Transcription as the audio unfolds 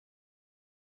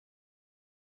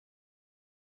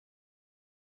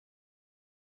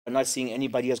but not seeing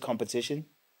anybody as competition?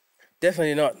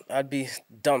 Definitely not. I'd be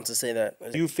dumb to say that.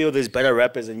 Do you feel there's better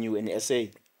rappers than you in SA?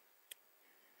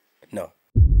 No.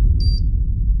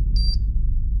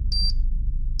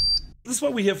 This is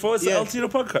what we're here for. It's the LTO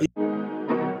podcast.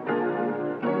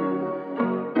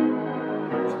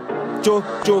 Joe.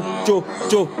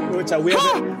 We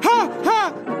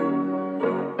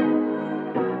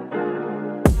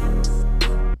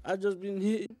I just been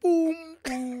hit. Boom,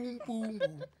 boom, boom.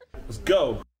 Let's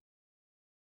go.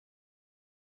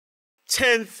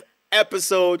 10th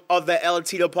episode of the El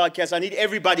Tito podcast. I need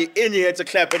everybody in here to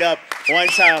clap it up one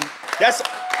time. That's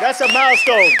a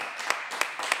milestone.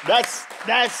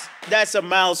 That's a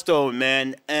milestone,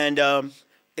 man. And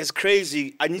it's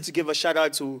crazy. I need to give a shout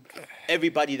out to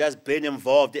everybody that's been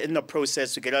involved in the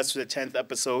process to get us to the 10th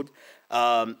episode.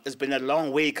 It's been a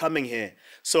long way coming here.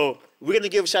 So we're going to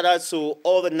give shout outs to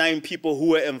all the 9 people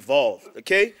who were involved,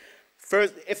 okay?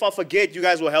 First, if I forget, you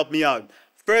guys will help me out.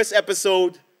 First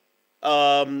episode,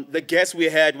 the guest we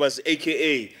had was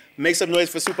AKA. Make some noise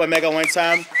for Super Mega one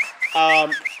time.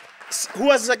 Who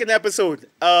was the second episode?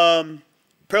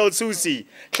 Pearl Tusi.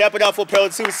 Clap it out for Pearl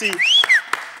Tusi.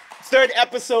 Third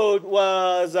episode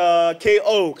was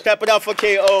KO. Clap it out for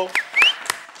KO.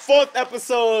 Fourth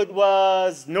episode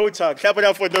was Nota. Clap it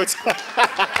out for Nota.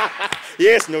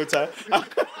 Yes, Nota.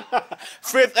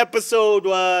 Fifth episode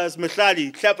was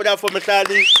Mihlali. Clap it out for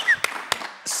Mihlali.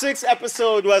 Sixth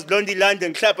episode was Blondie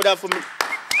London. Clap it out for me.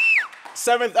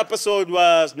 Seventh episode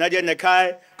was Nadia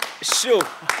Nakai. Sure.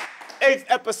 Eighth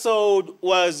episode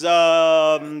was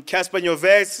Casper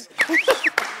Nyoves.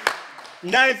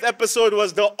 Ninth episode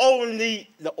was the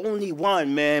only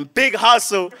one, man. Big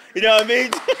Hustle. You know what I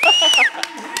mean?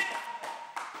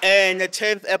 And the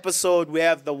 10th episode, we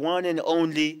have the one and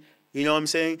only, you know what I'm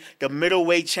saying? The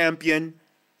middleweight champion.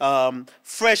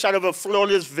 Fresh out of a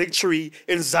flawless victory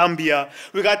in Zambia.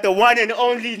 We got the one and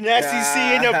only Nasty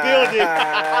C in the building.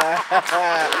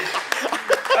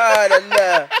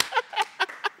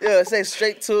 Yeah, say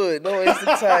straight to it. No wasting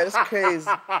time. It's crazy.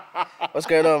 What's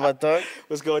going on, my dog?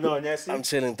 What's going on, Nasty? I'm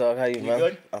chilling, dog. How you, man?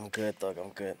 Good? I'm good, dog. I'm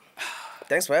good.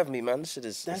 Thanks for having me, man. This shit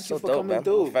is Thank so you for dope, coming man.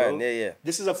 through, I'm fan. bro. Yeah.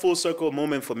 This is a full circle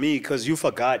moment for me because you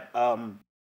forgot.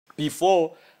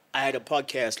 Before I had a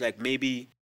podcast, like maybe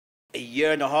a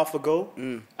year and a half ago.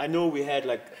 I know we had,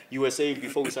 like you were saying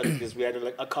before we started this, we had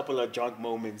like a couple of drunk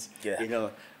moments. Yeah. You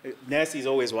know, Nasty's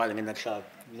always wilding in the club.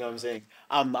 You know what I'm saying?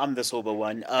 I'm the sober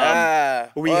one.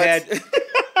 We what? had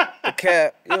The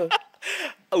cat. Yeah.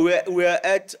 we're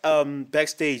at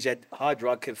backstage at Hard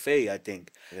Rock Cafe, I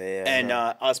think. Yeah, and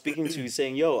I was speaking to you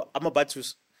saying, "Yo, I'm about to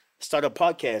start a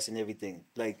podcast and everything."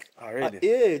 Like, really?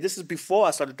 yeah, this is before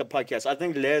I started the podcast. I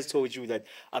think Les told you that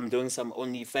I'm doing some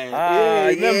OnlyFans. Ah,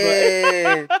 remember?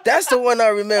 yeah. That's the one I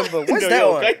remember. What's No, that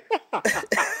yo, one? okay?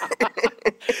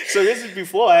 So this is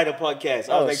before I had a podcast.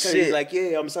 I was Oh, like, telling you, shit. like,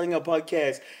 yeah, I'm starting a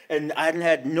podcast, and I hadn't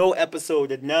had no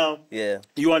episode, and now Yeah.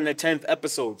 you're on the 10th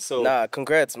episode. So Nah,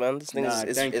 congrats, man. This thing Nah,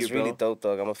 is thank it's you, really bro. dope,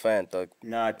 dog. I'm a fan, dog.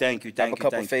 nah, thank you, I have thank a you,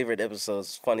 couple thank you. favorite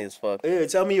episodes. Funny as fuck. Yeah,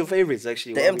 tell me your favorites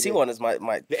actually. The while we MT there. one is my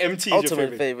The MT is your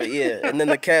ultimate favorite, yeah. And then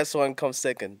the cast one comes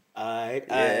second. Alright.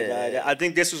 Yeah. I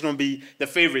think this was gonna be the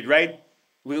favorite, right?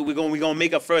 We're gonna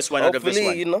make a first one out of this Hopefully,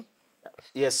 one. you know.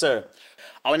 Yes, sir.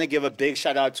 I want to give a big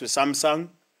shout out to Samsung.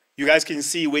 You guys can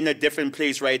see we're in a different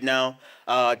place right now.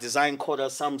 Design quarter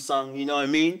Samsung, you know what I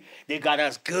mean? They got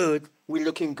us good. We're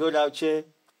looking good out here.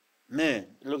 Man,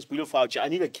 it looks beautiful out here. I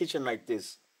need a kitchen like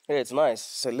this. Yeah, it's nice.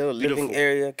 It's a little living Beautiful.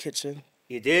 area, kitchen.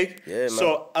 You dig? Yeah, man.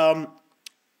 So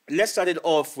let's start it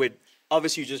off with,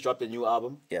 obviously you just dropped a new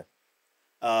album. Yeah.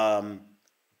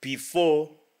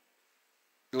 Before,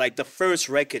 like the first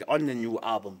record on the new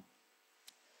album,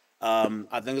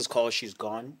 I think it's called She's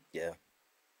Gone. Yeah.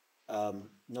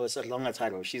 No, it's a longer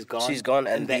title. She's Gone. She's gone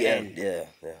and the end. Yeah.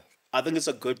 I think it's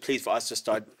a good place for us to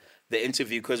start the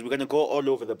interview because we're going to go all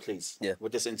over the place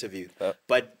with this interview.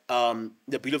 But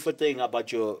the beautiful thing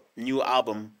about your new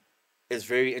album is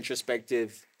very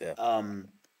introspective. Yeah.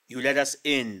 You let us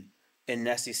in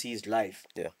Nasty C's life.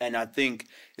 Yeah. And I think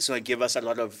it's going to give us a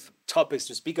lot of topics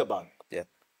to speak about. Yeah.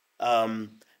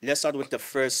 Let's start with the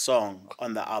first song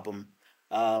on the album.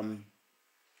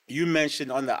 You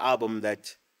mentioned on the album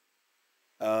that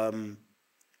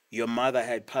your mother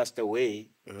had passed away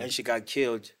and she got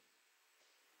killed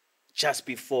just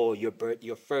before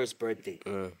your first birthday.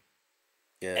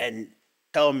 Yeah. And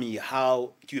tell me,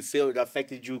 how do you feel it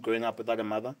affected you growing up without a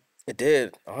mother? It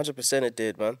did. 100% it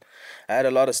did, man. I had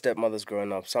a lot of stepmothers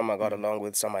growing up. Some I got along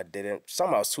with, some I didn't.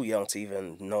 Some I was too young to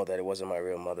even know that it wasn't my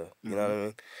real mother. You know what I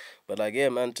mean? But like, yeah,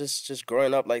 man, just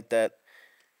growing up like that,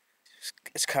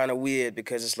 it's kind of weird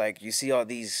because it's like you see all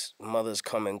these mothers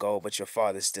come and go, but your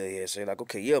father's still here. So you're like,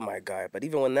 okay, you're my guy. But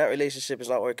even when that relationship is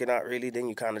not working out really, then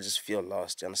you kind of just feel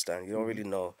lost. You understand? You don't really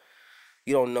know.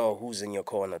 You don't know who's in your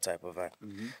corner type of vibe.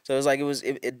 So it's like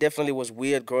it definitely was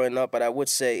weird growing up, but I would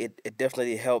say it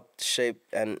definitely helped shape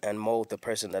and mold the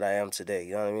person that I am today.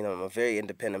 You know what I mean? I'm a very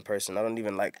independent person. I don't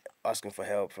even like asking for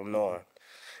help from no one.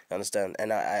 You understand?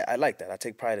 And I like that. I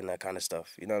take pride in that kind of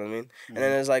stuff. You know what I mean? And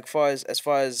then it's like as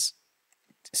far as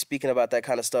speaking about that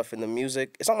kind of stuff in the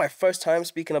music, it's not my first time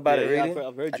speaking about it really.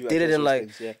 I've heard you I did it in like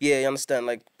things, you understand,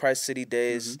 like Price City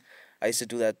days. I used to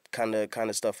do that kind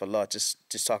of stuff a lot.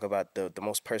 Just talk about the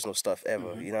most personal stuff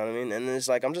ever. You know what I mean? And it's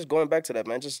like I'm just going back to that,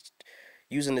 man. Just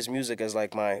using this music as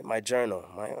like my journal,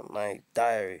 my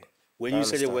diary. When you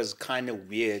said it was kind of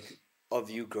weird of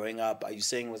you growing up, are you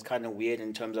saying it was kind of weird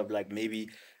in terms of like maybe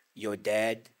your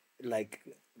dad like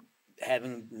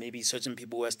having maybe certain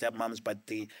people who are stepmoms, but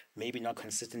they maybe not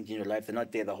consistent in your life? They're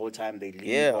not there the whole time. They leave.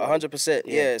 Yeah, 100%.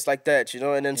 Yeah, it's like that, you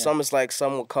know. And then some is like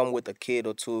some will come with a kid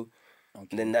or two.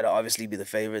 And then that'll obviously be the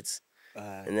favorites.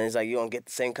 And then it's like you don't get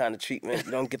the same kind of treatment.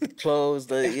 You don't get the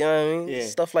clothes, you know what I mean? Yeah.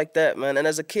 Stuff like that, man. And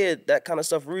as a kid, that kind of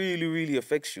stuff really, really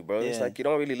affects you, bro. It's like you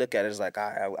don't really look at it as like,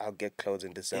 I'll get clothes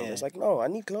in December. It's like, no, I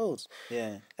need clothes.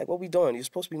 Yeah. Like, what we doing? You're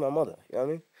supposed to be my mother. You know what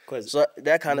I mean? 'Cause- So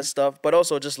that kind of stuff. But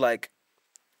also just like,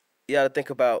 you got to think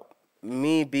about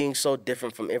me being so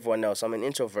different from everyone else. I'm an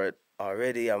introvert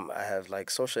already. I have like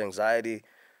social anxiety.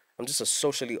 I'm just a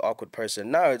socially awkward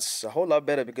person. Now it's a whole lot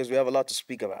better because we have a lot to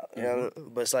speak about. You know?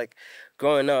 But it's like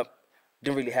growing up,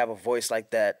 didn't really have a voice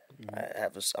like that.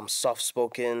 I'm soft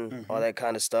spoken, all that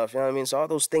kind of stuff. You know what I mean? So all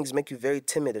those things make you very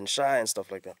timid and shy and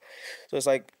stuff like that. So it's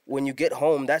like when you get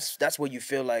home, that's what you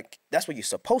feel like. That's what you're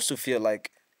supposed to feel like.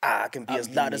 I can be as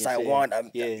loud as I want.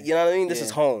 You know what I mean? This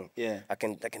is home. Yeah. I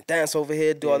can dance over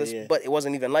here, do all this. Yeah. But it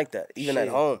wasn't even like that, even at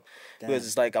home. Damn. Because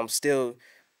it's like I'm still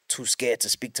too scared to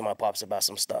speak to my pops about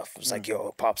some stuff. It's like,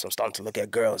 yo, pops, I'm starting to look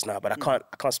at girls now, but I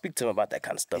can't speak to him about that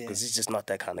kind of stuff because he's just not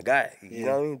that kind of guy. You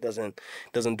know what I mean?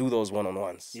 Doesn't do those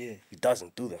one-on-ones. Yeah. He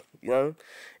doesn't do them. You know?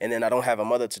 And then I don't have a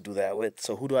mother to do that with.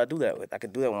 So who do I do that with? I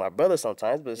could do that with my brother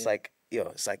sometimes, but it's like, yo,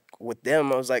 it's like with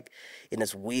them, I was like in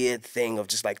this weird thing of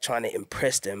just like trying to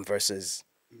impress them versus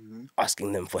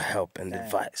asking them for help and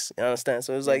advice. You understand?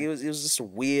 So it was like it was just a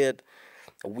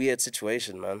weird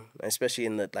situation, man. Especially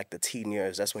in the teen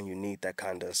years, that's when you need that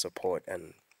kind of support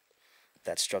and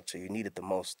that structure. You need it the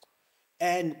most.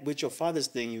 And with your father's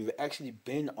thing, you've actually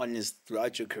been on this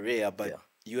throughout your career, but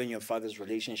you and your father's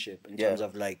relationship in terms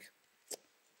of like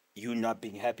you not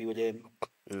being happy with him,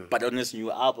 but on this new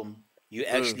album, you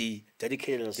actually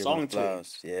dedicated a song to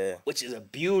him, which is a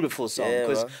beautiful song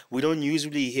because we don't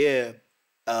usually hear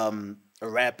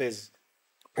rappers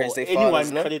praise their anyone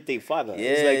fathers, no? credit their father.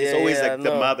 It's always like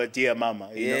the mother, dear mama.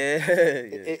 You know?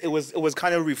 It was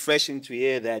kind of refreshing to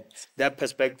hear that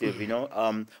perspective. You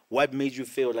know, what made you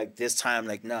feel like this time,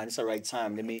 like, nah, this is the right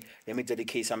time. Let me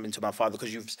dedicate something to my father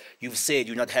because you've said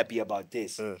you're not happy about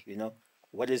this. You know,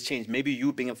 what has changed? Maybe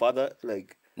you being a father,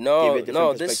 like, no.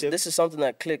 This is something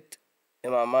that clicked in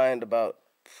my mind about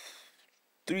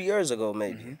 3 years ago,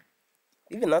 maybe.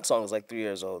 Even that song is like 3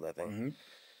 years old, I think.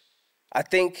 I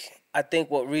think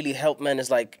what really helped, man,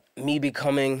 is like me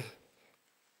becoming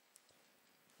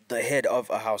the head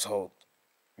of a household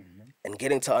and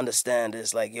getting to understand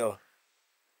is like, yo,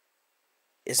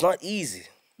 it's not easy.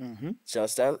 Do you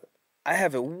understand? I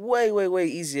have it way, way, way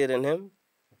easier than him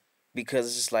because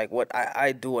it's just like what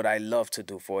I do what I love to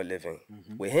do for a living.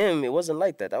 With him, it wasn't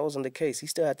like that. That wasn't the case. He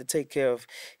still had to take care of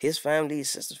his family, his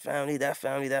sister's family, that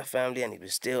family, and he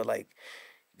was still like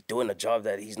doing a job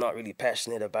that he's not really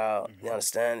passionate about. You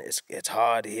understand? It's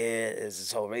hard here. It's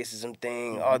this whole racism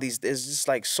thing. All these, there's just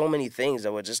like so many things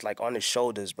that were just like on his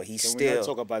shoulders, but he's still. We're not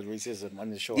talk about racism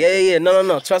on the show. Yeah.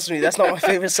 No. Trust me, that's not my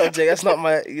favorite subject. That's not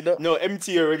my, you know. No,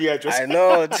 MT already addressed. I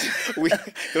know. I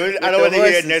don't want to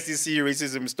hear a nasty C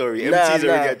racism story. MT's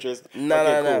already addressed. Cool.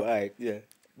 All right, yeah.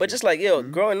 But just like, yo,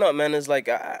 growing up, man, it's like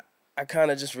I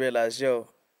kind of just realized, yo,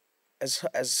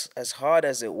 as hard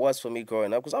as it was for me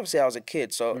growing up, because obviously I was a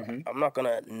kid, so I'm not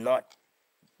gonna not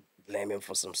blame him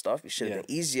for some stuff. It should have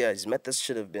been easier. His methods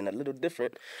should have been a little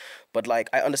different. But like,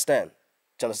 I understand.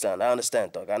 Do you understand? I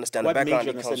understand, dog. I understand the background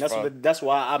he comes from. That's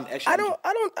why I'm actually. I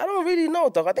don't really know,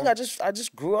 dog. I think I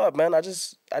just grew up, man. I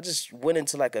just went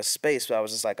into like a space where I was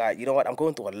just like, all right, you know what? I'm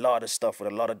going through a lot of stuff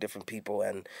with a lot of different people,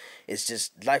 and it's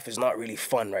just life is not really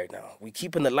fun right now. We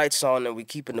keeping the lights on and we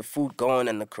keeping the food going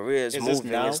and the careers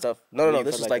moving and stuff. No.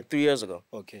 This was like 3 years ago.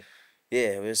 Okay.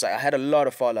 Yeah, it was like I had a lot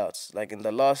of fallouts. Like in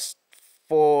the last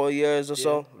 4 years or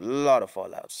so, a lot of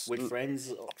fallouts. With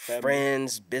friends, family?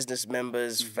 Friends, business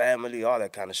members, family, all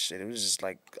that kind of shit. It was just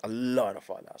like a lot of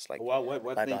fallouts. Like,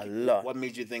 a lot. What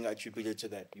made you think attributed to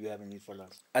that? You having these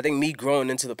fallouts? I think me growing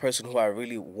into the person who I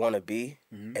really want to be,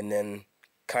 and then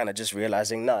kind of just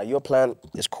realizing, nah, your plan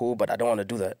is cool, but I don't want to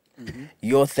do that.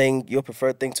 Your thing, your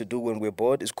preferred thing to do when we're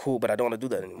bored is cool, but I don't want to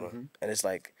do that anymore. And it's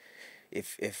like,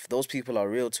 if those people are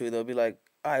real to you, they'll be like,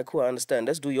 all right, cool, I understand.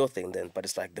 Let's do your thing then. But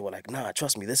it's like, they were like, nah,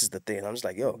 trust me, this is the thing. And I'm just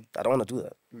like, yo, I don't want to do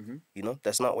that. You know,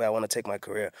 that's not where I want to take my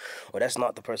career. Or that's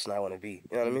not the person I want to be.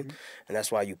 You know what I mean? And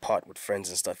that's why you part with friends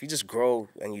and stuff. You just grow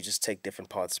and you just take different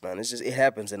paths, man. It's just, it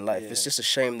happens in life. It's just a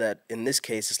shame that in this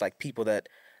case, it's like people that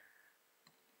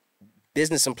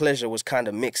business and pleasure was kind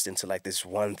of mixed into like this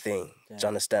one thing. Do you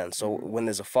understand? So when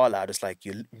there's a fallout, it's like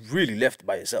you're really left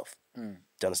by yourself. Do you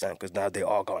understand? Because now they're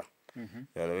all gone. You know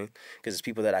what I mean? Because it's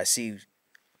people that I see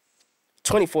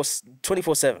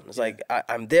 24/7. It's like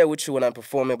I'm there with you when I'm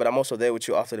performing, but I'm also there with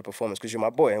you after the performance because you're my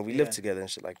boy and we live together and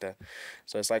shit like that.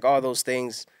 So it's like all those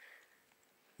things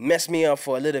messed me up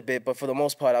for a little bit, but for the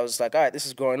most part, I was like, all right, this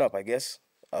is growing up, I guess.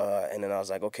 And then I was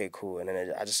like, okay, cool. And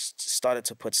then I just started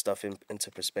to put stuff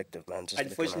into perspective, man. Just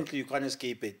Unfortunately, you can't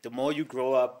escape it. The more you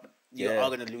grow up, you are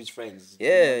going to lose friends.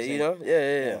 Yeah, you know what I'm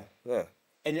saying? Yeah.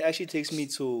 And it actually takes me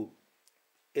to,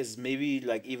 is maybe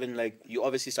like even like, you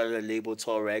obviously started a label,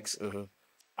 Torex.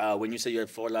 When you say you had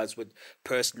fallouts with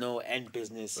personal and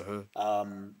business,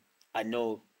 I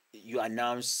know you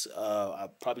announced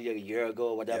probably a year ago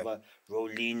or whatever,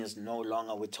 Rolene is no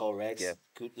longer with Torex. Yeah.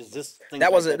 Is this thing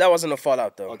That like wasn't a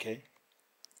fallout though. Okay.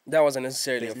 That wasn't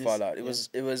necessarily Business? a fallout. It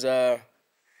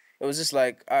was just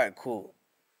like, all right, cool.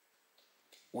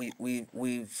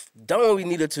 We've done what we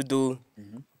needed to do.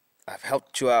 I've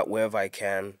helped you out wherever I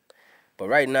can. But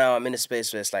right now I'm in a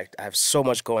space where it's like I have so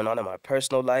much going on in my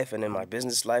personal life and in my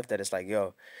business life that it's like,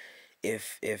 yo,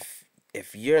 if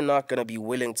you're not gonna be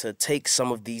willing to take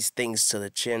some of these things to the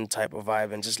chin type of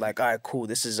vibe and just like, all right, cool,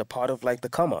 this is a part of like the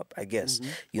come up, I guess.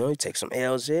 You know, you take some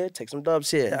L's here, take some dubs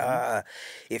here.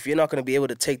 If you're not gonna be able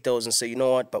to take those and say, you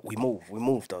know what, but we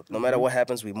move though. No matter what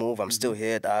happens, we move. I'm still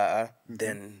here.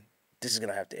 Then this is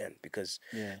gonna have to end because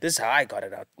this is how I got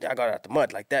it out. I got it out the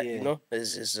mud like that, you know?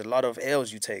 There's a lot of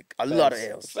L's you take. A lot of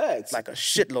L's. Facts. Like a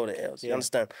shitload of L's. You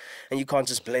understand? And you can't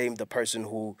just blame the person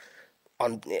who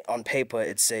on paper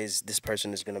it says this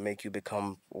person is gonna make you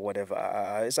become whatever.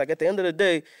 It's like at the end of the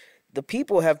day, the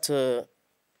people out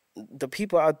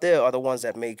there are the ones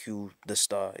that make you the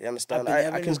star. You understand?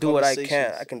 I can do what I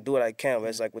can. I can do what I can. But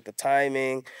it's like with the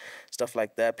timing, stuff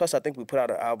like that. Plus, I think we put out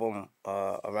an album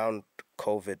around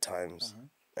COVID times,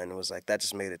 and it was like that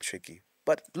just made it tricky.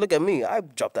 But look at me, I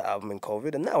dropped the album in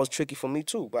COVID, and that was tricky for me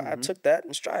too. But I took that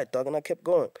in stride, dog, and I kept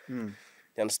going. You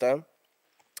understand?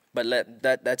 But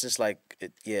that's just like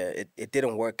it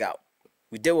didn't work out.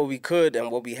 We did what we could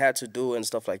and what we had to do and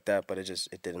stuff like that, but it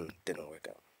didn't work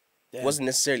out. It wasn't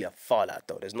necessarily a fallout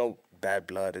though. There's no bad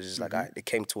blood. It's just like it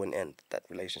came to an end, that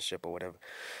relationship or whatever.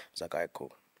 It's like, all right,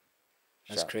 cool.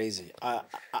 That's crazy.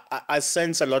 I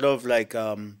sense a lot of like,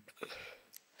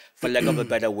 for lack of a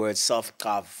better word,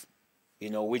 self-love, you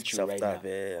know, with you right now.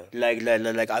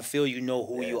 Like I feel you know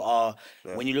who you are.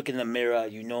 When you look in the mirror,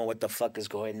 you know what the fuck is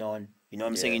going on. You know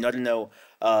what I'm saying? You're not in no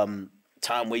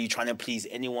time where you're trying to please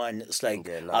anyone. It's like,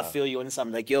 I feel you on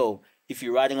something like, yo, if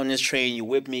you're riding on this train, you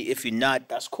with me. If you're not,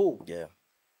 that's cool. Yeah.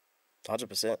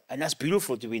 100%. And that's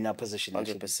beautiful to be in that position.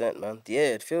 100%, man.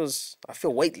 Yeah, I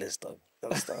feel weightless though. You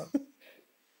understand?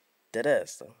 Dead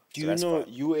ass though. Do you know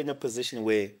you're in a position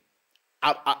where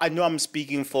I know I'm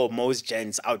speaking for most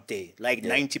gents out there, like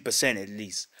 90% at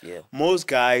least. Yeah. Most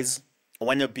guys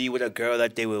want to be with a girl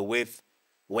that they were with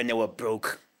when they were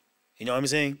broke. You know what I'm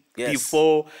saying? Yes.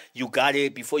 Before you got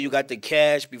it, before you got the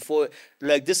cash, before,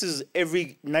 like, this is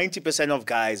every 90% of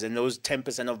guys, and those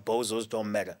 10% of bozos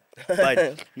don't matter.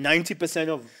 But 90%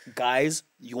 of guys,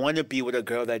 you want to be with a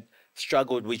girl that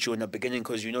struggled with you in the beginning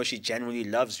because you know she genuinely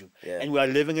loves you. Yeah. And we are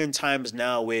living in times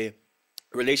now where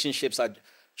relationships are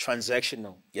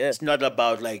transactional. Yeah. It's not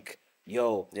about like,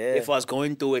 yo, Yeah. if I was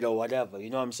going through it or whatever,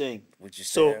 you know what I'm saying? Would you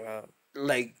So, stay around?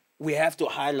 like, we have to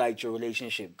highlight your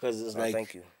relationship because it's like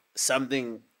thank you.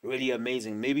 something really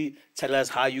amazing. Maybe tell us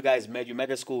how you guys met. You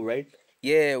met at school, right?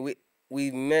 Yeah,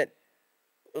 we met.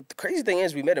 The crazy thing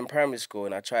is, we met in primary school,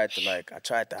 and I tried to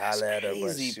holler at her, but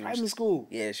Crazy. she Primary was, school.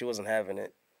 yeah, she wasn't having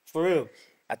it. For real.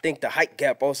 I think the height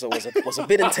gap also was a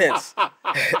bit intense.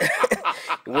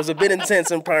 It was a bit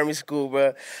intense in primary school,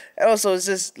 bro. And also, it's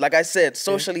just, like I said,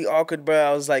 socially awkward, bro.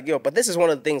 I was like, yo, but this is one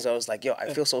of the things I was like, yo,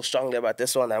 I feel so strongly about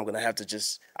this one, I'm going to have to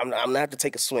just, I'm going to have to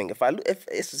take a swing. If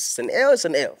it's an L, it's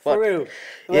an L. Fuck. For real.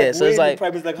 Yeah, so it's like,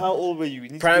 primary, like, how old were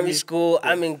you? primary school,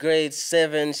 I'm in grade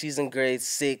 7, she's in grade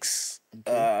 6.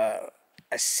 I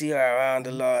see her around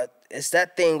a lot. It's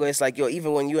that thing where it's like, yo,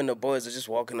 even when you and the boys are just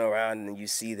walking around and you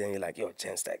see them, you're like, yo,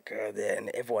 Chance, that girl there. And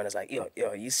everyone is like, yo,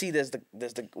 you see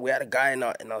we had a guy in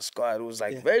our squad who was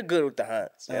like very good with the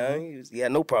hands. You know? He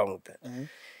had no problem with that.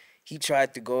 He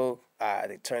tried to go,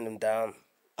 they turned him down.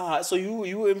 So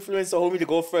you influenced the homie to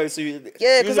go first. So yeah,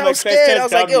 because I was scared. I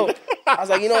was like, yo,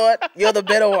 you know what? You're the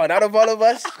better one. Out of all of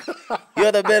us,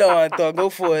 you're the better one, so go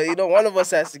for it. You know, one of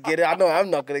us has to get it. I know I'm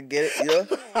not going to get it, you know?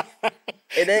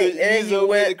 And then you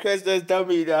went. Chris does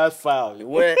dummy, that's foul. You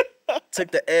went,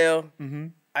 took the L.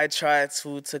 I tried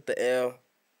to, took the L.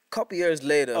 Couple years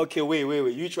later. Okay,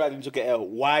 wait. You tried and took an L.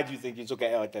 Why do you think you took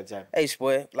an L at that time? Hey,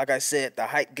 boy, like I said, the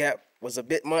height gap was a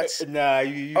bit much. Nah,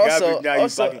 you got me. Nah, you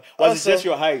bugging. Was it just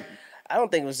your height? I don't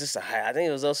think it was just a height. I think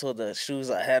it was also the shoes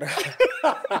I had on.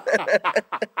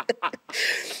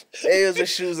 It was the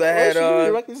shoes I had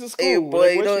on. Hey,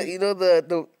 boy, you know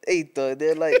the eighth though.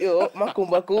 They're like, yo,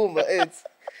 makumba.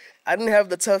 I didn't have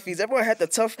the toughies. Everyone had the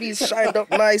toughies shined up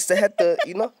nice. They had the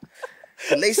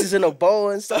laces in a bow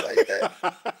and stuff like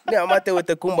that. Yeah, I'm out there with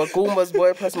the kumbas,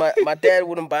 boy. Plus, my dad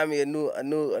wouldn't buy me a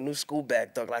new school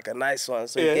bag, dog, like a nice one.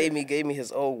 So he gave me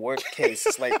his old work case.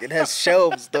 It's like it has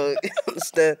shelves, dog. You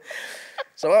understand?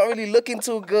 So I'm not really looking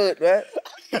too good, right?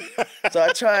 So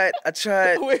I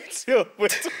tried. Wait.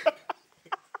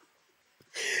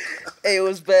 Hey, it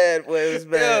was bad, boy. It was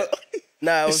bad.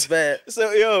 Nah, it was bad.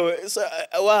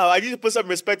 Wow, I need to put some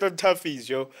respect on toughies,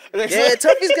 yo. Yeah,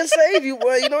 toughies can save you,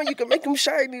 bro. You know, you can make them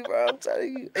shiny, bro. I'm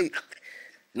telling you. Hey.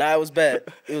 Nah, it was bad.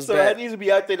 It was bad. So I need to be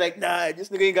out there like, nah, this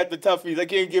nigga ain't got the toughies. I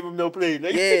can't give him no play.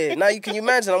 Yeah, now you can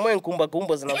imagine I'm wearing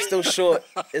kumbas and I'm still short.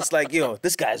 It's like, yo,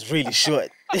 this guy's really short.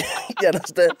 You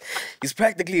understand? He's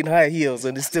practically in high heels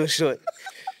and he's still short.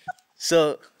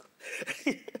 So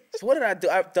what did I do?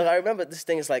 I remember this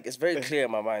thing is like, it's very clear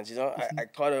in my mind, you know? I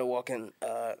caught her walking,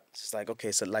 it's like,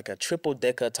 okay, so like a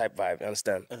triple-decker type vibe, you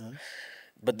understand?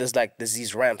 But there's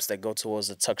these ramps that go towards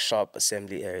the tuck shop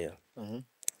assembly area.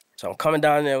 So I'm coming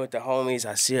down there with the homies.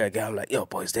 I see her again. I'm like, yo,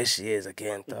 boys, there she is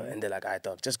again. And they're like, all right,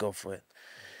 dog, just go for it.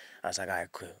 I was like, all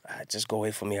right, cool. All right, just go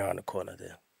wait for me around the corner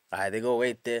there. All right, they go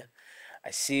wait there. I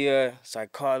see her. So I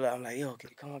call her. I'm like, yo, can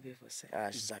you come up here for a second? All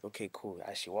right, she's like, okay, cool. All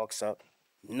right, she walks up.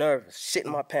 Nervous, shit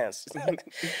in my pants. All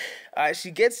right, she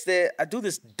gets there. I do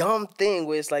this dumb thing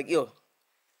where it's like, yo,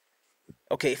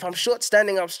 okay, if I'm short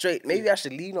standing up straight, maybe I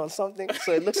should lean on something.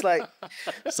 So it looks like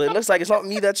it's not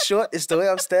me that's short, it's the way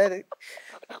I'm standing.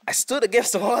 I stood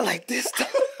against the wall like this.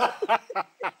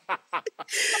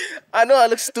 I know I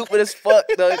look stupid as fuck,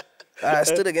 though. I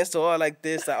stood against the wall like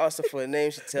this. I asked her for a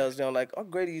name. She tells me, I'm like, oh,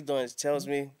 great, are you doing? She tells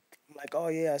me, I'm like, oh,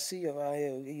 yeah, I see you around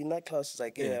here. You're not close. She's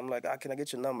like, yeah. I'm like, can I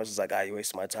get your number? She's like, you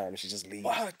wasting my time. She just leaves.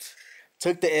 What?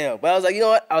 Took the L. But I was like, you know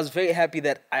what? I was very happy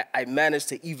that I managed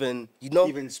to even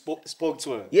spoke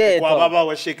to her. Yeah. Baba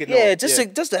was shaking. Yeah, just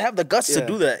to have the guts to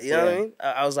do that. You know what I mean?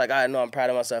 I was like, I'm proud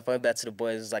of myself. I went back to the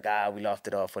boys. It's like, we laughed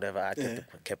it off, whatever. I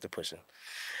kept it pushing.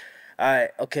 All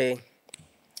right, okay.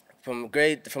 From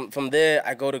there,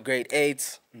 I go to grade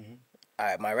 8. All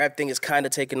right, my rap thing is kind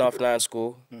of taking off now in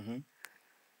school.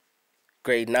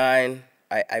 Grade 9,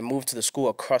 I moved to the school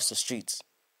across the streets.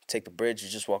 Take the bridge, you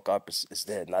just walk up, it's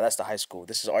there. Now that's the high school.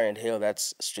 This is Orient Hill,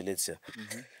 that's Strelitzia.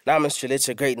 Now I'm in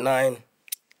Strelitzia, grade 9.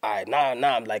 All right, now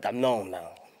I'm like, I'm known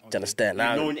now. Do you understand?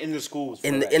 Now known in the schools.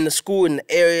 In the school, in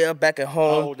the area, back at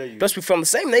home. How old are you? Plus, we're from the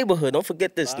same neighborhood. Don't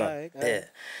forget this now. Right. Yeah.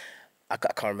 I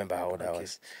can't remember how old I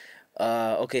was.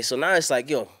 Okay, so now it's like,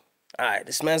 yo, all right,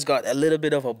 this man's got a little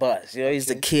bit of a buzz. You know, he's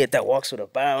the kid that walks with a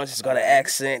bounce. He's got an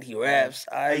accent. He raps.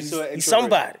 He's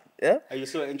somebody. Yeah? Are you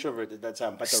still an introvert at that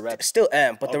time? But the rap still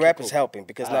am, but the rap is helping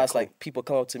because now it's like people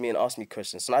come up to me and ask me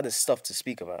questions. So now there's stuff to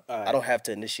speak about. I don't have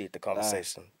to initiate the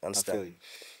conversation. Understand? I feel you.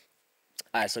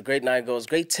 All right, so grade 9 goes.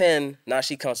 Grade 10, now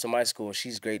she comes to my school.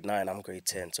 She's grade 9, I'm grade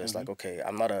 10. So it's like, okay,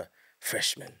 I'm not a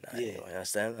freshman. You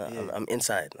understand? I'm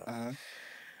inside now.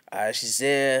 All right, she's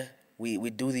there.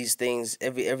 We do these things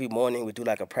every morning. We do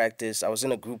like a practice. I was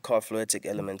in a group called Floetic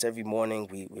Elements. Every morning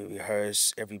we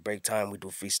rehearse. Every break time we do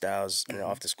freestyles. And then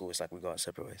after school, it's like we go our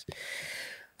separate ways.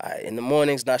 In the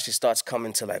mornings, now she starts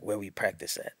coming to like where we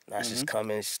practice at. Now she's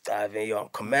coming, she's diving. Yo, I'm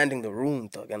commanding the room,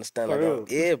 dog. Understand? For real?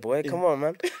 Yeah, boy, come on,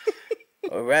 man.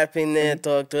 We're rapping there,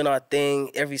 doing our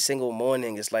thing every single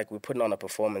morning. It's like we're putting on a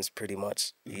performance pretty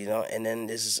much, you know. And then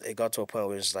it got to a point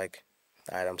where it's like,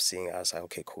 all right, I'm seeing her. I was like,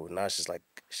 okay, cool. Now she's like,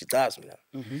 she dies me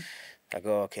now. I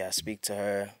go, okay, I speak to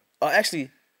her. Oh, actually,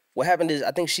 what happened is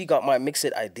I think she got my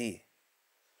Mixit ID.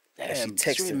 And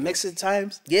she texted me. Mixit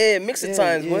times? Yeah, Mixit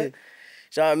times, yeah. what?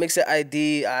 So I Mixit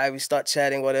ID, we start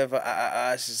chatting, whatever.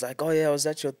 She's like, oh yeah, was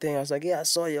that your thing? I was like, yeah, I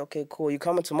saw you. Okay, cool. You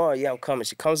coming tomorrow? Yeah, I'm coming.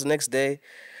 She comes the next day.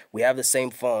 We have the same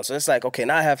phone. So it's like, okay,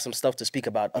 now I have some stuff to speak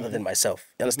about other than myself.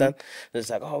 You understand? It's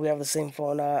like, oh, we have the same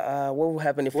phone. What will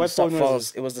happen if we swap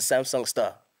phones? It was the Samsung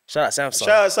Star. Shout out Samsung. Shout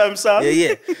out Samsung.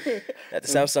 Yeah. At the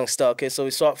Samsung Star. Okay, so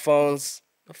we swap phones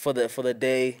for the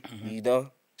day, you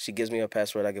know. She gives me her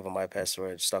password, I give her my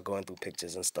password, start going through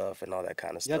pictures and stuff and all that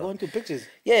kind of stuff. Yeah, going through pictures.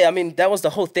 Yeah, I mean, that was the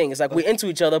whole thing. It's like we're into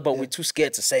each other, but we're too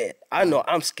scared to say it. I know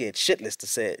I'm scared shitless to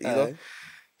say it, you know?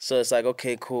 So it's like,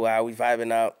 okay, cool, we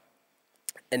vibing out.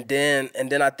 And then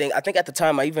I think at the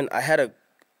time I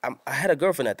had a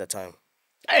girlfriend at that time.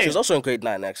 She was also in grade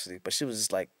 9 actually, but she was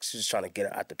just like she was trying to get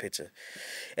her out the picture.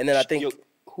 And then I think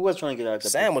who was trying to get out the picture?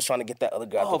 Sam was trying to get that other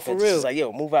girl out the for picture. real? She's like,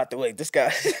 yo, move out the way. This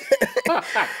guy.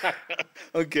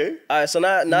 Okay. All right, so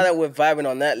now that we're vibing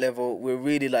on that level, we're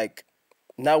really like,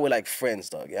 now we're like friends,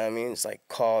 dog. You know what I mean? It's like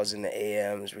calls in the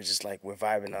AMs. We're just like, we're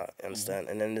vibing out, you understand?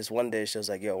 And then this one day, she was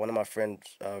like, yo, one of my friends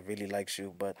really likes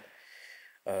you, but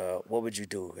what would you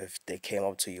do if they came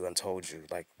up to you and told you?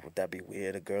 Like, would that be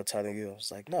weird, a girl telling you? I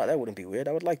was like, no, that wouldn't be weird.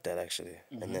 I would like that, actually.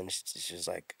 And then she was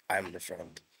like, I'm the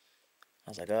friend.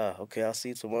 I was like, okay, I'll see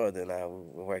you tomorrow then.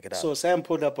 We'll work it out. So Sam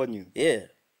pulled up on you. Yeah.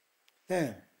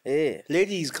 Yeah. Yeah.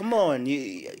 Ladies, come on. How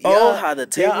the you're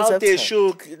tables out have there, turned.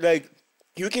 shook. Like,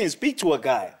 you can speak to a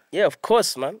guy. Yeah, of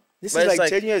course, man. This But is it's like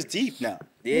 10 years deep now.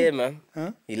 Yeah, man.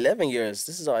 Huh? 11 years.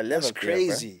 This is our 11th That's year, bro.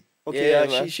 crazy. Okay, Yeah,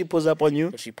 man. she pulls up on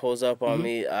you. So she pulls up on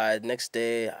me. Next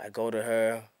day, I go to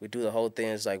her. We do the whole thing.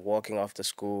 It's like walking off to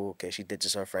school. Okay, she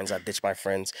ditches her friends. I ditch my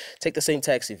friends. Take the same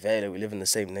taxi, Veda. We live in the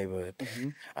same neighborhood.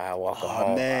 I walk her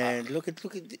home. Oh, man. Look at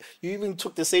you even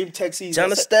took the same taxis. Do you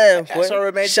understand, That's boy? a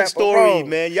romantic Chaperone. story,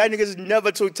 man. Y'all niggas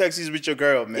never took taxis with your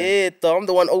girl, man. Yeah, though. I'm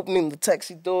the one opening the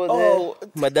taxi door there. Oh.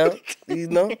 Madame, you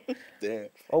know? Damn.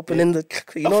 Opening the,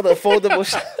 you know, the foldable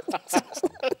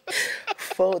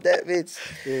fold that bitch.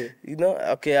 Yeah. You know?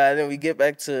 Okay, and then we get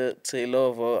back to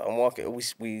Ilovo. I'm walking.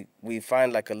 We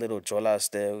find like a little jolas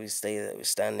there. We stay there. We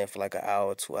stand there for like an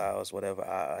hour, 2 hours, whatever.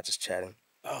 Just chatting.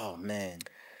 Oh, man.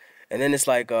 And then it's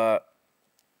like, I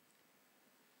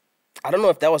don't know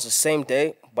if that was the same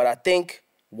day, but I think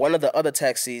one of the other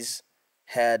taxis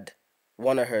had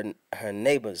one of her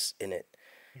neighbors in it,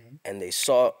 and they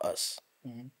saw us,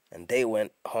 and they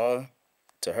went home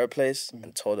to her place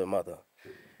and told her mother.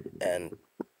 And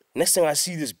next thing I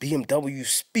see this BMW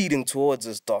speeding towards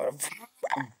us, dog.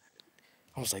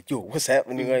 I was like, yo, what's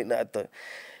happening right now?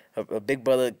 Her big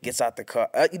brother gets out the car.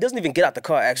 He doesn't even get out the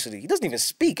car, actually. He doesn't even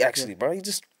speak, actually, bro. He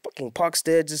just fucking parks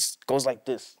there, just goes like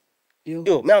this.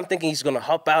 Yo, man, I'm thinking he's going to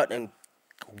hop out and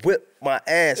whip my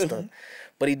ass, though.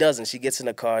 But he doesn't. She gets in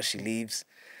the car. She leaves.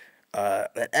 And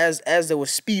as they were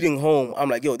speeding home, I'm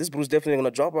like, yo, this bro's definitely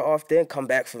going to drop her off there and come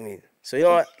back for me. So, you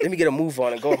know what? Let me get a move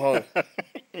on and go home.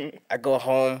 I go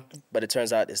home, but it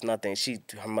turns out it's nothing.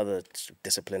 Her mother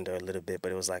disciplined her a little bit,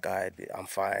 but it was like, all right, I'm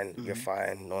fine. You're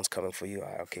fine. No one's coming for you. All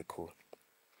right, okay, cool.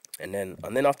 And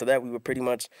then after that, we were pretty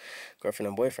much girlfriend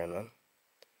and boyfriend, man.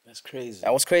 That's crazy.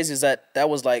 And what's crazy is that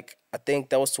was like, I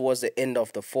think that was towards the end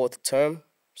of the 4th term.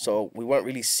 So we weren't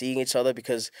really seeing each other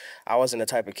because I wasn't the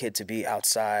type of kid to be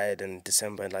outside in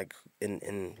December, like in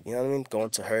you know what I mean? Going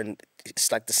to her,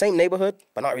 it's like the same neighborhood,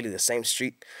 but not really the same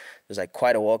street. There's like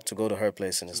quite a walk to go to her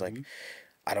place, and it's like,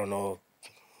 I don't know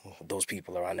those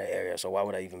people around that area, so why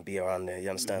would I even be around there? You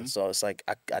understand? So it's like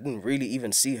I didn't really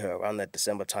even see her around that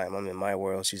December time. I'm in my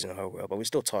world, she's in her world, but we're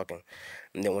still talking.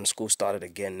 And then when school started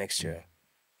again next year,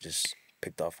 just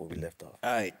picked off where we left off.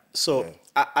 All right. So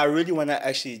I really want to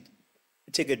actually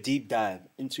take a deep dive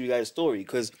into you guys' story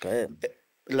because, Go ahead.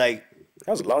 like,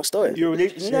 That was a long story. your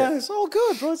relationship. Yeah, it's all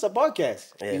good, bro. It's a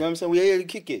podcast. Yeah. You know what I'm saying? We're here to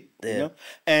kick it. Yeah. You know?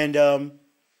 And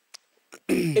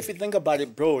if you think about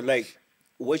it, bro, like,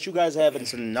 what you guys have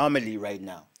is an anomaly right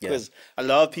now. Yeah. Because a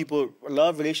lot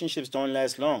of relationships don't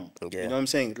last long. Yeah. You know what I'm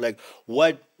saying? Like,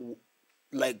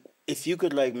 if you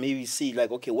could, like, maybe see,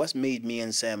 like, okay, what's made me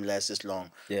and Sam last this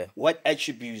long? Yeah. What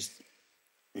attributes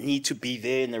need to be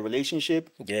there in a relationship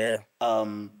Yeah.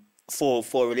 for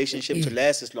a relationship to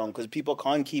last as long? Because people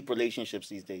can't keep relationships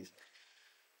these days.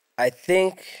 I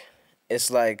think it's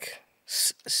like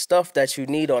stuff that you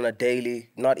need on a daily,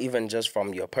 not even just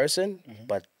from your person,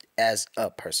 but as a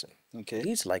person. Okay. You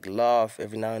need to like laugh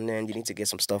every now and then. You need to get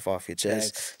some stuff off your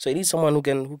chest. Facts. So you need someone who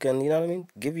can, you know what I mean,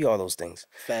 give you all those things.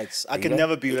 Facts. I You can know?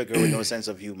 never be with a girl with no sense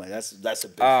of humor. That's a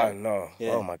big Ah, fact. no.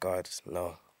 Yeah. Oh my God,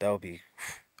 no. That would be.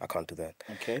 I can't do that.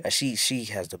 Okay. And she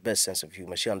has the best sense of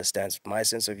humor. She understands my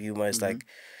sense of humor. It's Mm-hmm. like,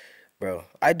 bro,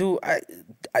 I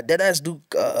dead ass do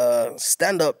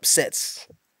stand up sets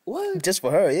What? just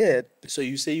for her. Yeah, So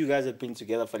you say you guys have been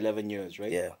together for 11 years,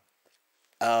 right? yeah.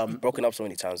 Um, Broken up so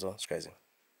many times though. It's crazy.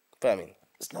 But I mean,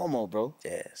 it's normal, bro.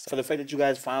 yeah. For the fact that you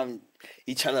guys found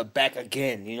each other back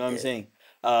again, you know what I'm saying?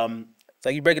 It's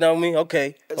like you breaking up with me?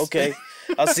 Okay, okay.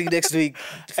 I'll see you next week.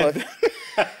 Fuck.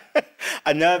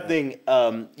 Another thing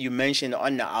you mentioned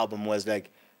on the album was like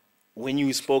when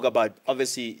you spoke about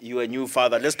obviously you a new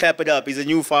father. Let's clap it up. He's a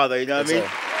new father. You know what I mean?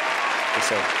 Yes,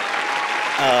 sir.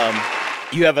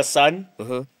 You have a son.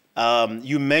 Mm-hmm.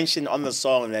 You mentioned on the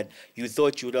song that you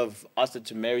thought you would have asked her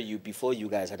to marry you before you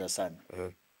guys had a son,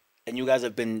 and you guys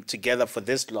have been together for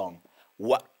this long.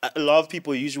 What a lot of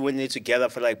people usually when they're together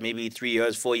for like maybe 3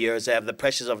 years, 4 years, they have the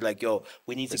pressures of like, yo,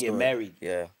 we need to get married.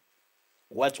 Yeah.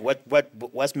 What's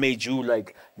made you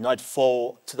like not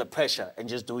fall to the pressure and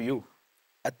just do you?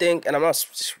 I think, and I'm not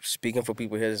speaking for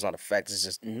people here. It's not a fact. It's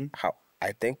just how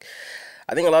I think.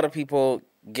 I think a lot of people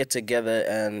get together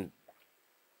and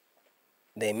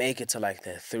they make it to like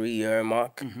the 3-year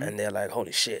mark, and they're like,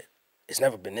 "Holy shit, it's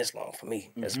never been this long for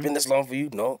me. It's been this long for you.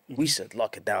 No, we should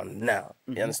lock it down now."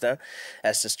 You understand?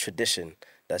 That's just tradition.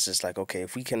 That's just like, okay,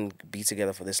 if we can be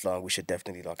together for this long, we should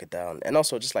definitely lock it down. And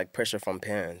also just like pressure from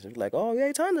parents. Like, oh yeah,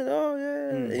 time to, oh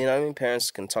yeah. You know what I mean?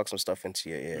 Parents can talk some stuff into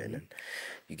your ear and then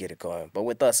you get it going. But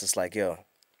with us, it's like, yo,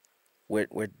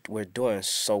 we're doing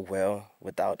so well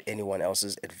without anyone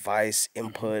else's advice,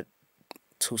 input,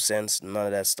 2 cents, none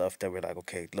of that stuff, that we're like,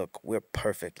 okay, look, we're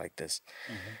perfect like this.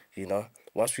 You know?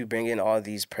 Once we bring in all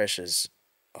these pressures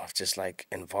of just like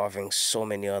involving so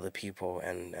many other people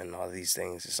and all these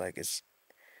things, it's like it's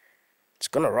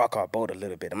gonna rock our boat a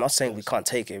little bit. I'm not saying we can't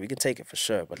take it. We can take it for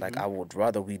sure. But like I would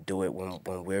rather we do it when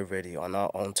we're ready on our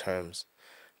own terms.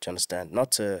 Do you understand?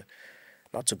 Not to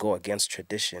go against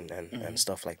tradition and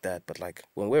stuff like that. But like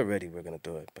when we're ready, we're gonna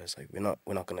do it. But it's like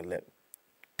we're not gonna let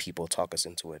people talk us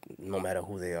into it, no matter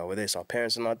who they are, whether it's our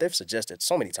parents or not. They've suggested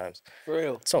so many times. For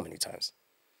real. So many times.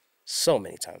 So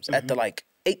many times. At the like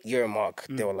 8-year mark,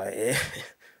 they were like, eh.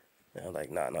 I was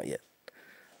like, nah, not yet.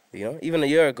 You know? Even a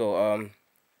year ago,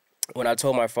 when I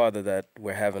told my father that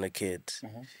we're having a kid,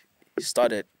 he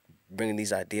started bringing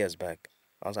these ideas back.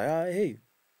 I was like, all right, hey.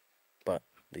 But,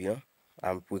 you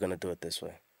know, we're going to do it this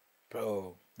way.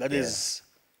 Bro, that is...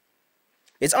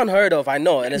 It's unheard of, I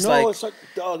know. And it's like... it's like,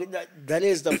 dog, that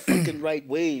is the fucking right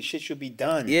way. Shit should be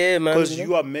done. Yeah, man. Because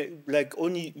you are, like,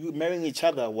 only you marrying each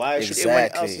other. Why should everyone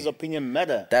else's opinion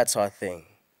matter? That's our thing.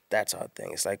 That's our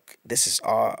thing. It's like, this is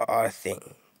our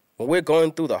thing. When we're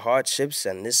going through the hardships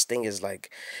and this thing is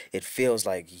like, it feels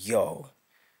like, yo,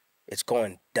 it's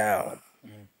going down.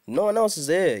 No one else is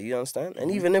there, you understand? And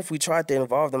even if we tried to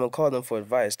involve them and call them for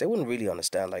advice, they wouldn't really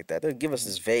understand like that. They'd give us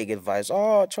this vague advice,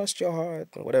 oh, trust your heart,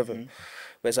 or whatever.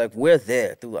 But it's like, we're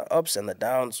there through the ups and the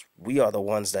downs. We are the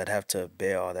ones that have to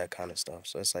bear all that kind of stuff.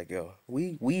 So it's like, yo,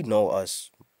 we know us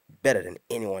better than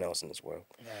anyone else in this world.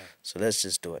 So let's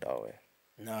just do it our way.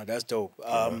 No, that's dope.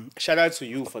 Shout out to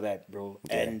you for that, bro.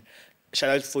 Yeah. And shout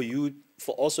out for you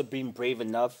for also being brave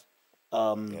enough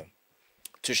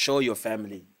to show your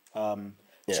family,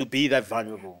 to be that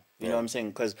vulnerable. You know what I'm saying?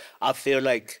 Because I feel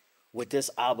like with this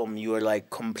album, you are like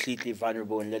completely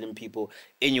vulnerable and letting people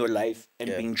in your life and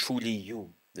being truly you.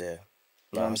 Yeah. You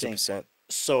know what I'm saying? 100%.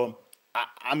 So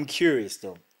I'm curious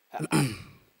though.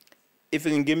 If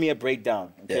you can give me a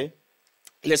breakdown, okay?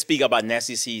 Let's speak about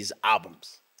Nasty C's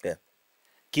albums. Yeah.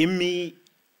 Give me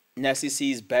Nasty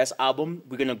C's best album.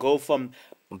 We're gonna go from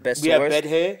Best we to have worst? Bed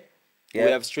Hair, Yeah.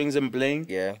 we have Strings and Bling,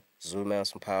 Yeah. Zulu Man,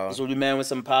 some power. Zulu Man with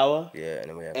Some Power, Yeah, and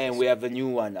then we have and this. we have a new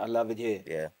one. I love it here.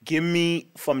 Yeah. Give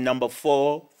me from number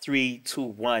 4, 3, 2,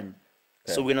 1.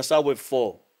 So we're gonna start with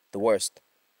 4. The worst.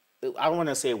 I don't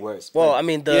wanna say worse. Well, but- I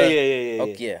mean, yeah.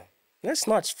 Okay, yeah. Let's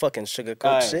not fucking sugarcoat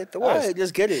Alright. shit. The worst. Alright,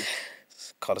 let's get it.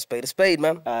 Call a spade,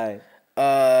 man. Alright.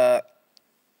 I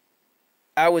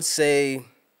would say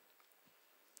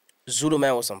Zulu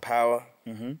Man with Some Power.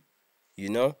 You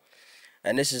know?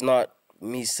 And this is not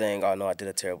me saying, oh no, I did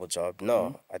a terrible job.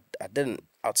 No, I did an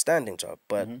outstanding job,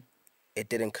 but it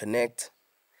didn't connect.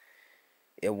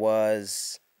 It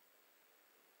was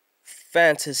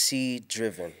fantasy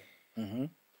driven.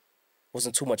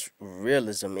 Wasn't too much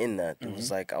realism in that. It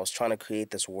was like I was trying to create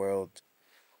this world,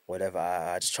 whatever.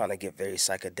 I just trying to get very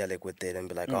psychedelic with it and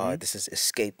be like, oh, this is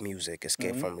escape music,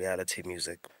 escape from reality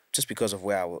music, just because of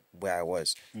where I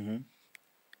was.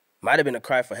 Might have been a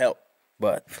cry for help,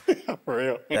 but For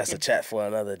real. that's a chat for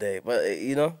another day. But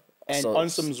you know, And so, on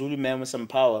some Zulu Man with some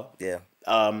power, yeah,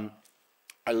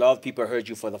 a lot of people heard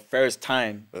you for the first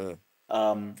time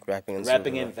rapping in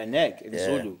rapping Zulu, in Vanek in Yeah,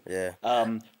 Zulu.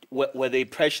 yeah. Were they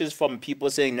pressures from people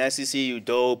saying, Nancy, see you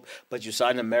dope, but you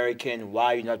sound American?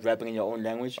 Why are you not rapping in your own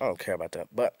language? I don't care about that.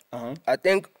 But Uh-huh. I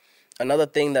think another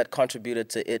thing that contributed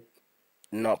to it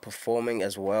not performing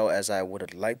as well as I would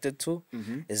have liked it to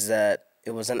is that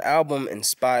it was an album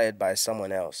inspired by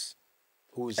someone else.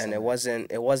 Who's And it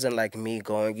wasn't like me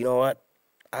going, you know what?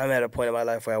 I'm at a point in my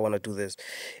life where I want to do this.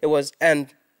 It was,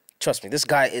 and trust me, this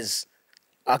guy is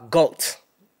a goat.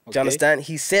 Do you understand?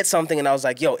 He said something and I was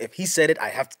like, yo, if he said it, I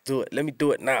have to do it. Let me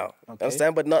do it now.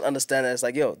 Understand? But not understand that it's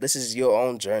like, yo, this is your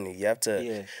own journey. You have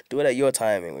to do it at your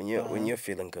timing when you're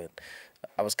feeling good.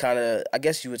 I was kind of, I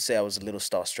guess you would say I was a little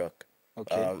starstruck.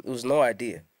 It was No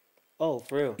Idea. Oh,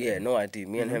 for real? Yeah, No Idea.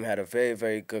 Me and him had a very,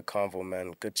 very good convo,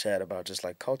 man. Good chat about just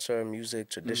like culture, music,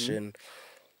 tradition,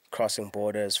 crossing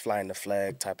borders, flying the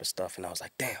flag type of stuff. And I was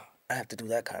like, damn, I have to do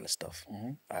that kind of stuff.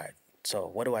 All right, so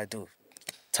what do I do?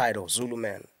 Title, Zulu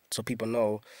Man. So people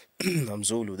know I'm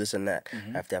Zulu, this and that.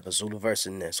 I have to have a Zulu verse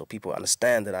in there so people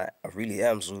understand that I really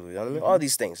am Zulu. You know what I mean? All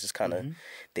these things just kind of,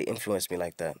 they influence me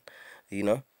like that, you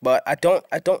know? But I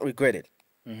don't regret it,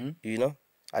 you know?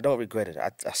 I don't regret it.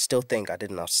 I still think I did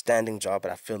an outstanding job,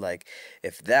 but I feel like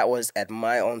if that was at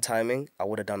my own timing, I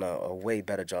would have done a way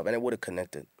better job and it would have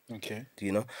connected. Okay.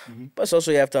 You know? But it's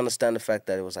also you have to understand the fact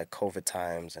that it was like COVID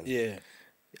times and Yeah.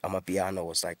 Amapiano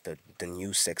was like the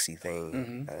new sexy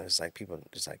thing. And it's like people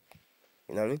just like,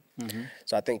 you know what I mean?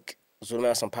 So I think Zulu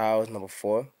Man Some Power is number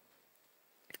 4.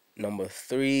 Number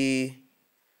 3.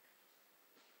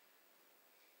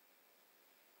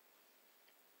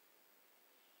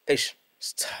 Ish.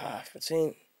 It's tough.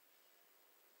 Between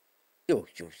yo.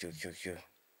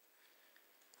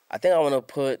 I think I wanna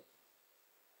put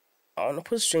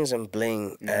Strings and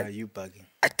Bling Nah, at you bugging.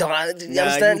 I don't you Nah,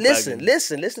 understand? you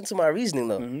Listen to my reasoning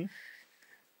though.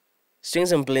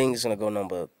 Strings and Bling is gonna go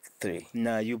number 3.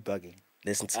 Nah, you bugging.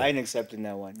 Listen to I me. ain't accepting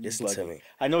that one. You Listen to bugging. me.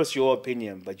 I know it's your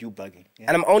opinion, but you bugging. Yeah.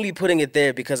 And I'm only putting it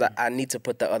there because I need to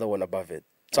put the other one above it.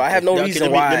 So I have no Okay,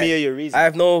 reason let me hear your reason. I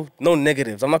have no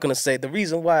negatives. I'm not gonna say the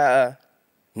reason why.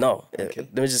 No. Okay.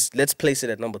 Let's place it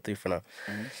at number 3 for now.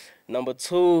 Number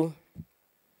 2,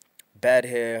 Bad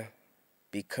Hair,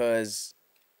 because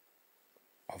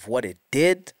of what it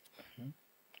did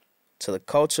to the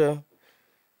culture,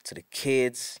 to the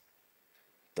kids,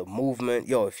 the movement.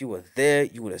 Yo, if you were there,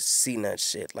 you would have seen that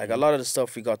shit. Like a lot of the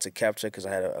stuff we got to capture, because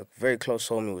I had a very close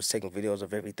homie who was taking videos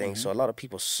of everything. So a lot of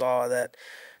people saw that,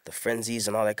 the frenzies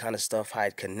and all that kind of stuff, how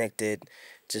it connected,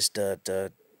 just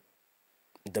the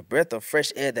breath of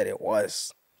fresh air that it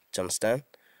was. Do you understand?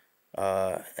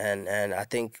 And I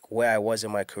think where I was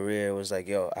in my career was like,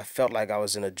 yo, I felt like I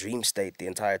was in a dream state the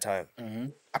entire time.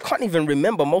 I can't even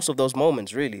remember most of those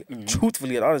moments, really.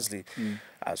 Truthfully and honestly.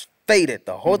 I was faded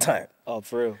the whole time. Oh,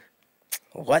 for real?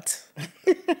 What?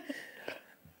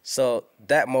 So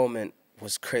that moment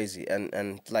was crazy.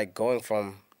 And like going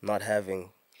from not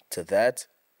having to that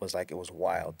was like, it was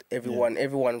wild.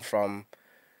 Everyone from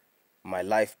my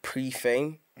life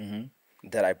pre-fame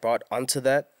that I brought onto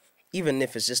that, even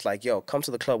if it's just like, yo, come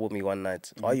to the club with me one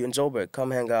night. Are you in Joburg?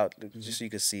 Come hang out, just so you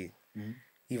can see.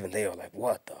 Even they were like,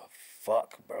 what the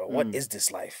fuck, bro? What is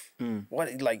this life?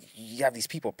 What, like, you have these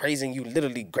people praising you,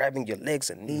 literally grabbing your legs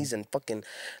and knees and fucking,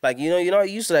 like, you're not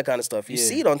used to that kind of stuff. You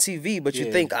see it on TV, but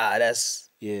you think, that's,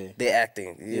 they're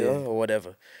acting, you know, or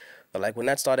whatever. But like when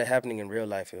that started happening in real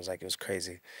life, it was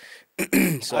crazy.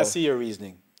 So I see your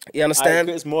reasoning. You understand?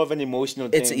 It's more of an emotional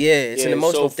thing. It's an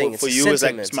emotional so thing. For It's you, it's like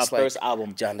sentiment. it's my It's like, first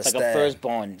album. do you It's like a understand?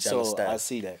 firstborn. Do you So understand? I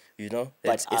see that. You know,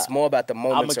 But it's more about the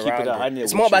moments I'ma keep it around 100 it.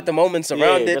 It's with more about you. the moments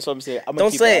around it. That's what I'm saying. I'ma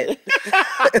Don't keep say it.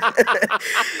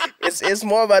 it's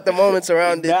more about the moments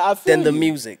around it Nah, I feel than the you.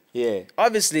 music. Yeah.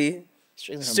 Obviously,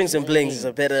 Strings and Blings is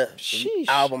a better Sheesh.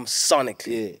 album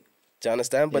sonically. Yeah. Do you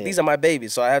understand? But Yeah. these are my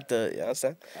babies, so I have to. You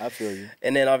understand? I feel you.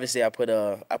 And then obviously I put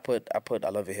I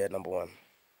Love Your Hair at number 1.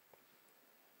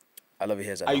 I Love Your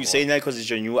Hair at Are number you 1. saying that because it's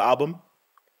your new album?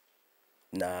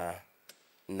 Nah.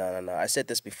 I said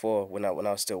this before when I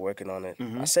was still working on it.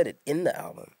 I said it in the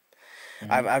album.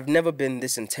 I've never been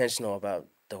this intentional about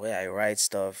the way I write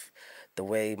stuff, the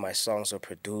way my songs are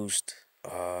produced.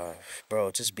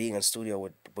 Bro, just being in studio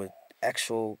with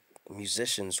actual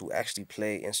musicians who actually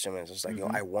play instruments. It's like, yo,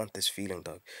 I want this feeling,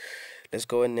 dog. Let's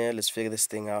go in there, let's figure this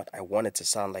thing out. I want it to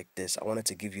sound like this. I want it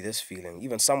to give you this feeling.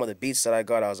 Even some of the beats that I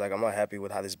got, I was like, I'm not happy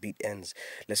with how this beat ends.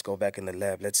 Let's go back in the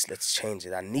lab. Let's change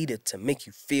it. I need it to make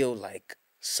you feel like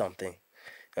something.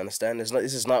 Understand? This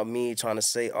is not me trying to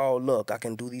say, oh, look, I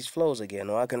can do these flows again,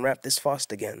 or I can rap this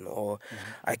fast again, or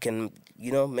I can,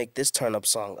 make this turn up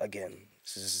song again.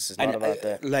 This is not about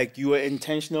that. Like you were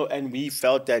intentional, and we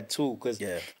felt that too. Because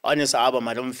Yeah. on this album,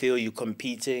 I don't feel you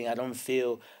competing. I don't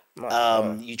feel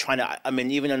you trying to. I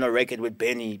mean, even on a record with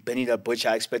Benny the Butcher,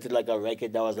 I expected like a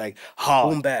record that was like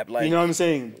hard, Boom bap, like- you know what I'm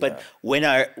saying. But when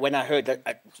I heard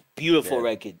that beautiful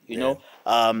record, you know,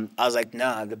 I was like,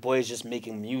 nah, the boy is just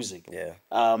making music. Yeah.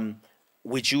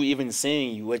 With you even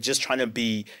saying you were just trying to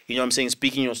be, you know what I'm saying,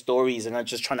 speaking your stories and not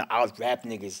just trying to out rap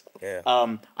niggas. Yeah.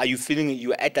 Are you feeling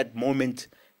you at that moment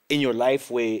in your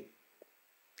life where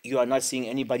you are not seeing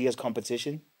anybody as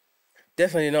competition?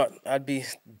 Definitely not. I'd be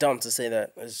dumb to say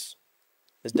that. There's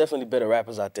definitely better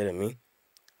rappers out there than me.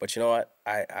 But you know what?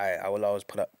 I will always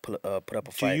put up a Do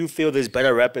fight. you feel there's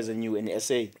better rappers than you in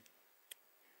SA?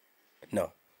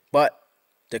 No. But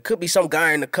there could be some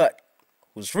guy in the cut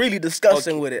who's really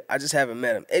disgusting with it. I just haven't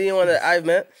met him. Anyone that I've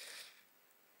met,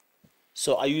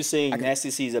 So are you saying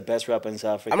Nasty C is the best rapper in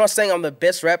South Africa? I'm not saying I'm the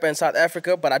best rapper in South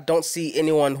Africa, but I don't see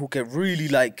anyone who can really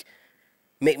like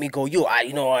make me go, yo,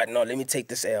 you know what? No, let me take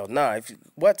this L. Nah,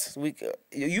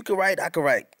 you can write, I can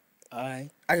write.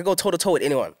 Alright. I can go toe to toe with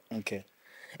anyone. Okay.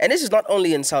 And this is not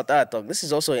only in South Africa, dog. This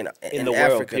is also in the world,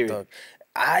 Africa, period. dog.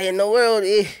 In the world,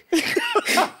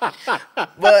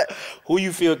 But Who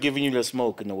you feel giving you the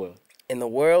smoke in the world? in the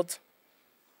world,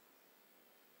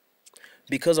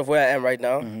 because of where I am right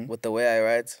now, with the way I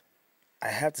write, I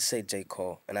have to say J.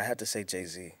 Cole and I have to say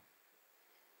Jay-Z.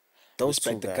 Those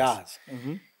Respect two the guys.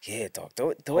 guys. Yeah, dog.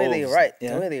 The way they Hoes, write,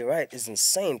 yeah. the way they write is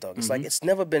insane, dog. It's like it's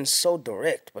never been so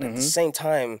direct, but at the same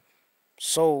time,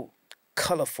 so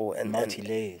colorful and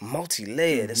Multi-layered.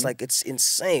 Multi-layered. It's like it's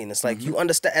insane. It's like you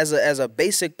understand as a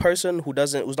basic person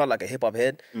who's not like a hip hop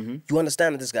head, you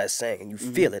understand what this guy's saying and you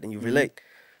feel it and you relate.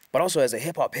 But also as a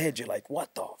hip hop head, you're like,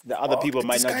 what the Other fuck people did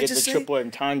might this not guy get just the say? triple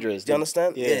entendres. Do you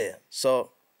understand? Yeah. Yeah.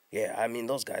 So yeah, I mean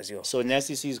those guys, yo. So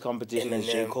Nasty C's competition is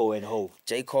J. Eminem. Cole and Hov.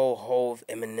 J. Cole, Hove,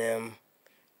 Eminem.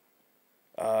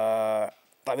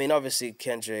 I mean, obviously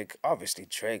Kendrick, obviously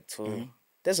Drake too.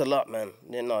 There's a lot, man.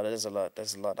 Yeah, no, there's a lot.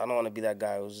 There's a lot. I don't want to be that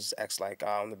guy who just acts like,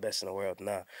 I'm the best in the world.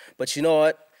 Nah. But you know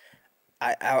what?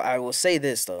 I will say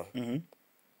this though.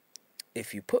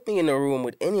 If you put me in a room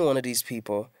with any one of these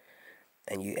people,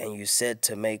 and you said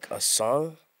to make a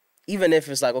song, even if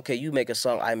it's like, okay, you make a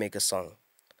song, I make a song.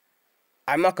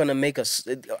 I'm not gonna make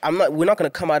we're not gonna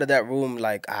come out of that room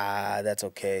like, that's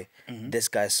okay. This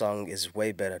guy's song is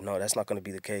way better. No, that's not gonna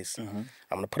be the case. I'm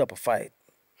gonna put up a fight.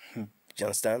 Do you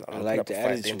understand? I'm gonna like put up the a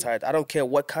fight attitude. I don't care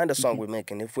what kind of song we're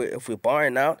making. If we're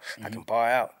barring out, I can bar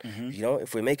out. You know,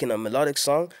 if we're making a melodic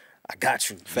song, I got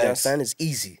you. You understand? It's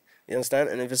easy. You understand?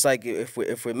 And if it's like if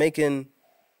we're making,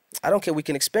 I don't care, we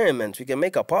can experiment. We can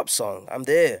make a pop song. I'm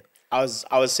there. I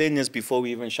was saying this before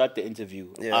we even shot the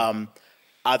interview. Yeah.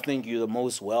 I think you're the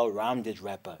most well-rounded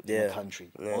rapper in Yeah. the country.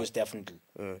 Most definitely.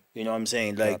 Mm. You know what I'm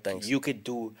saying? Like thanks. you could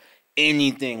do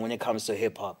anything when it comes to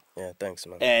hip hop. Yeah, thanks,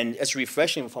 man. And it's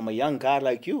refreshing from a young guy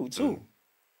like you too.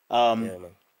 Yeah, man.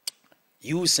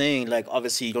 You saying like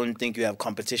obviously you don't think you have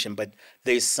competition, but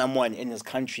there's someone in this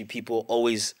country people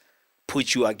always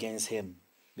put you against him.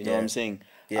 You know what I'm saying?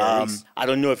 Yeah, at least. I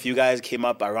don't know if you guys came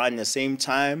up around the same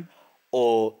time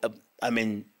or I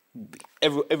mean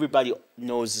everybody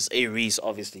knows this A Reese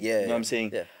obviously. Yeah, You know what I'm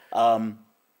saying? yeah.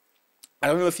 I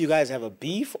don't know if you guys have a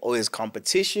beef or is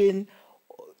competition.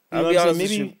 You know I'll be what I'm honest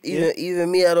saying? with you.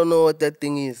 Even me, I don't know what that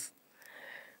thing is.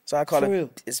 So I call For it. real?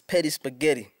 It's petty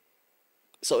spaghetti.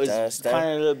 So it's Understand?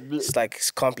 kind of It's like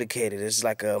it's complicated. It's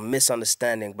like a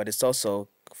misunderstanding, but it's also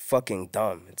fucking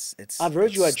dumb. It's. I've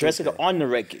heard you it's address it stupid. on the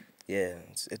record. Yeah,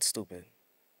 it's stupid.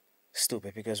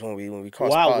 Stupid because when we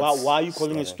cross Why paths, are you it's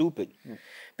calling not it a- stupid?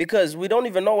 Because we don't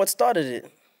even know what started it.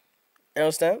 You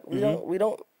understand? We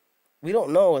don't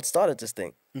know what started this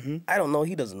thing. I don't know.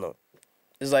 He doesn't know.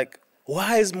 It's like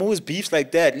Why is most beefs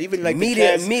like that? Even like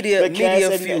Media- the Cass, media- the media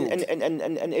Cass fueled.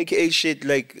 and AKA shit.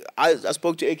 Like I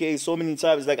spoke to AKA so many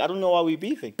times. Like I don't know why we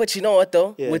beefing. But you know what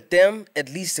though? Yeah. With them, at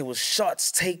least it was shots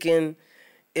taken.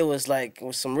 It was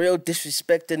some real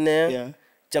disrespect in there. Yeah.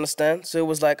 Do you understand? So it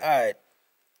was like, all right,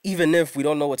 even if we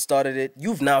don't know what started it,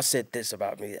 you've now said this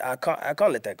about me. I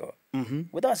can't let that go.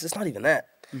 With us, it's not even that.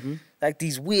 Like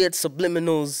these weird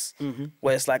subliminals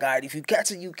where it's like, all right, if you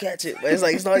catch it, you catch it. But it's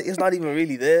like it's not even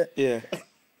really there. Yeah.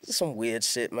 It's some weird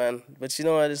shit, man. But you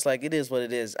know what? It's like it is what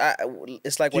it is.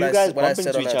 It's like Do what you guys what I bump said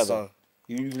into on each that other? song.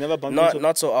 You've never bumped Not into.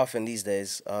 not so often these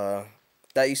days.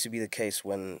 That used to be the case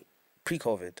when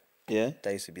pre-COVID. Yeah.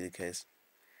 That used to be the case.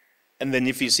 And then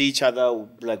if you see each other,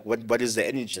 like what is the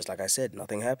energy? Just like I said,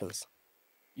 nothing happens.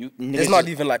 There's not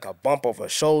even like a bump of a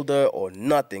shoulder or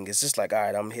nothing. It's just like, all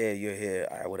right, I'm here, you're here,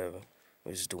 all right, whatever.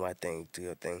 We just do my thing, do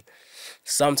your thing.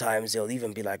 Sometimes they'll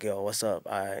even be like, yo, what's up?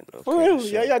 All right, okay, For real?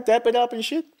 sure. Yeah, y'all dap it up and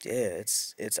shit. Yeah,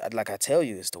 it's like I tell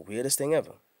you, it's the weirdest thing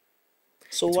ever.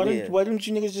 So It's why weird. don't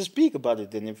you niggas just speak about it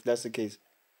then, if that's the case?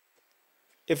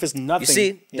 If it's nothing, You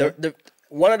see, yeah? the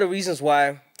one of the reasons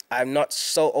why I'm not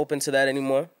so open to that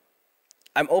anymore,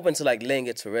 I'm open to like laying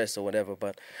it to rest or whatever,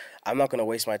 but I'm not gonna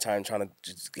waste my time trying to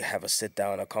just have a sit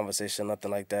down, a conversation,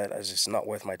 nothing like that. It's just not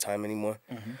worth my time anymore.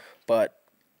 But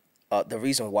the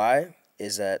reason why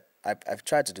is that I've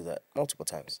tried to do that multiple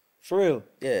times. For real.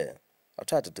 Yeah, I've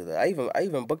tried to do that. I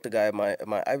even booked a guy at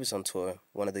my Iverson tour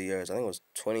one of the years. I think it was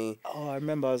 2017 Oh, I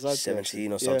remember I was out there.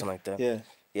 or something like that. Yeah.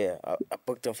 Yeah, I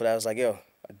booked him for that. I was like, yo,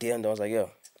 I DM'd him. I was like, yo,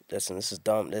 listen, this is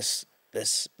dumb. Let's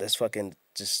fucking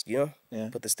just, Yeah.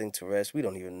 put this thing to rest. We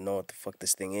don't even know what the fuck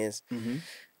this thing is. Mm-hmm.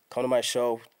 Come to my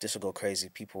show. This will go crazy.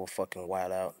 People will fucking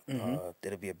wild out. Mm-hmm.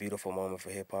 It'll be a beautiful moment for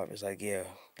hip hop. It's like, yeah,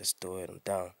 let's do it. I'm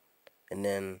down. And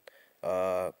then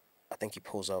I think he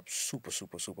pulls up super,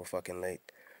 super, super fucking late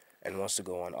and wants to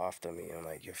go on after me. I'm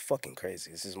like, you're fucking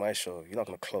crazy. This is my show. You're not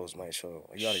going to close my show.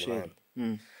 Are you out of your mind?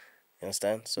 Mm. You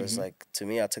understand? So it's like, to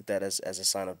me, I took that as a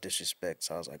sign of disrespect.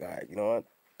 So I was like, all right, you know what?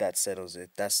 That settles it.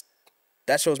 That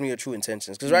shows me your true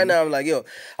intentions. Because right now, I'm like, yo,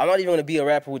 I'm not even going to be a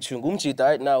rapper with you. Ngumchita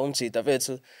right now, umchita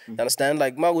fethu. You understand?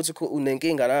 Like,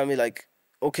 I mean, like,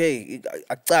 okay,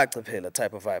 I type of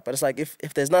vibe. But it's like,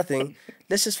 if there's nothing,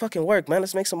 let's just fucking work, man.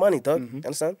 Let's make some money, dog. You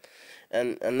understand?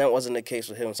 And that wasn't the case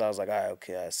with him. So I was like, all right,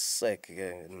 okay, I sick. Yeah.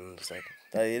 And it's like,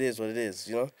 it is what it is,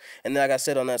 And then like I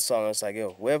said on that song, it's like,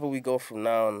 yo, wherever we go from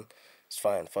now on, it's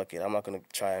fine, fuck it. I'm not gonna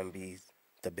try and be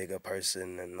the bigger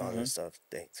person and all that stuff.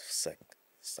 It's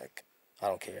like I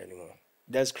don't care anymore.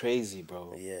 That's crazy,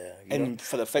 bro. Yeah. And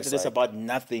for the fact that it's like- about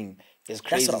nothing is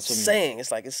crazy That's what I'm to me. saying. It's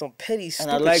like it's some petty And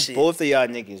stupid I like shit. both of y'all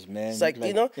niggas, man. It's like,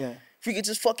 yeah. if you could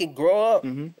just fucking grow up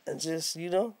and just,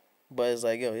 But it's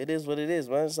like, yo, it is what it is,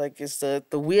 man. It's like it's the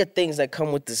weird things that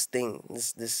come with this thing,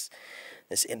 this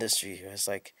industry. It's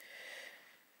like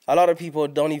a lot of people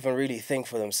don't even really think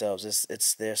for themselves.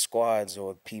 It's their squads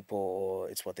or people or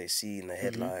it's what they see in the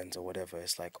headlines or whatever.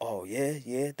 It's like, oh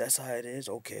yeah, that's how it is.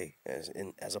 Okay,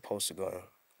 as opposed to going,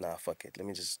 nah, fuck it. Let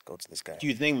me just go to this guy. Do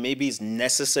you think maybe it's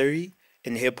necessary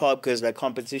in hip hop because like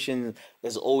competition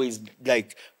is always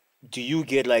like? Do you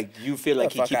get like you feel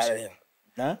like he fuck keeps? out of here.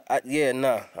 Huh? I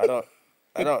don't.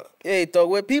 I don't. Hey, dog,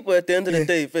 we're people at the end of the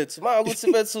day.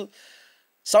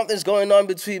 Something's going on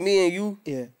between me and you.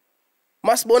 Yeah.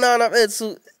 Something's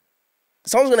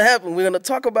gonna happen. We're gonna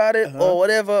talk about it or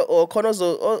whatever, or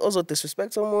also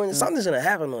disrespect someone. Something's gonna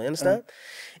happen, though, you understand?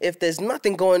 If there's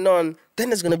nothing going on, then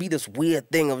there's gonna be this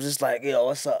weird thing of just like, yo,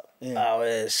 what's up? Yeah. Oh,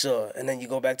 yeah, sure. And then you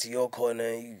go back to your corner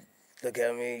and you look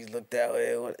at me, you look that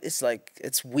way. It's like,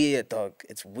 it's weird, dog.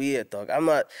 It's weird, dog. I'm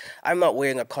not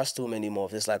wearing a costume anymore.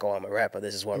 If it's like, oh, I'm a rapper,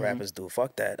 this is what rappers do.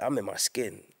 Fuck that. I'm in my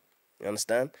skin. You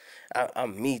understand?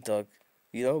 I'm me, dog.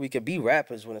 We could be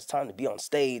rappers when it's time to be on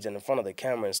stage and in front of the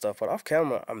camera and stuff. But off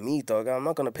camera, I'm me, dog. I'm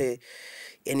not gonna pay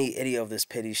any of this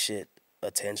petty shit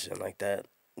attention like that.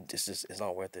 It's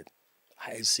not worth it.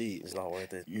 I see. It's not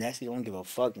worth it. Nasty don't give a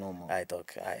fuck no more. Alright,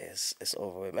 dog. It's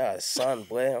over with. Man, I got a son,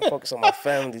 boy. I'm focused on my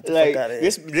family. Get the Like fuck out of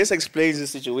here. this explains the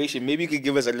situation. Maybe you could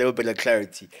give us a little bit of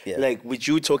clarity. Yeah. Like with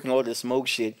you talking all the smoke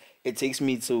shit, it takes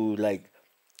me to like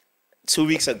 2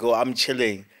 weeks ago. I'm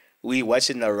chilling. We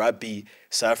watching the rugby.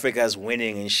 South Africa's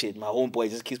winning and shit. My homeboy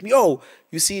just keeps me. Yo,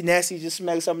 you see Nasty just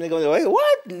smack something. Go, wait,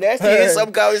 what? Nasty hit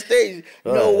some guy on stage?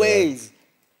 No ways.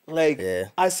 Like Yeah.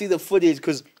 I see the footage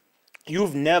because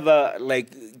you've never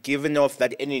like given off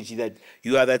that energy that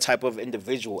you are that type of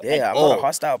individual. Yeah, at I'm all. not a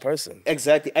hostile person.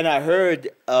 Exactly. And I heard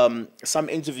some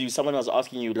interview, someone was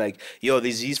asking you, like, yo,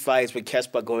 there's these fights with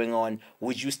Casper going on.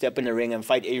 Would you step in the ring and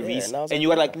fight Aries? and I was and like, you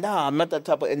were nah. like, nah, I'm not that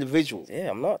type of individual. Yeah,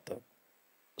 I'm not, though.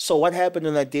 So what happened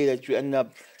on that day that you ended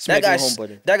up smacking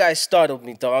homebody? That guy startled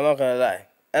me, dog. I'm not gonna lie.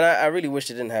 And I really wish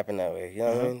it didn't happen that way. You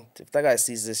know what I mean? If that guy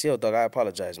sees this, yo, dog, I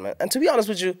apologize, man. And to be honest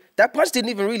with you, that punch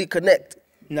didn't even really connect.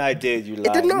 Nah, I did. You lied.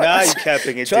 It did not. Nah, you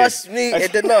capping. It Trust did. me,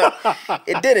 it did not.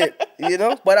 It didn't,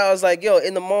 But I was like, yo,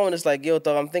 in the moment, it's like, yo,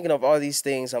 dog, I'm thinking of all these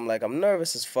things. I'm like, I'm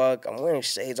nervous as fuck. I'm wearing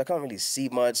shades. I can't really see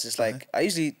much. It's like, I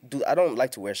don't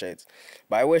like to wear shades.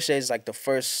 But I wear shades like the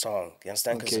first song. You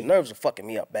understand? Because the nerves are fucking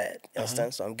me up bad. You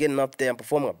understand? So I'm getting up there. I'm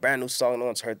performing a brand new song. No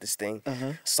one's heard this thing.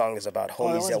 The song is about Oh,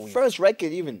 that homies was that the we... first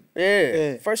record even.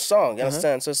 Yeah, first song, you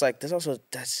understand? So it's like, that's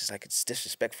just like, it's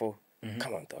disrespectful.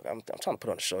 Come on, dog. I'm trying to put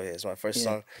on a show here. It's my first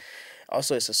song.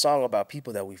 Also, it's a song about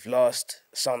people that we've lost.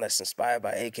 A song that's inspired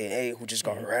by AKA, who just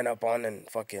got ran up on and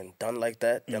fucking done like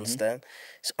that. You understand?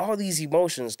 It's all these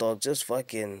emotions, dog. Just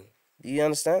fucking. You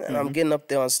understand? And I'm getting up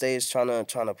there on stage trying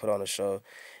to put on a show,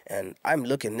 and I'm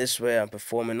looking this way. I'm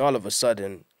performing. All of a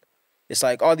sudden, it's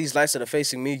like all these lights that are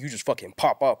facing me. You just fucking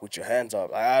pop up with your hands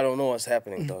up. Like, I don't know what's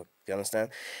happening, dog. You understand?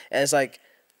 And it's like.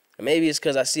 Maybe it's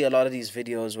because I see a lot of these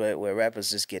videos where rappers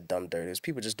just get done dirty.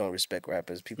 People just don't respect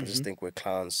rappers. People just think we're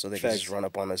clowns, so they can just run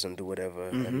up on us and do whatever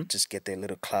and just get their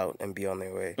little clout and be on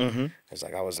their way. It's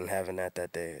like I wasn't having that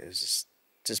day. It was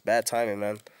just bad timing,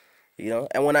 man. You know.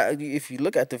 And if you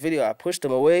look at the video, I pushed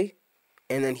him away,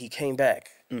 and then he came back.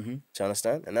 Do you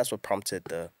understand? And that's what prompted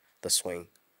the swing,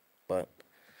 but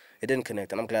it didn't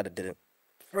connect, and I'm glad it didn't.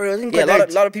 Bro, it didn't Yeah,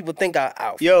 connect. a lot of people think I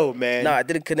out. Yo, man. Nah, it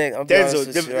didn't connect. I'm being honest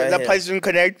with you right that here. place didn't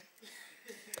connect.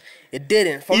 It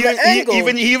didn't. From the angle.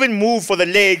 He even moved for the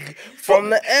leg. From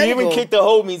the He even angle. kicked the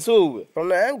homie too. From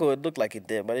the angle, it looked like it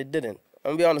did, but it didn't.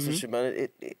 I'm gonna be honest with you, man.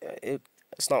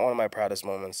 It's not one of my proudest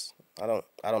moments. I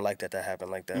don't like that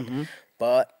happened like that.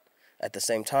 But at the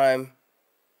same time,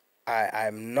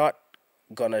 I'm not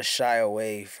gonna shy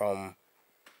away from.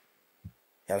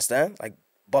 You understand? Like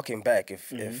bucking back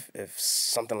if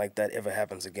something like that ever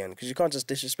happens again, because you can't just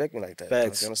disrespect me like that.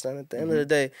 Facts. You understand? At the end of the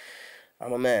day,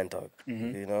 I'm a man, dog.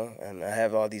 You know, and I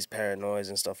have all these paranoias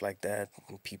and stuff like that,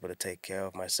 and people to take care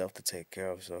of, myself to take care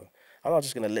of. So I'm not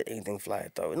just gonna let anything fly,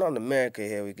 dog. We're not in America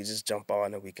here. We can just jump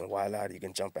on and we can wild out. You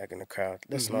can jump back in the crowd.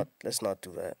 Let's not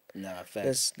do that. Nah,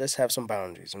 facts. Let's have some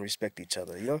boundaries and respect each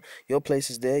other. You know, your place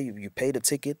is there. You pay the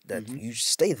ticket. That you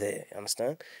stay there. You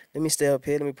understand? Let me stay up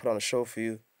here. Let me put on a show for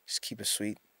you. Just keep it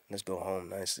sweet. Let's go home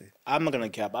nicely. I'm not gonna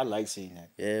cap. I like seeing that.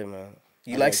 Yeah, man.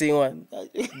 You like seeing what?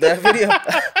 That video?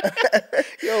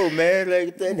 Yo, man,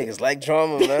 like That niggas like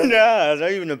drama, man. Nah, it's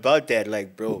not even about that.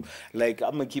 Like, bro, like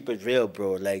I'm gonna keep it real,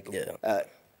 bro. Like, Yeah.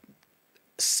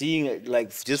 seeing it, like,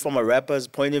 just from a rapper's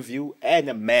point of view and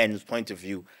a man's point of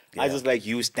view, I Yeah. just like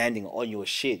you standing on your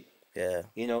shit. Yeah.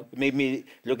 You know, it made me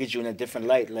look at you in a different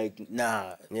light. Like,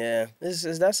 nah, Yeah. That's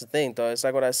the thing, though. It's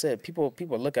like what I said. People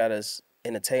look at us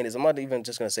entertainers. I'm not even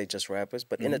just gonna say just rappers,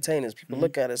 but entertainers. People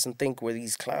look at us and think we're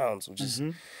these clowns, which is,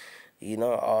 you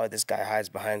know, oh, this guy hides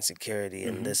behind security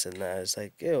and this and that. It's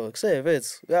like, yo, say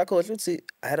it's yeah, coach. Let's see.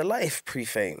 I had a life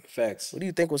pre-fame. facts, What do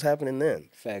you think was happening then?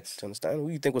 facts. Do you understand? Who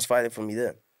do you think was fighting for me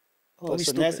then? Oh, Don't be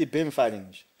so stupid. Nasty been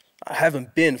fighting. I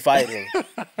haven't been fighting.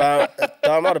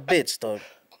 I'm not a bitch, dog.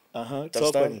 Talk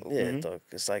Understand? funny. Yeah, dog.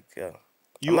 It's like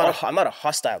You I'm not a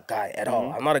hostile guy at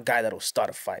all. I'm not a guy that'll start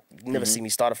a fight. You never see me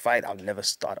start a fight. I'll never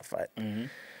start a fight.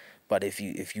 But if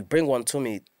you bring one to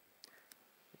me,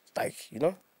 like, you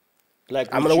know, Like,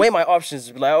 I'm would gonna you- weigh my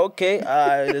options. Be like, okay, all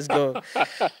right, let's go.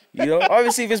 You know,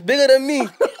 obviously if it's bigger than me, all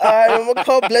right, I'm gonna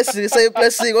call blessing. Say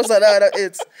blessing. What's that?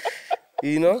 It's,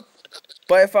 you know.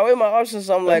 But if I weigh my options,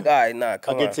 I'm like, all right, nah,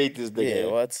 come I on. can take this nigga.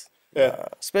 Yeah, what? Yeah. Nah,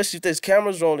 especially if there's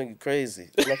cameras rolling, you crazy.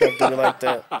 I'm not gonna do it like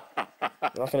that.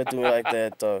 I'm not gonna do it like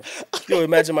that, dog. Yo,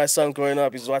 imagine my son growing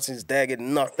up, he's watching his dad get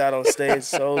knocked out on stage.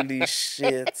 Holy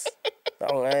shit.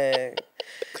 Oh, man.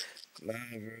 Nah,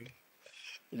 bro.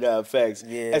 Nah, facts.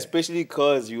 Yeah. Especially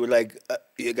because you were like,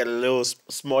 you got a little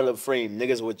smaller frame.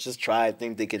 Niggas would just try,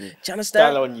 think they can Do you understand?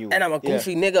 style on you. And I'm a Yeah.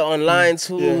 goofy nigga online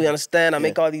too. Yeah. You understand? I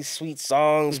make all these sweet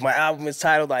songs. My album is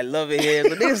titled "I Love It Here." So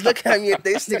niggas look at me and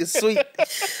think this nigga's sweet.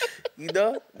 You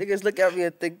know? Niggas look at me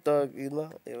and think, dog. You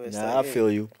know? It was Nah, I like, hey,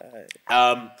 feel you.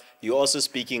 alright. You also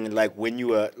speaking like when you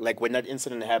were like when that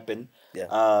incident happened.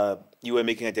 Yeah. You were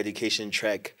making a dedication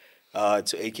track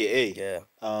to AKA. Yeah.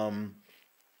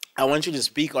 I want you to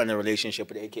speak on the relationship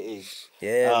with AKA.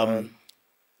 Yeah. Man.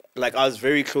 Like I was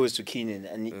very close to Keenan,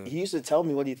 and he used to tell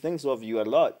me what he thinks of you a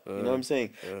lot. You know what I'm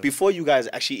saying? Before you guys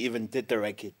actually even did the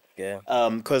record. Yeah.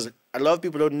 Because a lot of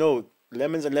people don't know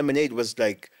Lemons and Lemonade was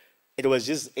like, it was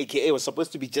just AKA. It was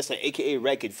supposed to be just an AKA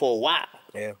record for a while.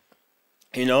 Yeah.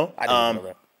 You know? I didn't even know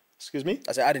that. Excuse me?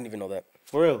 I said I didn't even know that.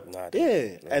 For real? Nah, I yeah.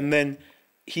 didn't. And then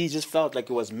he just felt like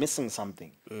it was missing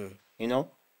something, you know?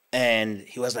 And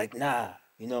he was like, nah,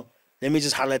 you know, let me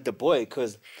just highlight the boy.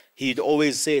 Because he'd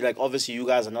always say, like, obviously you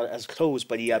guys are not as close,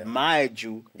 but he admired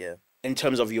you Yeah. in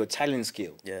terms of your talent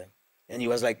skill. Yeah. And he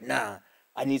was like, nah,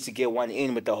 I need to get one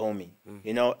in with the homie,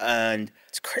 you know? And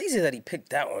It's crazy that he picked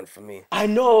that one for me. I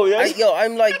know, yeah.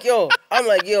 I'm like,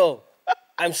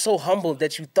 I'm so humbled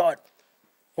that you thought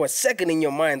for a second in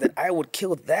your mind that I would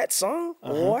kill that song.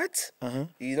 What?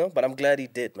 You know, but I'm glad he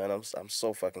did, man. I'm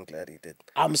so fucking glad he did.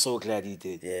 I'm so glad he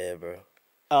did. Yeah, bro.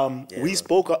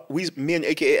 Me and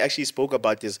AKA actually spoke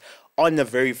about this on the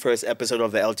very first episode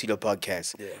of the El Tito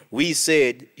podcast. Yeah. We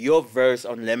said your verse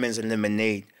on Lemons and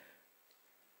Lemonade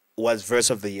was verse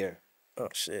of the year. Oh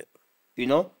shit. you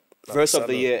know, verse of the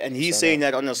salute. year, and he's Shout saying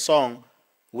that on a song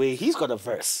where he's got a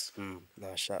verse,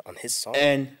 Nah, shot on his song.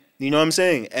 and you know what I'm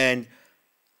saying, and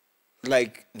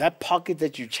like that pocket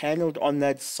that you channeled on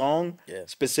that song Yeah.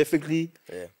 specifically,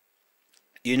 Yeah.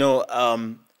 you know,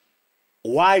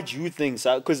 why do you think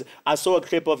so? Because I saw a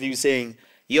clip of you saying,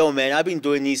 yo, man, I've been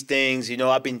doing these things, you know,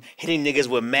 I've been hitting niggas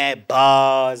with mad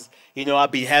bars, you know,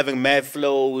 I've been having mad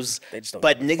flows, They just don't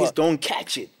but give a niggas fuck. don't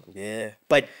catch it. Yeah.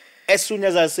 But as soon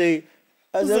as I say,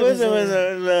 Best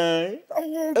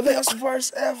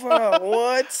verse ever.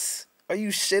 What? Are you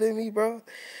shitting me, bro?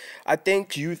 I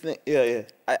think do you think, yeah.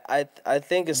 I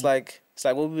think it's like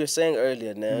what we were saying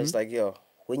earlier, man. Mm-hmm. It's like, yo,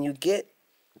 when you get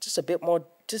just a bit more,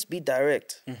 just be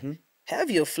direct. Mm-hmm.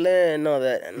 Have your flair and all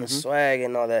that, and the swag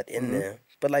and all that in there.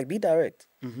 But like, be direct.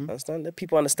 Understand? Let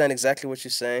people understand exactly what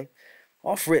you're saying.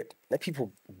 Off rip, let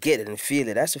people get it and feel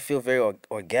it. It has to feel very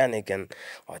organic and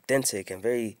authentic and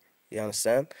very. You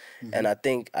understand? And I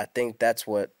think that's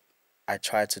what I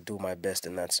tried to do my best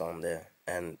in that song there.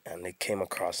 And it came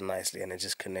across nicely and it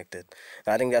just connected.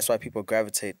 And I think that's why people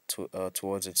gravitate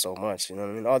towards it so much. You know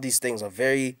what I mean? All these things are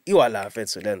very you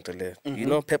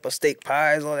know, pepper steak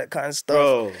pies, all that kind of stuff.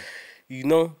 Bro. You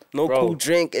know, no Bro. cool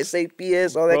drink,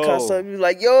 SAPS, all that kind Bro. of stuff. You're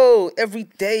like, yo, every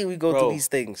day we go Bro. through these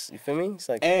things. You feel me? It's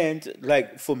like, And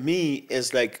like for me,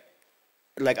 it's like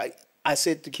I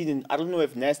said to Keenan, I don't know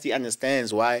if Nasty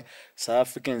understands why South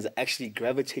Africans actually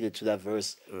gravitated to that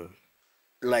verse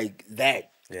like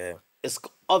that. yeah. It's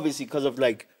obviously because of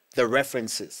like the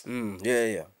references.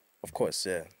 Yeah. Of course,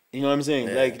 yeah. You know what I'm saying?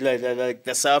 Yeah. Like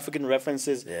the South African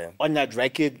references Yeah. on that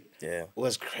record Yeah.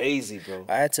 was crazy, bro.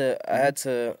 I had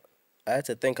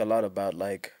to think a lot about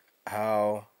like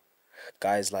how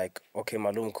guys like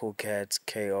Malum Cool Cats,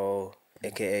 KO,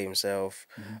 aka himself,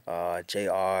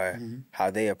 JR, how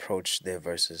they approach their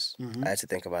verses. I had to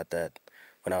think about that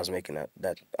when I was making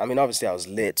that. I mean, obviously I was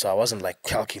lit, so I wasn't like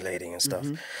calculating and stuff.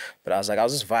 But I was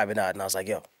just vibing out, and I was like,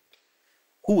 yo,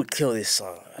 who would kill this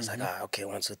song? I was like, okay,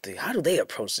 1, 2, 3. How do they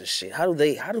approach this shit? How do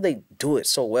they do it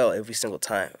so well every single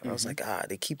time? And I was like,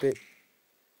 they keep it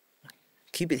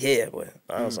here, boy.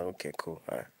 I was like, okay, cool.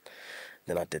 All right.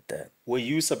 Then I did that. Were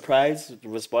you surprised with the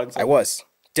response? I was.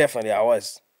 Definitely, I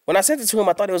was. When I sent it to him,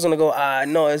 I thought he was gonna go,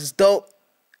 no, it's dope.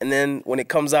 And then when it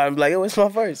comes out, I'm like, yo, it's my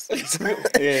verse.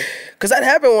 Yeah. Cause that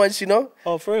happened once, you know?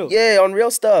 Oh, for real? Yeah, on real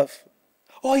stuff.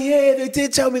 Oh, yeah, they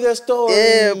did tell me that story.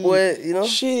 Yeah, boy, you know?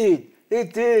 Shit, they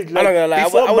did. I'm not gonna lie,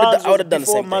 before I would've Muggs done the same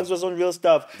Before Muggs thing. was on Real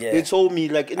Stuff, Yeah. they told me,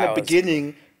 like, in the I was-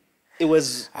 beginning, it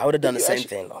was... I would've done the we same actually-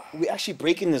 thing, though. We actually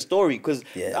breaking the story, because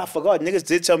Yeah. I forgot, niggas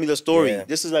did tell me the story. Yeah.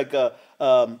 This is like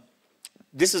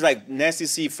this is like Nasty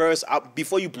C first,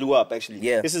 before you blew up, actually.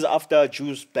 Yeah. This is after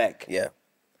Juice Back. Yeah,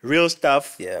 Real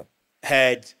Stuff yeah.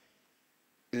 had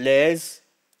Les,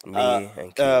 Me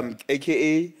and King.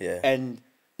 AKA, Yeah. and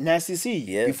Nasty C,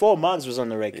 Yeah. before Muggs was on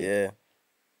the record. Yeah.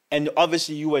 And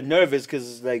obviously you were nervous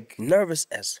because like Nervous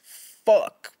as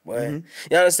fuck, boy.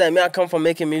 You understand me? I come from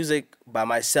making music by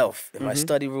myself in my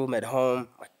study room at home,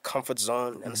 my comfort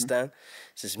zone. You understand?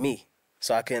 It's just me,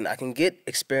 so I can get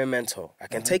experimental. I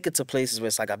can take it to places where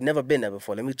it's like I've never been there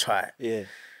before. Let me try it. yeah.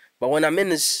 But when I'm in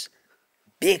this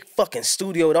big fucking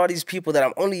studio with all these people that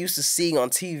I'm only used to seeing on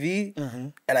TV,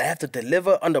 and I have to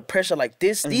deliver under pressure like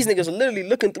this, these niggas are literally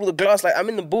looking through the glass like I'm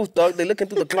in the booth, dog. They're looking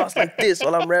through the glass like this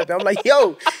while I'm rapping. I'm like,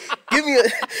 yo, give me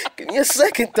a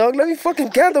second, dog. Let me fucking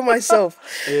gather myself.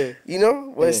 Yeah. You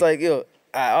know? But it's like, yo,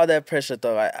 all that pressure,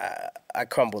 dog. I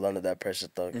crumbled under that pressure,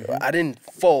 dog. I didn't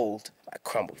fold. I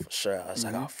crumbled for sure. I was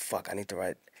like, oh fuck, I need to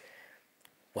write.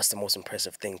 What's the most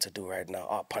impressive thing to do right now?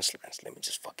 Oh, punchlines. Let me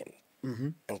just fucking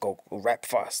and go rap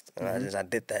fast. And I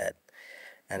did that,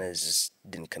 and it just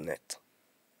didn't connect.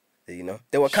 You know,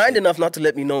 they were kind enough not to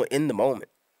let me know in the moment.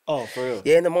 Oh, for real.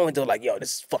 Yeah, in the moment they were like, "Yo,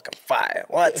 this is fucking fire.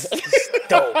 What? This is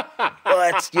dope.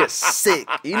 What? You're sick.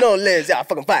 You know, Liz, yeah,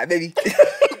 fucking fire, baby."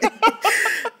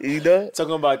 You know?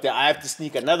 Talking about that, I have to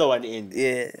sneak another one in.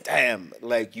 Yeah. Damn,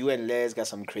 like you and Les got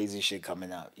some crazy shit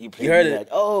coming out. You played heard me it? that.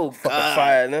 Oh, Fucking God.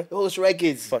 fire, no? Those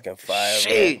records. Fucking fire,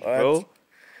 Shit, bro. bro.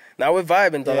 Now we're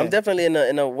vibing, dog. Yeah. I'm definitely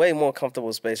in a way more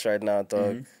comfortable space right now,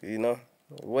 dog. You know?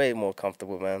 Way more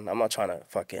comfortable, man. I'm not trying to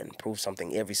fucking prove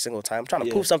something every single time. I'm trying to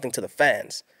Yeah. prove something to the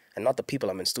fans and not the people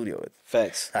I'm in studio with.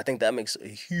 Facts. I think that makes a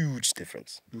huge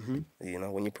difference. You know,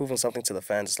 when you're proving something to the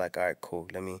fans, it's like, all right, cool.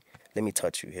 Let me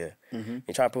touch you here. You're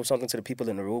trying to prove something to the people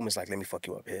in the room. It's like, let me fuck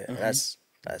you up here. And that's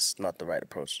not the right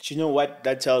approach. Do you know what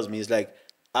that tells me? It's like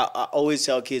I always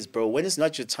tell kids, bro, when it's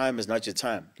not your time, it's not your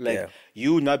time. Like Yeah.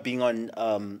 you not being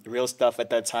on Real Stuff at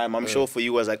that time, I'm sure for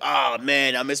you was like, oh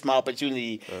man, I missed my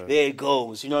opportunity. There it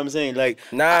goes. You know what I'm saying? Like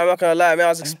Nah, I'm not gonna lie, man. I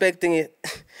was expecting it.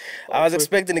 I was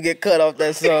expecting to get cut off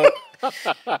that song.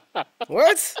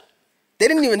 What? They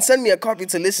didn't even send me a copy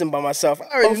to listen by myself. I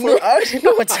already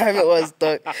knew what time it was,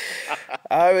 dog.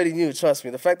 I already knew, trust me.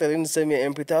 The fact that they didn't send me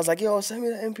an MP3, I was like, yo, send me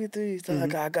the MP3. So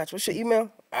I got you. What's your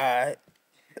email? All right.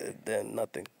 Then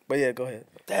nothing. But yeah, go ahead.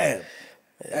 Damn.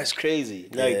 That's crazy.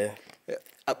 Like,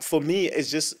 for me,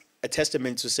 it's just a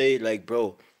testament to say, like,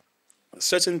 bro,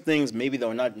 certain things maybe they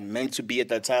were not meant to be at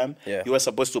that time. Yeah. You were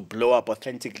supposed to blow up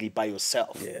authentically by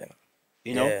yourself. Yeah.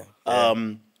 You know?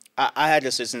 Yeah. I had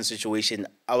a certain situation.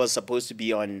 I was supposed to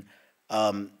be on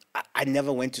I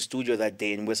never went to studio that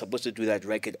day, and we're supposed to do that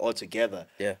record all together.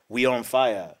 Yeah. We On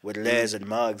Fire with Les and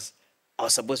Muggs. I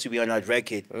was supposed to be on that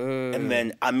record, and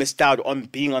then I missed out on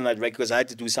being on that record because I had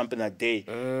to do something that day.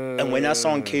 And when that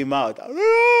song came out,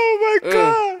 oh my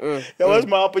God, that was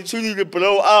my opportunity to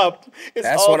blow up.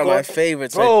 That's one of my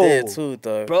favorites right there too,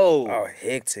 dog. Bro. Oh,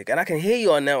 hectic. And I can hear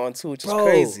you on that one too, which is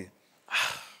crazy.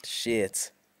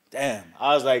 Shit. Damn.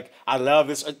 I was like, I love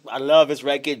this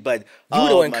record, but You would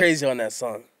have went crazy on that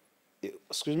song.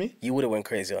 Excuse me? You would have went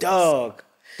crazy on that song.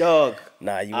 Dog.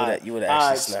 Nah, you would have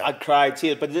actually snapped. I cried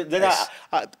tears, but then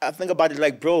I think about it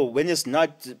like, bro, when it's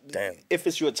not, Damn. if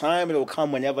it's your time, it'll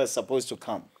come whenever it's supposed to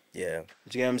come. Yeah.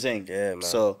 Do you get what I'm saying? Yeah, man.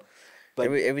 So,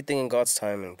 but everything in God's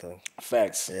timing, though.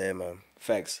 facts. Yeah, man.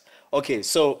 Facts. Okay,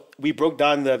 so we broke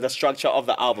down the structure of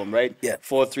the album, right? Yeah.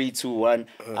 4, 3, 2,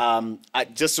 1.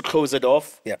 Just to close it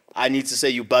off, Yeah. I need to say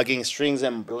You Bugging, Strings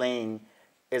and Bling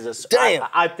is a Damn.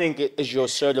 I think it is your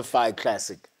certified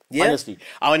classic. Yeah? Honestly.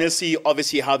 I want to see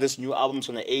obviously how this new album's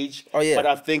gonna age. Oh, yeah. But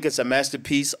I think it's a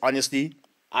masterpiece, honestly.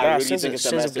 I Nah, really Strings think it's a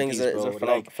and Bling masterpiece, is a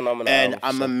bro. phenomenal and album,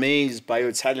 I'm so. amazed by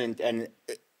your talent, and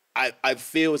I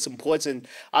feel it's important.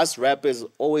 Us rappers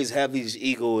always have these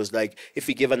egos. Like, if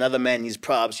you give another man these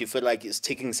props, you feel like it's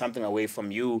taking something away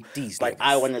from you. These But niggas.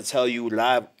 I want to tell you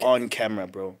live on camera,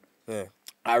 bro. Yeah.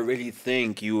 I really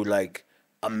think you like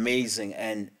amazing,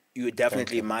 and you're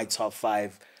definitely my top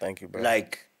 5. Thank you, bro.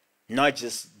 Like, not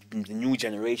just the new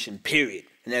generation, period.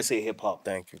 And let's say hip hop.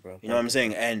 Thank you, bro. You know what I'm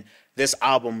saying? And this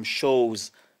album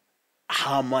shows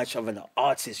how much of an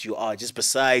artist you are. Just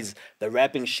besides the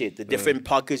rapping shit, the different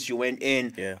pockets you went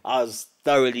in, Yeah. I was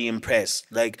thoroughly impressed.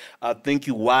 Like, I think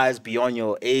you wise beyond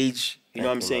your age. You know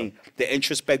what I'm saying? The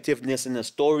introspectiveness in the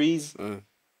stories,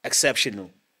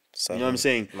 exceptional. You know what I'm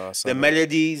saying? The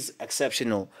melodies,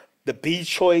 exceptional. The beat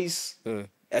choice,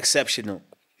 exceptional.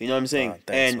 You know what I'm saying?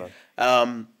 Thanks,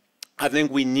 and I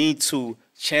think we need to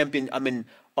champion. I mean,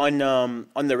 on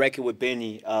the record with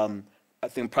Benny, I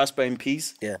think Prosper in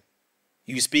Peace. Yeah.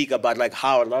 You speak about like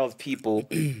how a lot of people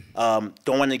don't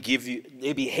want to give you.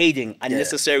 They be hating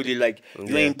unnecessarily. Like,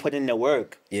 you ain't putting the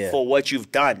work for what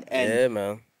you've done. And Yeah,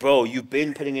 man. bro, you've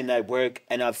been putting in that work,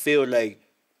 and I feel like,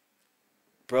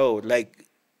 bro, like,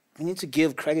 we need to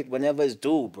give credit whenever it's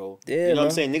due, bro. Yeah, you know what I'm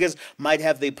man. saying? Niggas might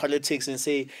have their politics and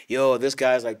say, yo, this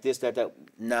guy's like this, that, that.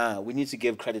 Nah, we need to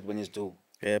give credit when it's due.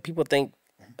 Yeah, people think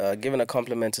giving a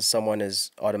compliment to someone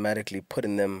is automatically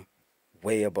putting them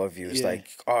way above you. It's like,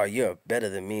 oh, you're better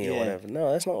than me or whatever.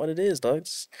 No, that's not what it is, dog.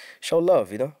 Just show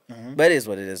love, you know? But it is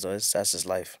what it is, though. That's just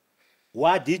life.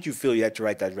 Why did you feel you had to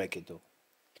write that record, though?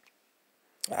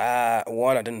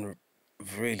 One, I didn't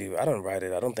write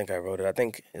it. I don't think I wrote it. I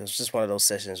think it was just one of those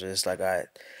sessions where it's like, all right,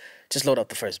 just load up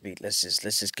the first beat. Let's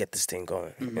just get this thing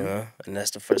going, you know? And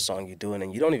that's the first song you do, and then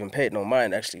you don't even pay it no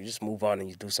mind, actually. You just move on and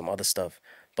you do some other stuff.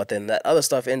 But then that other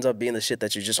stuff ends up being the shit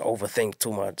that you just overthink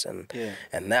too much. And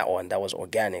that one, that was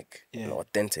organic and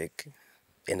authentic,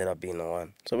 ended up being the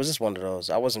one. So it was just one of those.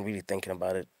 I wasn't really thinking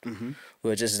about it. We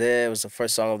were just there. It was the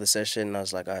first song of the session. And I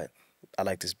was like, all right, I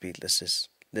like this beat. Let's just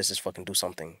fucking do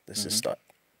something. Let's just start,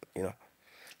 you know?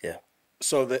 Yeah.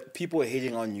 So the people are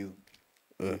hating on you.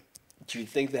 Do you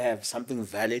think they have something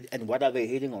valid? And what are they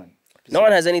hating on? No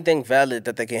one has anything valid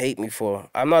that they can hate me for.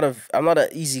 I'm not an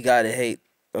easy guy to hate.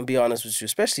 I'll be honest with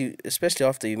you, especially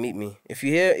after you meet me. If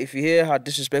you hear how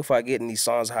disrespectful I get in these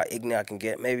songs, how ignorant I can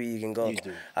get, maybe you can go,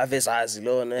 I vis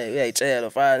Low and yeah,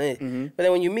 But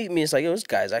then when you meet me, it's like, yo, this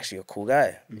guy's actually a cool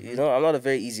guy. You know, I'm not a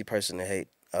very easy person to hate.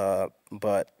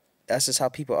 But that's just how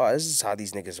people are. This is how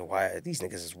these niggas are wired. These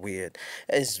niggas is weird.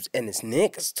 And it's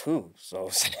niggas too.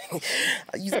 So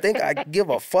you think I give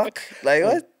a fuck? Like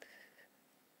what?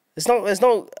 There's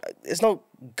no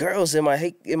girls in my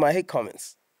hate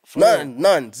comments.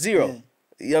 None, zero.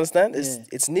 You understand?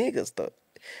 It's niggas though.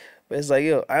 But it's like,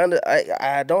 yo,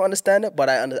 I don't understand it, but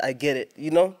I get it.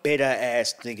 You know? Better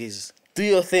ass niggas. Do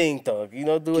your thing, dog. You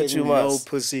know, do what you must. No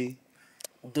pussy.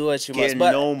 Do what you Getting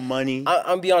must. But no money.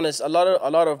 I'll be honest. A lot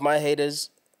of my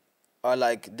haters are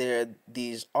like they're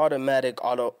these automatic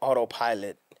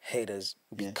autopilot haters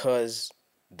because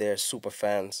they're super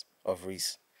fans of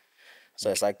Reese. So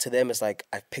it's like, to them, it's like,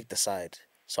 I picked a side.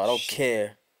 So I don't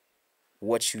care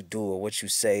what you do or what you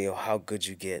say or how good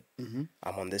you get.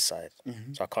 I'm on this side.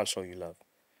 So I can't show you love.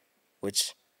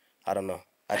 Which, I don't know.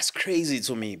 That's crazy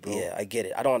to me, bro. Yeah, I get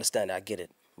it. I don't understand it. I get it.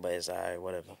 But it's all right,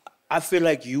 whatever. I feel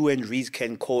like you and Reese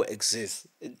can coexist.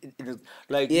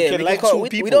 Like, Yeah, you can like two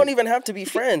people. we don't even have to be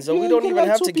friends, or Yeah, we you don't can even like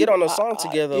have two to get on a people. song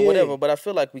together or Yeah. whatever. But I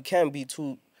feel like we can be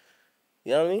two.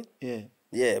 You know what I mean? Yeah.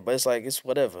 Yeah, but it's like, it's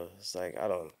whatever. It's like, I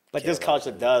don't. But care this about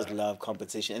culture that. does love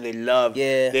competition, and they love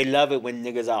it when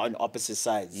niggas are on opposite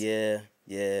sides. Yeah,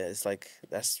 it's like,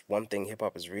 that's one thing hip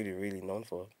hop is really, really known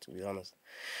for, to be honest.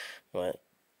 But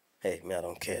hey, man, I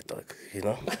don't care, dog. You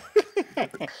know,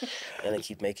 and they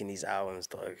keep making these albums,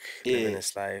 dog. Living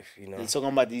this life, you know. And talking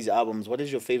about these albums, what is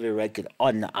your favorite record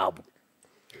on the album?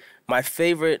 My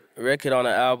favorite record on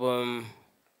the album.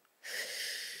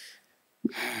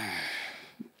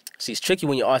 See, it's tricky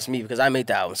when you ask me because I made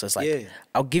the album, so it's like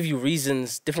I'll give you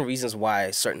different reasons why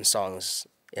certain songs,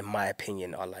 in my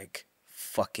opinion, are like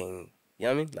fucking. You know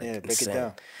what I mean? Like, Yeah, break insane. it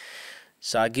down.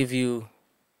 So I give you,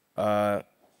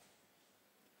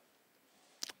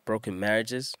 Broken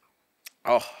Marriages.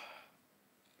 Oh,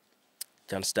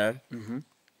 Do you understand?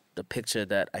 The picture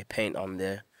that I paint on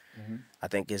there, I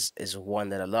think is one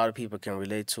that a lot of people can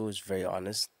relate to. It's very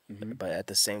honest, but at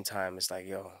the same time, it's like,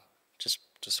 yo,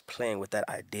 just playing with that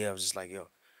idea of just like, yo,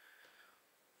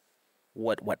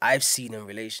 what I've seen in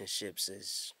relationships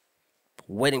is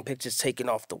wedding pictures taken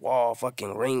off the wall,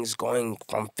 fucking rings going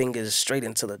from fingers straight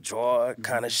into the drawer,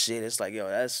 kind of shit. It's like, yo,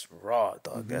 that's raw,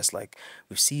 dog. That's like,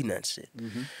 we've seen that shit.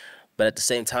 But at the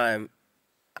same time,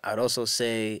 I'd also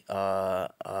say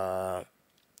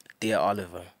Dear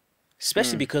Oliver,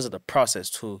 especially because of the process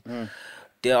too.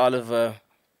 Dear Oliver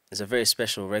is a very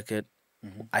special record.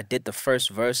 I did the first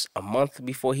verse a month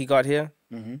before he got here.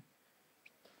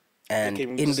 And okay,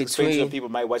 in just explain to the between, people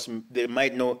might watch. They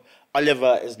might know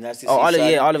Oliver is Nasty.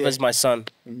 Oliver is my son,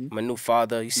 my new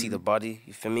father. You see the body,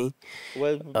 you feel me?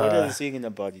 What does it sing in the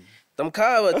body? I'm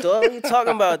kind of, dog. What you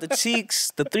talking about? The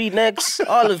cheeks, the three necks,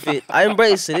 all of it. I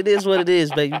embrace it. It is what it is,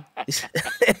 baby.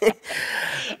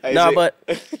 Nah, but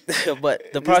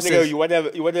the process. Nigga, you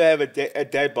want to have a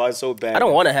dead bod so bad. I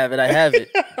don't want to have it. I have it.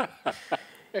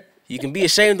 You can be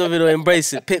ashamed of it or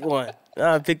embrace it. Pick one.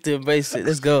 I pick to embrace it.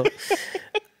 Let's go.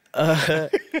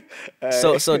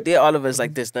 So Dear Oliver is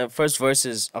like this. The first verse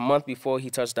is a month before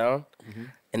he touched down,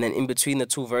 and then in between the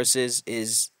two verses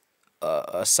is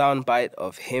a sound bite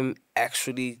of him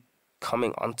actually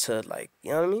coming onto, like,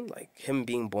 you know what I mean, like him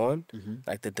being born,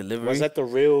 like the delivery. Was that the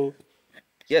real?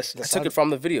 Yes, I took it from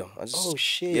the video. I just, Oh,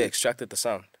 shit. Yeah, extracted the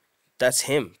sound. That's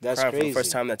him. That's crying for the crazy.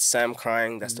 first time. That's Sam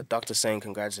crying. That's the doctor saying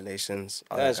congratulations.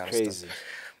 All That's that kind of crazy. stuff.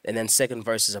 And then second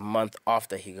verse is a month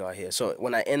after he got here. So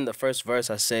when I end the first verse,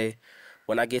 I say,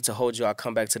 when I get to hold you, I'll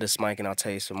come back to this mic and I'll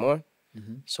tell you some more.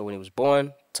 So when he was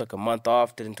born, took a month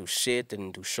off, didn't do shit,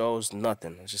 didn't do shows,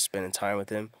 nothing. I was just spending time with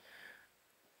him.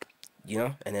 You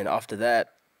know? And then after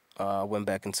that, I went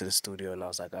back into the studio and I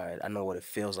was like, all right, I know what it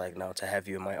feels like now to have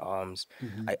you in my arms.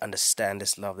 I understand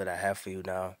this love that I have for you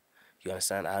now. You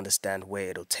understand? I understand where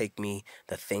it'll take me,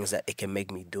 the things that it can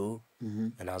make me do.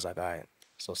 And I was like, all right.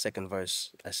 So second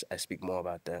verse, I speak more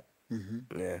about that.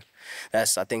 Yeah,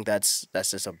 I think that's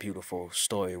just a beautiful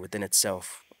story within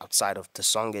itself. Outside of the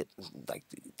song, like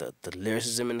the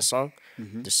lyricism in the song,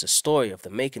 just the story of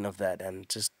the making of that and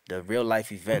just the real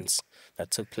life events that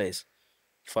took place.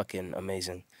 Fucking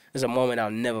amazing. It's a moment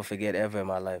I'll never forget ever in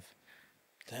my life.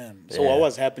 Damn. So what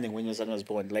was happening when your son was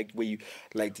born? Like, were you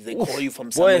did they call you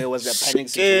from somewhere? Was there a panic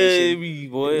situation? Scary,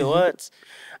 boy. What?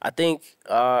 I think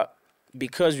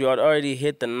because we had already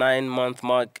hit the 9-month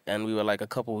mark and we were like a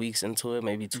couple weeks into it,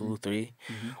 maybe 2 or 3,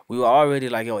 we were already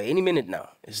like, yo, any minute now,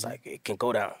 it's like it can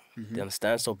go down. You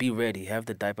understand? So be ready. Have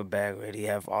the diaper bag ready.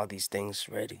 Have all these things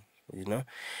ready, you know?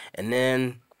 And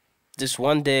then just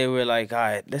one day we're like, all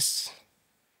right, let's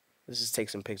just take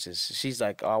some pictures. She's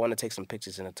like, oh, I want to take some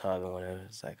pictures in the tub and whatever.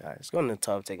 It's like, all right, let's go in the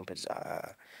tub, taking pictures.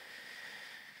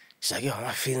 She's like, yo, I'm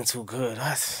not feeling too good.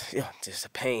 Yo, just a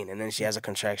pain. And then she has a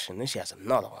contraction. Then she has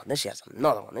another one. Then she has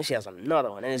another one. Then she has another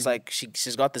one. And it's like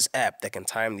she's got this app that can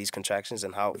time these contractions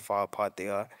and how far apart they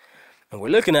are. And we're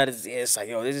looking at it. It's like,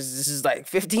 yo, this is like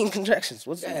 15 contractions.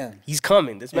 He's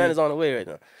coming. This man is on the way right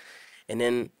now. And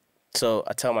then, so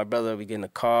I tell my brother, we get in the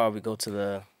car. We go to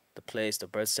the place, the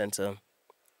birth center.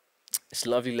 This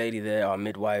lovely lady there, our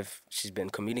midwife, she's been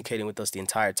communicating with us the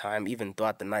entire time, even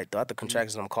throughout the night, throughout the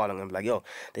contractions. I'm calling her, like, yo,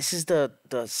 this is the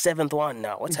 7th one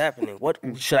now. What's happening? What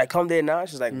should I come there now?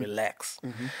 She's like, relax.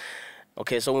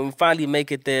 Okay, so when we finally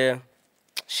make it there,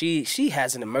 she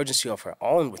has an emergency of her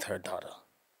own with her daughter.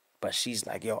 But she's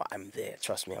like, yo, I'm there.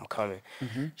 Trust me, I'm coming.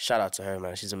 Shout out to her,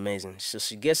 man. She's amazing. So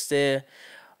she gets there.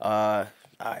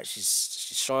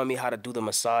 She's showing me how to do the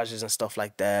massages and stuff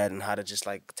like that, and how to just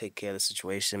like take care of the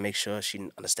situation, make sure she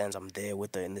understands I'm there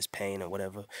with her in this pain or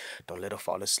whatever. Don't let her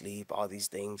fall asleep. All these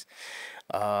things,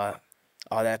 all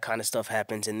that kind of stuff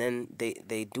happens, and then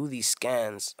they do these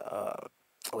scans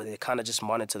where they kind of just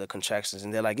monitor the contractions,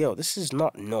 and they're like, yo, this is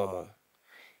not normal.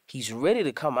 He's ready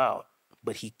to come out,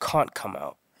 but he can't come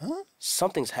out. Huh?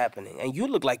 Something's happening, and you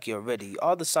look like you're ready.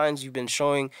 All the signs you've been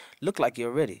showing look like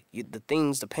you're ready. The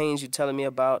pains you're telling me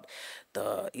about,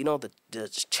 the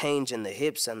change in the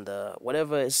hips and the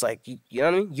whatever. It's like you know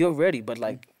what I mean. You're ready, but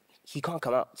like he can't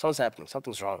come out. Something's happening.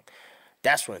 Something's wrong.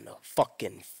 That's when the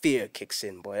fucking fear kicks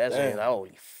in, boy. That's when you're like,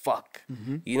 holy fuck,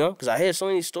 you know? Because I hear so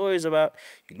many stories about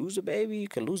you lose a baby, you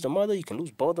can lose the mother, you can lose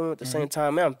both of them at the same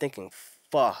time. Man, I'm thinking,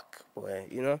 fuck, boy,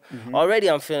 you know? Already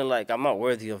I'm feeling like I'm not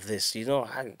worthy of this, you know?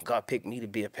 God picked me to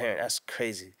be a parent. That's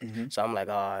crazy. So I'm like,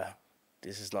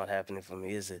 this is not happening for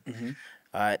me, is it?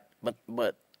 All right,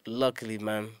 but luckily,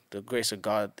 man, the grace of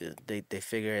God, they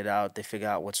figure it out. They figure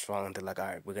out what's wrong, and they're like, all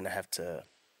right, we're gonna have to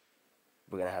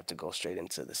go straight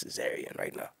into the cesarean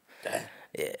right now. Yeah.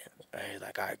 And he's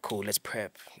like, all right, cool, let's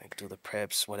prep. Like, do the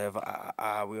preps, whatever.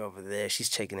 We're over there. She's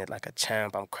taking it like a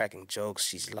champ. I'm cracking jokes.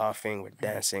 She's laughing. We're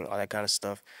dancing, all that kind of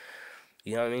stuff.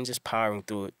 You know what I mean? Just powering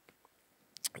through it.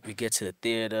 We get to the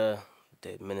theater.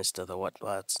 They administer the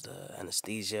the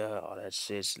anesthesia, all that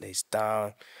shit. She lays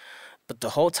down. But the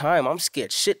whole time, I'm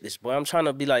scared shitless, boy. I'm trying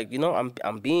to be like, you know,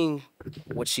 I'm being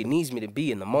what she needs me to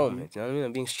be in the moment. You know what I mean?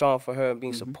 I'm being strong for her. I'm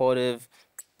being supportive.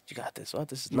 You got this. What?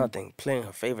 This is nothing. Playing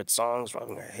her favorite songs,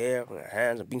 rubbing her hair, rubbing her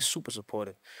hands, and being super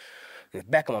supportive. In the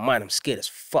back of my mind, I'm scared as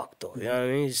fuck, though. You know what I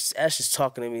mean? As she's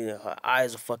talking to me, her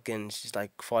eyes are fucking, she's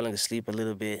like falling asleep a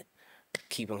little bit,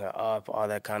 keeping her up, all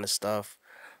that kind of stuff.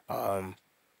 The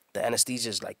anesthesia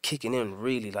is like kicking in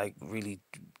really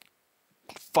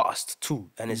fast,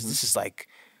 too. And this is like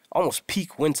almost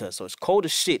peak winter, so it's cold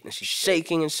as shit, and she's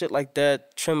shaking and shit like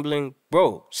that, trembling.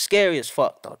 Bro, scary as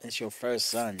fuck, dog. It's your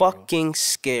first son, fucking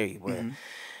scary, bro.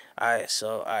 All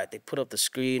right, they put up the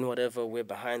screen, whatever. We're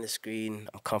behind the screen.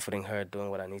 I'm comforting her, doing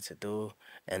what I need to do,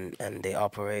 and they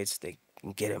operate. They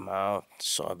get him out,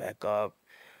 sew her back up,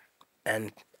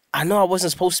 and I know I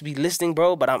wasn't supposed to be listening,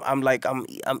 bro, but I'm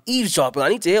eavesdropping. I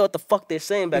need to hear what the fuck they're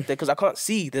saying back there, because I can't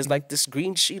see. There's like this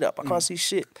green sheet up. I can't see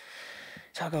shit.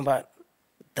 Talking about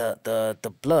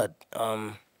the blood.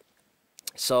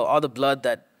 So all the blood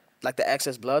that, like the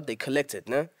excess blood, they collect it,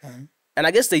 né? And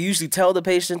I guess they usually tell the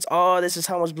patients, oh, this is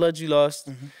how much blood you lost.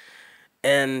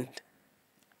 And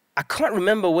I can't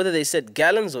remember whether they said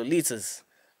gallons or liters.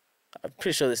 I'm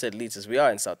pretty sure they said liters. We are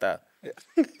in South Africa.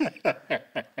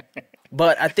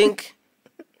 But I think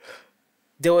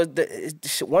there was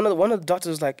one of the doctors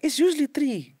was like, it's usually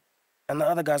 3. And the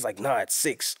other guy's like, nah, it's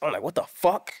 6. I'm like, what the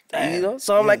fuck? You know?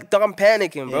 So I'm like, dog, I'm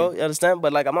panicking, bro. You understand?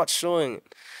 But like, I'm not showing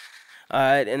it. All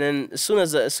right. And then as soon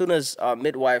as our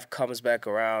midwife comes back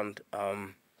around,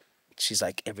 she's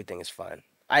like, everything is fine.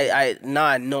 I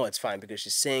know it's fine, because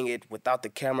she's saying it without the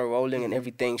camera rolling and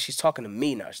everything. She's talking to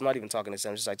me now. She's not even talking to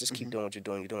Sam. She's like, just keep doing what you're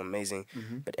doing. You're doing amazing.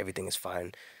 But everything is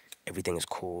fine. Everything is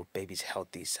cool. Baby's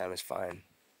healthy. Sam is fine.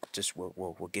 Just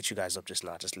we'll get you guys up just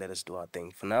now. Just let us do our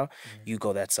thing. For now, you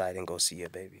go that side and go see your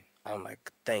baby. I'm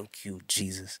like, thank you,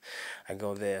 Jesus. I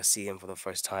go there, see him for the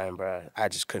first time, bro. I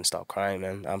just couldn't stop crying,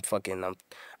 man. I'm putting a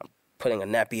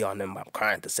nappy on him. I'm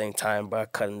crying at the same time, bro.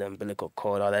 Cutting the umbilical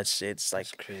cord, all that shit. It's like,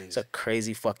 it's a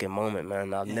crazy fucking moment,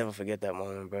 man. I'll never forget that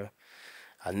moment, bro.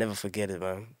 I'll never forget it,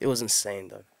 man. It was insane,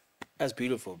 though. That's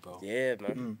beautiful, bro. Yeah,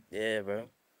 man. Yeah, bro.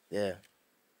 Yeah.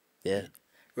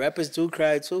 Rappers do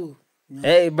cry too. You know?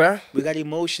 Hey, bro. We got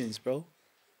emotions, bro.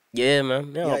 Yeah,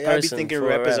 man. I be thinking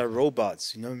rappers are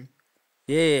robots, you know what I mean?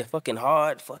 Yeah, fucking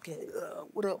hard. Fucking,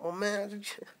 what up, my man?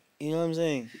 You know what I'm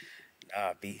saying?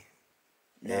 Nah, B.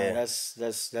 Yeah,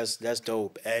 that's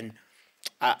dope. And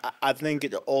I think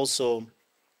it also,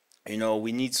 you know,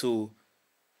 we need to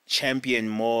champion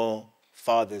more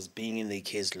fathers being in their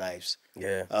kids' lives.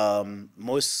 Yeah.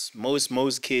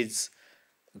 Most kids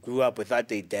grew up without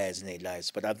their dads in their lives,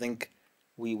 but I think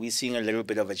we're seeing a little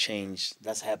bit of a change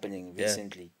that's happening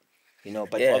recently. You know,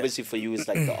 but obviously for you it's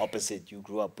like the opposite. You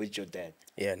grew up with your dad.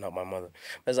 Yeah, not my mother.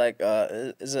 It's like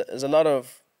there's a lot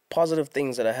of positive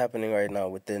things that are happening right now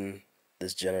within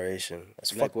this generation.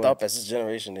 As like fucked what? up as this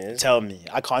generation is. Tell me,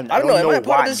 I don't know. Am I a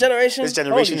part of this generation? This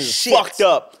generation Holy is shit. fucked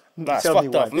up. Nah, it's Tell me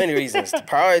fucked up why. for many reasons. The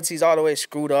priorities all the way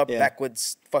screwed up,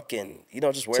 backwards, fucking. You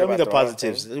don't just worry Tell me about the wrong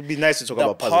positives. thing. It would be nice to talk The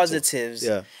about positives.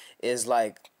 is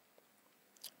like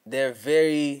they're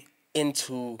very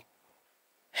into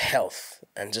health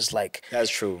and just like That's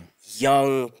true.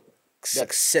 young,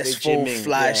 successful, gymming,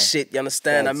 fly yeah. shit. You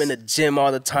understand? I'm in the Facts. gym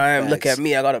all the time. Look Facts. at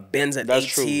me. I got a Benz at That's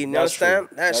 18. true. You That's understand?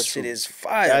 true. That That's shit true. is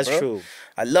fire, That's bro. true.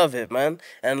 I love it, man.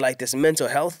 And like this mental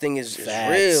health thing is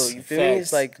Facts. real. You feel me?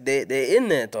 It's Facts. like they're in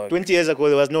there, dog. 20 years ago,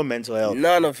 there was no mental health.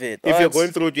 None of it. If Oh, you're it's-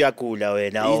 going through it, you're cool now. you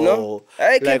know,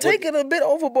 I can like, take it a bit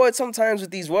overboard sometimes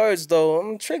with these words, though.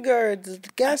 I'm triggered,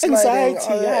 gaslighting, Anxiety,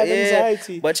 all that, I have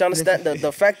anxiety. But you understand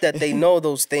the fact that they know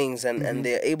those things and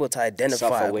they're able to identify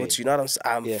Self-aware. what you know. What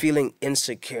I'm Yeah. feeling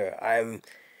insecure. I'm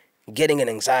getting an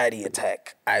anxiety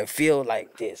attack. I feel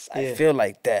like this. I Yeah. feel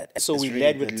like that. So It's we really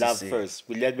led good with to love see. first.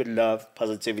 We led with love,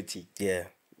 positivity. Yeah.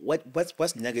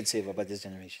 What's negative about this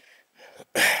generation?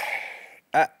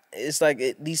 It's like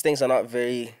these things are not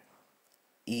very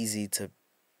easy to.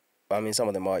 I mean, some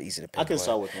of them are easy to I can pinpoint.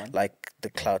 start with one. Like the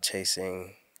cloud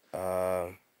chasing,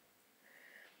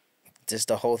 just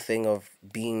the whole thing of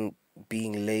being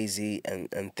lazy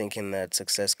and thinking that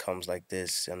success comes like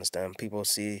this. You understand? People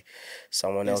see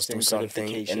someone else do Instant something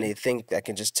gratification. and they think I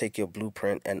can just take your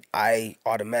blueprint and I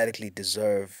automatically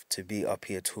deserve to be up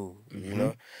here too. You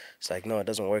know? It's like, no, it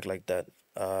doesn't work like that.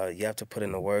 You have to put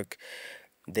in the work.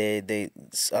 A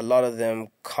lot of them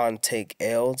can't take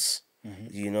L's.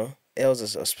 You know, L's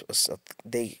is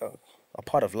a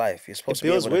part of life. You're supposed to be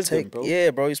builds able to wisdom, take. bro. Yeah,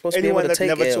 bro. You're supposed Anyone to be that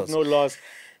able to take never L's. took no loss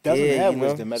doesn't have you know,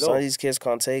 wisdom at some all. of these kids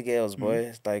can't take L's, boy.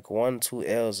 It's like 1, 2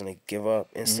 L's and they give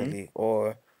up instantly,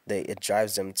 or it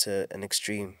drives them to an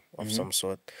extreme of some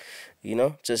sort. You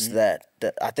know, just that.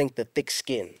 I think the thick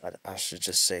skin. I should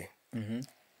just say,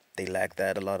 they lack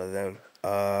that. A lot of them.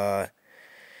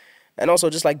 And also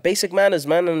just like basic manners,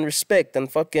 man, and respect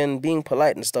and fucking being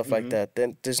polite and stuff like that.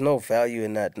 Then there's no value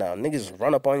in that now. Niggas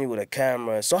run up on you with a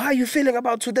camera. So how you feeling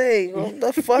about today? What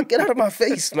the fuck? Get out of my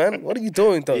face, man. What are you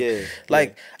doing, though? Yeah,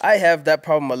 Like I have that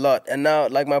problem a lot. And now,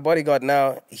 like my bodyguard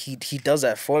now, he does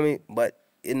that for me. But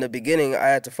in the beginning, I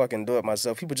had to fucking do it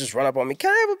myself. People just run up on me. Can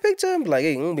I have a picture? I'm like,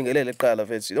 hey, you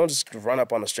don't just run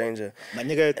up on a stranger. My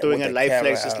nigga throwing with a the life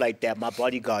camera flex just out. like that. My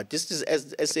bodyguard. This is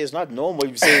it's not normal.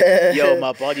 You say, yo,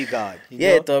 my bodyguard. You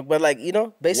Yeah, know? dog. But like, you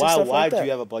know, basic Why stuff why like do that. you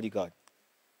have a bodyguard?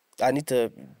 I need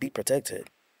to be protected.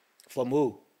 From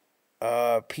who?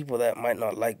 People that might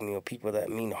not like me or people that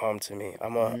mean harm to me.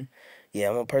 I'm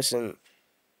a person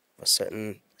of a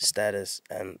certain status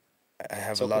and I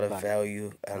have Talk a lot of about it.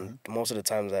 value and most of the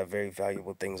times I have very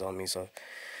valuable things on me, so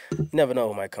you never know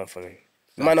who might come for me.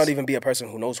 It might not even be a person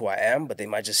who knows who I am, but they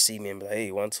might just see me and be like,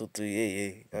 hey, 1, 2, 3, yeah.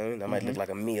 You know what I mean? I might look like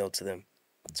a meal to them.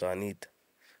 So I need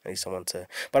someone to,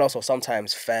 but also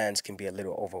sometimes fans can be a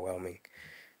little overwhelming,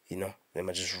 you know? They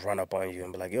might just run up on you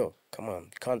and be like, yo, come on, you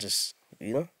can't just,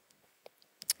 you know?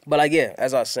 But like, yeah,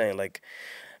 as I was saying, like,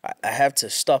 I have to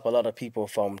stop a lot of people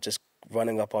from just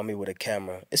running up on me with a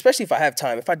camera, especially if I have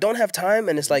time. If I don't have time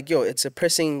and it's like, yo, it's a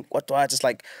pressing, what do I just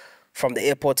like, from the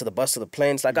airport to the bus to the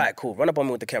plane, it's like, all right, cool, run up on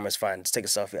me with the camera, it's fine, just take a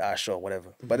selfie, sure,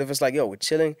 whatever. But if it's like, yo, we're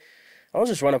chilling, I don't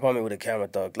just run up on me with a camera,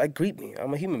 dog. Like, greet me.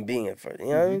 I'm a human being at first. You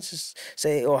know what I mean? Just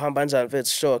say, oh, Hambanja, if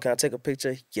it's sure, can I take a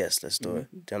picture? Yes, let's do it.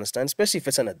 Do you understand? Especially if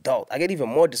it's an adult. I get even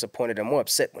more disappointed and more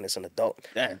upset when it's an adult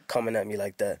coming at me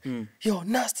like that. Yo,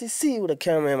 nasty C with a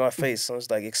camera in my face. So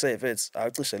it's like, except if it's,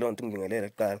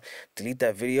 delete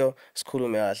that video. It's cool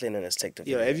with me, and let's take the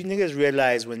Yo, video. have you niggas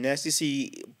realized when Nasty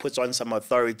C puts on some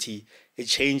authority, it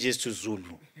changes to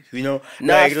Zulu? You know?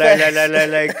 Nah,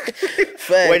 like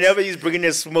Facts. whenever he's bringing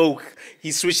the smoke,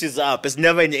 he switches up. It's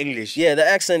never in English. Yeah, the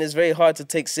accent is very hard to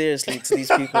take seriously to these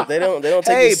people. They don't take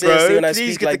me Hey, seriously bro, when I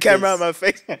please speak get like the camera this. out my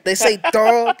face. They say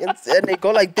dog and they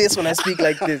go like this when I speak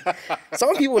like this.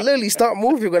 Some people literally start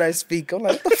moving when I speak. I'm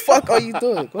like, what the fuck are you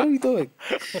doing? What are you doing?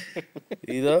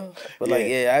 You know? But like,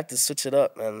 yeah, I have to switch it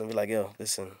up, man, and be like, yo,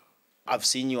 listen. I've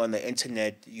seen you on the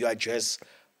internet. You address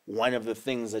one of the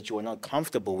things that you were not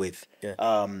comfortable with.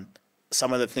 Yeah.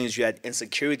 Some of the things you had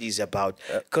insecurities about.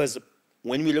 Because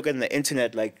when we look at the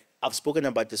internet, like I've spoken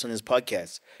about this on this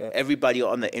podcast, everybody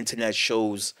on the internet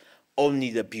shows only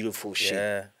the beautiful shit.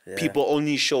 Yeah. People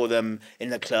only show them in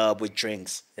the club with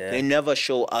drinks. Yeah. They never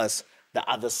show us the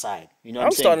other side. You know what I'm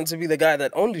I'm saying? starting to be the guy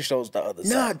that only shows the other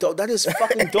side. Nah, dog, that is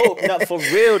fucking dope. Nah, for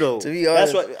real though. To be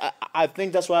That's honest. what I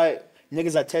think. That's why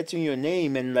niggas are tattooing your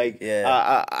name and like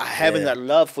Yeah. having that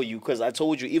love for you. Because I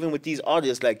told you, even with these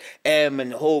artists like M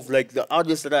and Hove, like the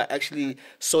artists that are actually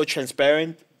so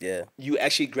transparent, Yeah. you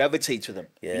actually gravitate to them.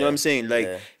 You know Yeah. what I'm saying? Like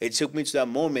Yeah. it took me to that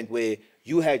moment where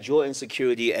you had your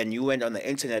insecurity and you went on the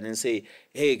internet and say,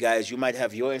 "Hey guys, you might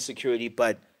have your insecurity,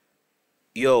 but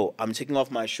yo, I'm taking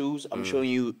off my shoes. I'm showing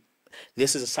you."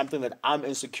 This is something that I'm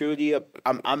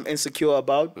insecure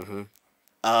about.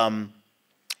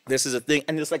 this is a thing,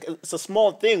 and it's a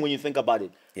small thing when you think about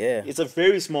it. Yeah. It's a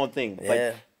very small thing. Yeah.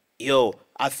 But yo,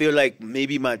 I feel like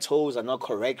maybe my toes are not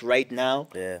correct right now.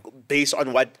 Yeah. Based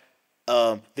on what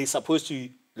they're supposed to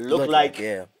look Look like. like,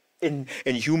 yeah.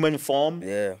 In human form.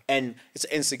 Yeah. And it's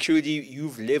an insecurity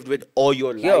you've lived with all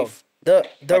your Yo, life. the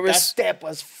But that step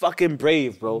was fucking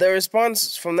brave, bro. the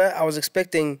response from that, I was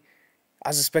expecting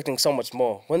so much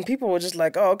more. When people were just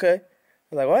like, "Oh, okay," I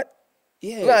was like, "What?"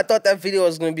 Yeah. No, I thought that video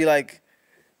was gonna be like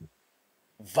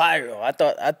viral. I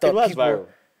thought it was people, viral.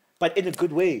 But in a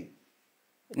good way.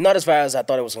 not as viral as I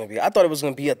thought it was gonna be. I thought it was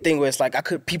gonna be a thing where it's like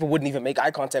people wouldn't even make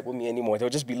eye contact with me anymore. They'll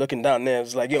just be looking down there.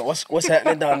 It's like, yo, what's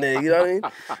happening down there? You know what I mean?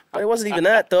 But it wasn't even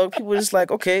that, dog. People were just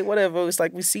like, okay, whatever. It's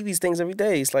like we see these things every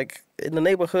day. It's like in the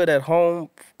neighborhood at home.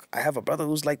 I have a brother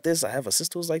who's like this. I have a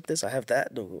sister who's like this. I have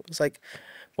that. Dude. It's like,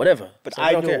 whatever. But So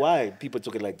I don't know care. why people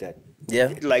took it like that.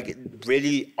 Yeah. Like, it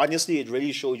really, honestly, it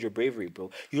really showed your bravery,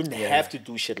 bro. You didn't have to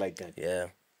do shit like that. Yeah.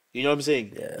 You know what I'm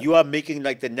saying? Yeah. You are making,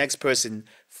 like, the next person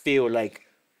feel like,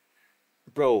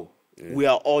 bro, we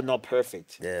are all not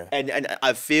perfect. Yeah. And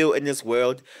I feel in this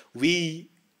world, we,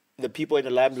 the people in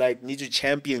the limelight, need to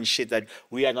champion shit that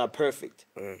we are not perfect.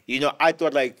 You know, I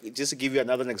thought, like, just to give you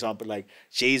another example, like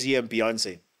Jay-Z and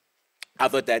Beyonce. I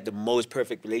thought that the most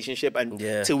perfect relationship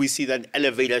until we see that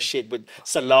elevator shit with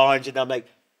Solange, and I'm like,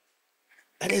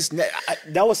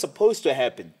 that was supposed to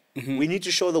happen. We need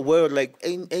to show the world like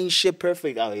ain't shit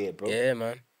perfect out here, bro. Yeah,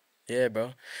 man. Yeah,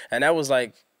 bro. And that was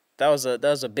like that was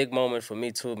a big moment for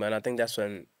me too, man. I think that's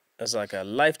like a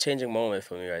life-changing moment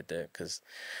for me right there, because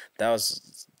that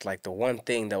was like the one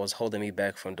thing that was holding me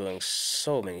back from doing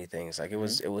so many things. Like it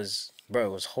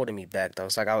was holding me back. That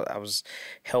was like I was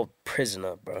held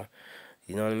prisoner, bro.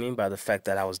 You know what I mean? By the fact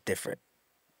that I was different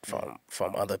from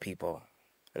other people.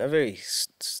 In a very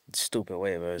stupid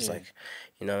way, but it's like,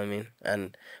 you know what I mean?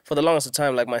 And for the longest of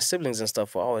time, like my siblings and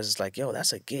stuff were always like, yo,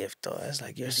 that's a gift, though. It's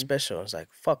like, you're special. It's like,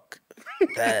 fuck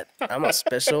that. I'm not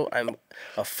special. I'm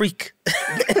a freak.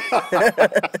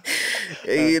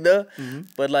 You know?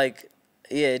 But like,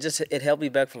 yeah, it held me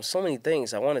back from so many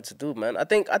things I wanted to do, man. I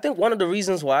think one of the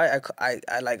reasons why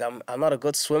I'm not a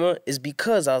good swimmer is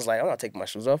because I was like, I'm not taking my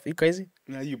shoes off. Are you crazy?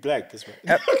 No, you black. That's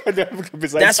right.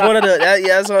 That's one of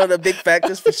the big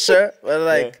factors for sure. But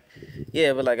like,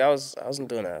 but like I wasn't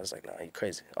doing that. I was like, nah, you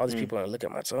crazy. All these people are gonna look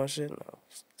at my toe and shit. No,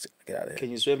 get out of here.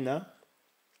 Can you swim now?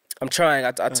 I'm trying.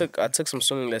 I took some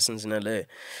swimming lessons in LA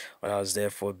when I was there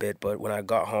for a bit. But when I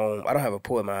got home, I don't have a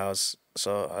pool in my house,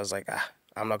 so I was like,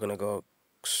 I'm not gonna go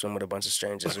swim with a bunch of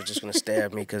strangers who are just gonna stare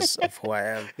at me because of who I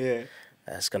am. Yeah.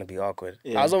 That's gonna be awkward.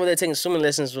 Yeah. I was over there taking swimming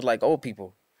lessons with like old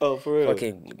people. Oh, for real?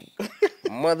 Fucking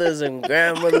mothers and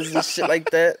grandmothers and shit like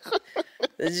that.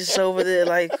 They're just over there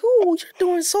like, "Ooh, you're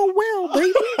doing so well,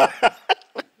 baby.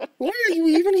 Why are you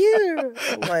even here?"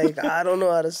 I'm like, I don't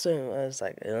know how to swim. I was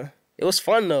like, it was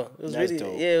fun though. It was That's really,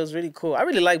 dope. it was really cool. I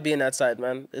really like being outside,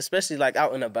 man. Especially like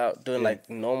out and about doing like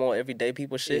normal everyday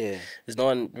people shit. Yeah. Because no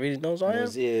one really knows who I am.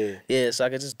 Yeah. Yeah, so I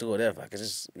could just do whatever. I could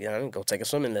just, go take a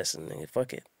swimming lesson and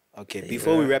fuck it. Okay,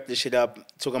 before we wrap this shit up,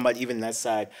 talking about even that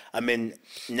side, I mean,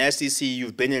 Nasty C,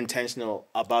 you've been intentional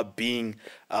about being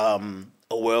a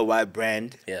worldwide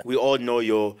brand. Yeah. We all know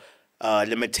your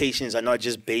limitations are not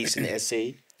just based in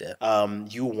SA. Yeah.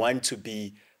 You want to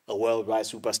be a worldwide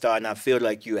superstar, and I feel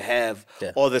like you have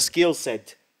Yeah. all the skill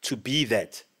set to be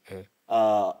that.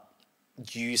 Do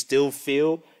you still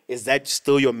feel, is that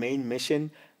still your main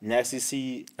mission, Nasty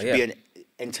C, to be an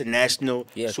international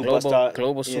superstar?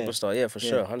 Global superstar, yeah, for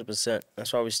sure, 100%.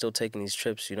 That's why we're still taking these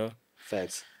trips,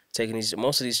 Facts. Taking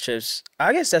most of these trips.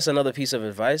 I guess that's another piece of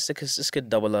advice, because this could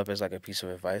double up as like a piece of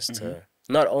advice to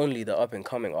not only the up and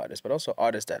coming artists, but also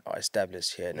artists that are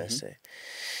established here in SA. You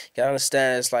gotta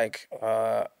understand, it's like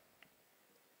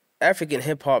African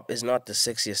hip hop is not the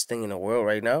sexiest thing in the world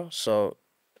right now, so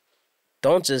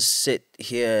don't just sit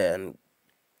here and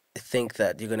think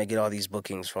that you're gonna get all these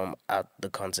bookings from out the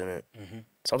continent.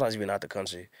 Sometimes even out the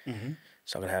country.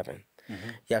 It's not gonna happen.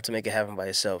 You have to make it happen by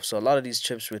yourself. So a lot of these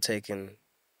trips we're taking,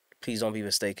 please don't be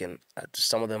mistaken.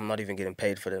 Some of them I'm not even getting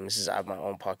paid for them. This is out of my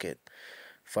own pocket.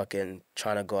 Fucking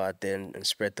trying to go out there and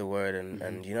spread the word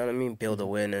and you know what I mean? Build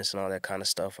awareness and all that kind of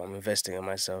stuff. I'm investing in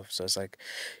myself. So it's like,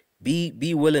 be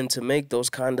willing to make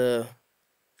those kind of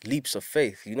leaps of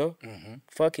faith,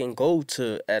 Fucking go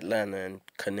to Atlanta and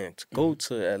connect. Go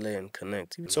to LA and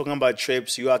connect. Talking about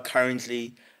trips, you are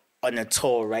currently on a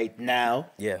tour right now.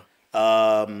 Yeah.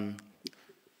 The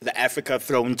Africa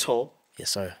Throne Tour Yes,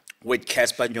 sir. with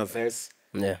Casper Nyovest.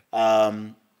 Yeah.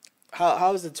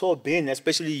 How's the tour been?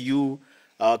 Especially you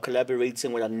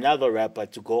collaborating with another rapper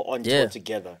to go on tour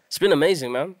together. It's been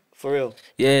amazing, man. For real.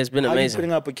 Yeah, it's been How are you amazing.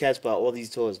 putting up with Casper all these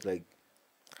tours? Like,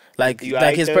 Like You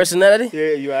like aight, his though? personality.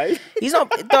 Yeah, you right. He's not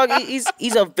dog.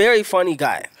 He's a very funny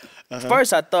guy. Uh-huh.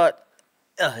 First, I thought,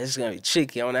 this is gonna be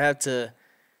tricky. I'm gonna have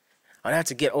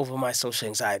to get over my social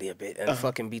anxiety a bit and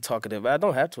fucking be talkative. But I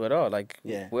don't have to at all. Like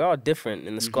Yeah. we're all different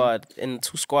in the squad. In the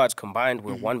two squads combined,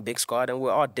 we're one big squad, and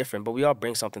we're all different. But we all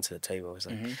bring something to the table. It's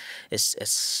like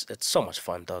it's so much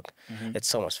fun, dog. It's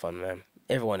so much fun, man.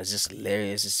 Everyone is just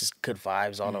hilarious. It's just good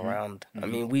vibes all around. I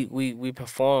mean, we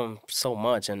perform so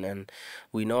much and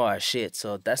we know our shit.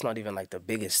 So that's not even like the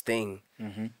biggest thing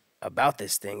about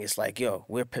this thing. It's like, yo,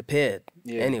 we're prepared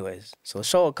Yeah. anyways. So the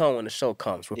show will come when the show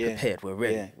comes. We're Yeah. prepared. We're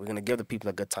ready. Yeah. We're going to give the people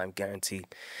a good time, guaranteed.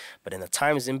 But in the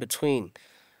times in between,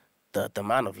 the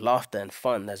amount of laughter and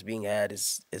fun that's being had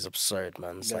is absurd,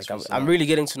 man. It's That's like what's I'm up. really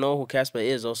getting to know who Casper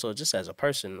is also just as a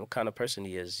person, what kind of person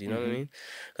he is, you know what Mm-hmm. I mean?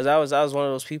 Because I was one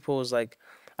of those people who's like,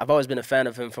 I've always been a fan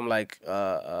of him from like,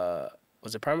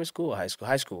 was it primary school or high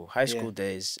school? High school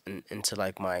days into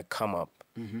like my come up.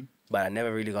 But I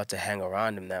never really got to hang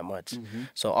around him that much.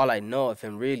 So all I know of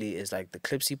him really is like the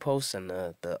clips he posts and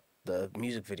the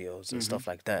music videos and stuff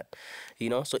like that, you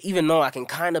know? So even though I can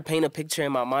kind of paint a picture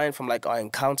in my mind from like our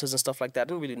encounters and stuff like that, I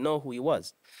didn't really know who he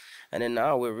was. And then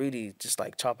now we're really just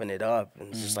like chopping it up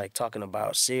and just like talking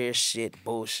about serious shit,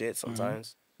 bullshit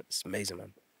sometimes. It's amazing,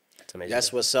 man. It's amazing.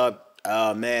 That's what's up.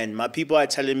 Man, my people are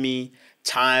telling me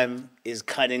time is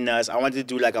cutting us. I wanted to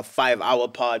do like a 5-hour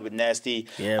pod with Nasty.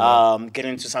 Yeah, get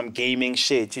into some gaming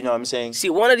shit. You know what I'm saying? See,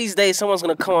 one of these days, someone's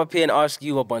gonna come up here and ask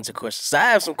you a bunch of questions. So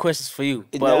I have some questions for you,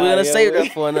 but Nah, we're gonna yo. save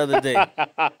that for another day.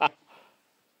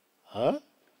 Huh?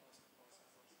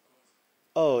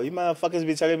 Oh, you motherfuckers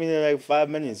be telling me in like 5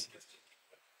 minutes.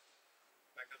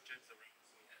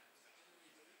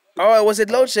 All right, was it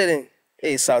load shedding?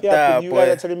 Hey, South Yeah, 'cause you guys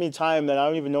boy. are telling me time, and I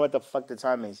don't even know what the fuck the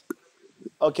time is.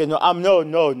 Okay, no, no.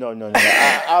 This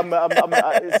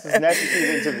is Nasty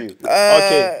T's interview.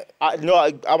 Okay,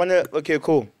 I wanna. Okay,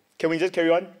 cool. Can we just carry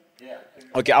on? Yeah.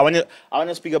 Okay, I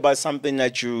wanna speak about something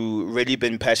that you really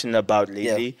been passionate about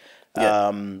lately.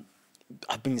 Yeah.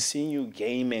 I've been seeing you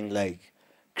gaming like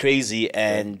crazy,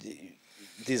 and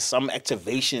there's some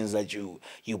activations that you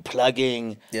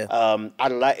plugging. Yeah. I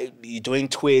like you doing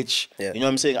Twitch. Yeah. You know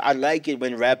what I'm saying? I like it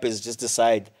when rappers just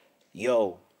decide,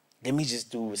 yo, let me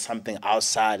just do something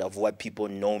outside of what people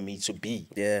know me to be.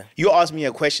 Yeah. You asked me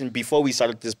a question before we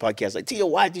started this podcast, like, Tio,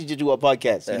 why did you do a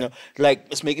podcast? Yeah. You know, like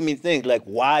it's making me think, like,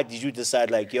 why did you decide,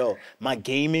 like, yo, my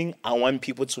gaming, I want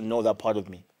people to know that part of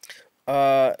me.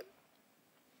 I'm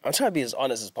trying to be as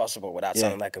honest as possible without Yeah.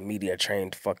 sounding like a media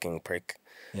trained fucking prick.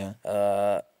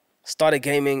 Yeah. Started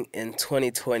gaming in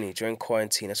 2020 during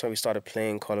quarantine. That's when we started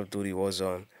playing Call of Duty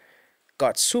Warzone.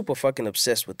 Got super fucking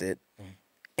obsessed with it.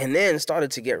 And then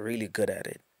started to get really good at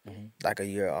it. Like a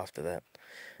year after that.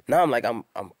 Now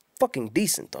I'm fucking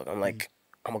decent, dog. I'm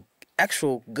an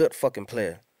actual good fucking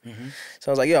player. So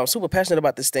I was like, yo, I'm super passionate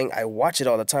about this thing. I watch it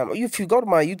all the time. If you go to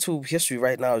my YouTube history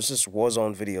right now, it's just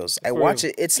Warzone videos. I watch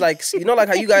it. It's like, you know, like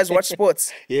how you guys watch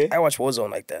sports? Yeah. I watch Warzone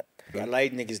like that. I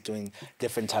like niggas doing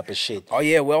different type of shit. Oh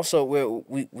yeah,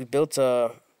 we built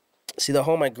see the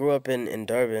home I grew up in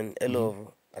Durban,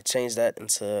 Illovo. I changed that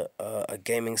into a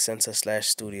gaming center /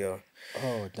 studio.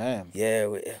 Oh, damn. Yeah,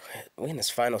 we're in its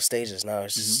final stages now.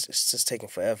 It's just taking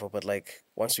forever. But like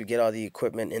once we get all the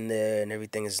equipment in there and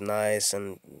everything is nice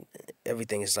and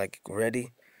everything is like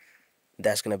ready,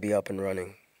 that's gonna be up and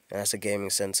running. And that's a gaming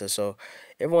center. So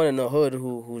everyone in the hood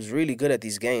who's really good at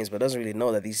these games but doesn't really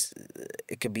know that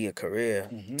it could be a career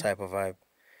type of vibe.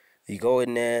 You go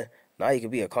in there. Now you can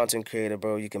be a content creator,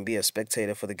 bro. You can be a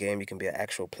spectator for the game. You can be an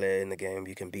actual player in the game.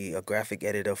 You can be a graphic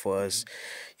editor for us.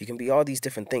 You can be all these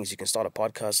different things. You can start a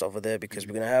podcast over there because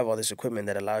we're going to have all this equipment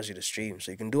that allows you to stream.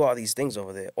 So you can do all these things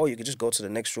over there. Or you can just go to the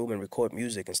next room and record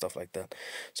music and stuff like that.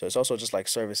 So it's also just like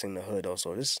servicing the hood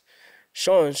also. Just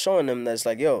showing them that it's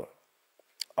like, yo,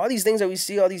 all these things that we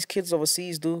see all these kids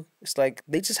overseas do, it's like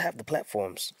they just have the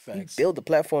platforms. We Facts. build the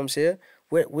platforms here.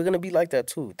 We're going to be like that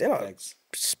too. They're not Facts.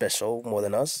 special more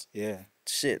than us. Yeah.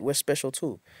 Shit, we're special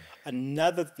too.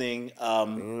 Another thing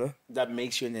know? that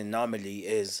makes you an anomaly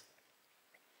is,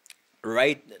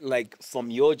 right, like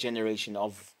from your generation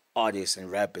of artists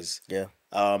and rappers, Yeah.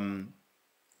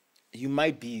 you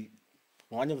might be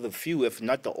one of the few, if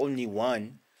not the only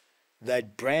one,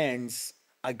 that brands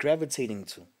are gravitating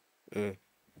to.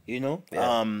 You know?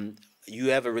 Yeah. You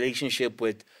have a relationship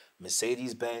with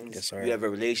Mercedes-Benz. Yes, sir. You have a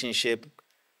relationship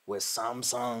with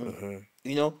Samsung.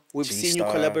 You know, we've seen you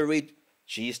G-Star. collaborate,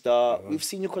 G-Star. We've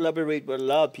seen you collaborate with a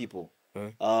lot of people.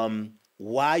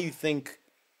 Why you think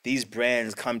these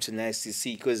brands come to Nasty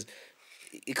C? Because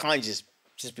it can't just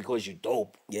because you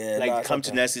dope. Yeah, like nah, it's come not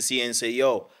to that. Nasty C and say,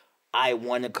 yo, I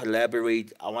want to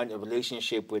collaborate. I want a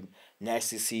relationship with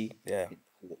Nasty C. Yeah.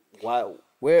 Why?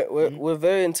 We're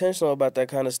very intentional about that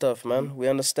kind of stuff, man. We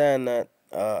understand that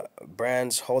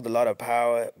brands hold a lot of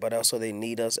power, but also they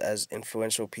need us as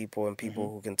influential people and people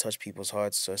who can touch people's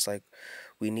hearts. So it's like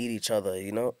we need each other,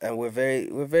 you know. And we're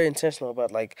very intentional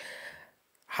about like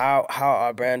how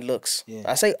our brand looks. Yeah.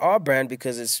 I say our brand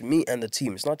because it's me and the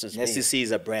team. It's not just Nasty me. C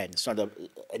is a brand. It's not an Do you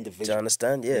individual.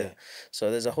 understand? Yeah. So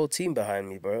there's a whole team behind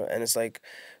me, bro. And it's like,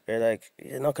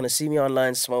 you're not gonna see me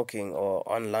online smoking or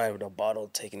online with a bottle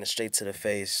taking it straight to the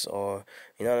face, or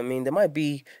you know what I mean? There might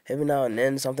be every now and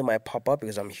then something might pop up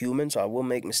because I'm human, so I will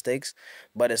make mistakes.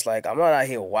 But it's like I'm not out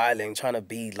here wilding, trying to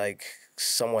be like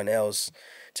someone else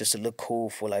just to look cool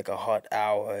for like a hot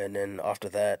hour, and then after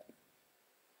that,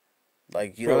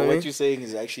 like you know Bro, what I mean? what you're saying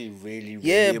is actually really, really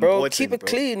Yeah, bro, important, keep it bro.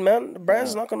 clean, man. The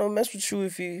brand's not gonna mess with you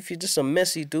if you're just a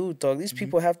messy dude, dog. These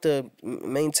people have to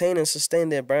maintain and sustain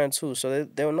their brand too, so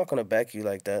they're not gonna back you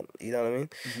like that. You know what I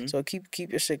mean? So keep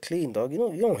your shit clean, dog. You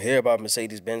don't hear about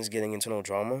Mercedes Benz getting into no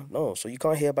drama, no. So you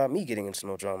can't hear about me getting into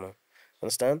no drama.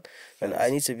 Understand? And I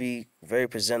need to be very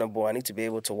presentable. I need to be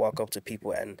able to walk up to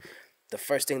people, and the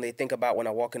first thing they think about when I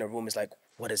walk in a room is like,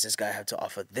 what does this guy have to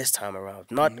offer this time around?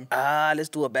 Not, let's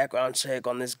do a background check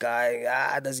on this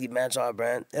guy. Does he match our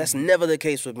brand? That's never the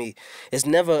case with me. It's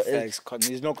never... Facts.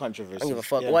 There's no controversy. I don't give a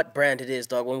fuck what brand it is,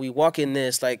 dog. When we walk in there,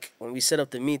 it's like, when we set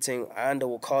up the meeting, Anda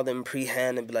will call them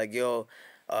pre-hand and be like, yo,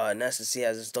 Nasty C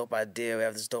has this dope idea. We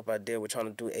have this dope idea. We're trying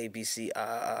to do A, B, C,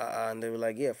 and they were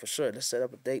like, yeah, for sure. Let's set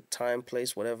up a date, time,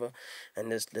 place, whatever, and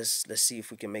let's see if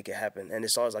we can make it happen. And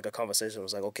it's always like a conversation. It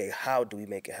was like, okay, how do we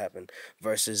make it happen?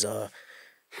 Versus,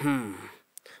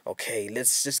 okay,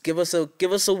 let's just give us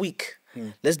a week.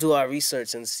 Let's do our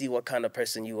research and see what kind of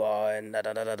person you are, and da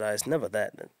da da da da. It's never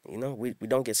that, you know. We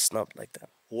don't get snubbed like that.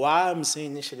 Why I'm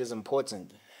saying this shit is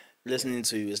important, listening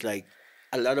to you, is like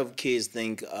a lot of kids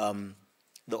think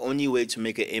the only way to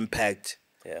make an impact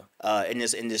in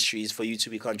this industry is for you to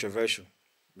be controversial.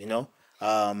 You know,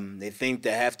 they think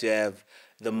they have to have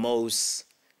the most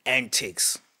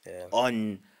antics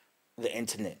on the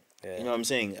internet. You know what I'm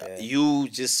saying? You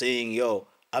just saying, yo,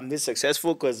 I'm this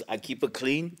successful because I keep it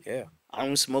clean. Yeah. I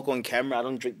don't smoke on camera. I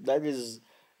don't drink. That is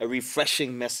a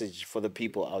refreshing message for the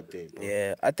people out there, bro.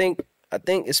 Yeah, I think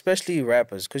especially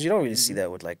rappers, because you don't really see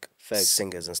that with like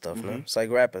singers and stuff, no? It's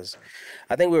like rappers.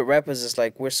 I think with rappers, it's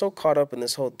like we're so caught up in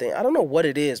this whole thing. I don't know what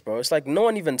it is, bro. It's like no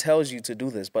one even tells you to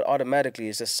do this, but automatically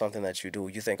it's just something that you do.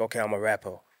 You think, okay, I'm a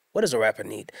rapper. What does a rapper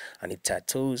need? I need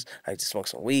tattoos. I need to smoke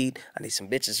some weed. I need some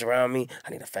bitches around me. I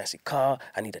need a fancy car.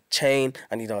 I need a chain.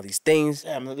 I need all these things.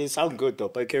 Yeah, they sound good though,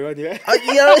 but carry on, yeah.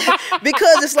 You know,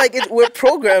 because it's like we're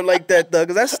programmed like that, though.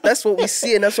 Because that's what we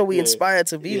see and that's what we inspire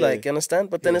to be like. You understand?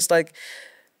 But then it's like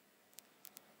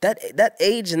that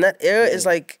age and that era is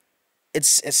like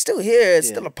it's still here. It's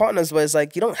still upon us, but it's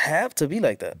like you don't have to be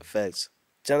like that. Facts.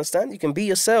 Do you understand? You can be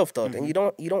yourself, dog, and you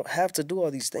don't have to do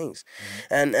all these things,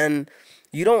 and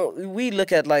you don't. We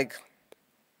look at like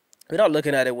we're not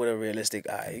looking at it with a realistic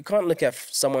eye. You can't look at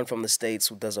someone from the States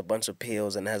who does a bunch of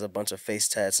pills and has a bunch of face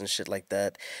tats and shit like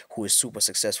that, who is super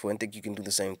successful, and think you can do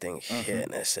the same thing here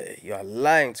in SA. You are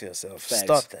lying to yourself. Facts.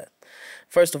 Stop that.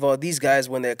 First of all, these guys,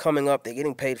 when they're coming up, they're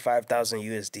getting paid 5,000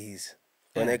 USDs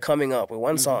when they're coming up with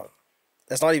one song.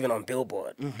 That's not even on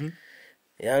Billboard. You know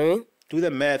what I mean? Do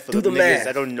the math for Do the the niggas math.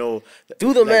 that don't know.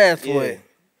 Do the math, yeah. boy.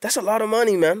 That's a lot of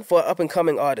money, man, for an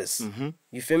up-and-coming artist.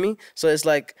 You feel me? So it's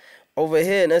like, over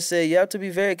here in SA, you have to be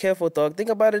very careful, dog. Think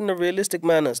about it in a realistic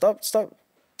manner. Stop.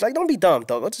 Like, don't be dumb,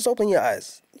 dog. Just open your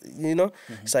eyes. You know?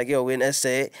 It's like, yo, we're in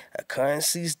SA. Our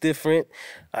currency's different.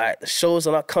 All right, the shows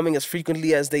are not coming as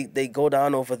frequently as they go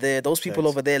down over there. Those people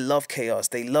over there love chaos.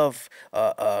 They love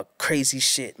crazy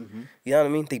shit. You know what I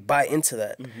mean? They buy into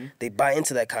that. They buy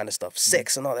into that kind of stuff.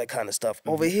 Sex and all that kind of stuff.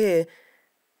 Over here,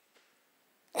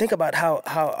 think about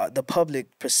how the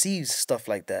public perceives stuff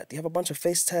like that. You have a bunch of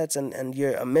face tats and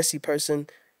you're a messy person.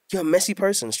 You're a messy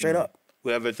person, straight up.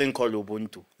 We have a thing called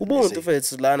Ubuntu. Ubuntu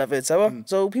fits, lana fits,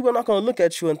 so people are not gonna look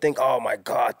at you and think, oh my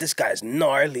god, this guy's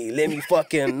gnarly. Let me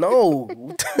fucking no.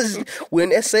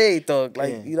 We're in SA, dog.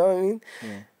 Like you know what I mean?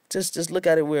 Just look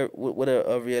at it with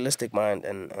a realistic mind,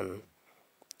 and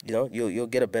you know you'll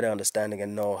get a better understanding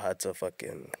and know how to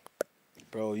fucking.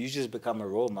 Bro, you just become a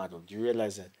role model. Do you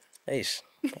realize that? Hey,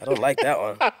 I don't like that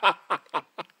one.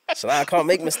 So now I can't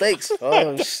make mistakes.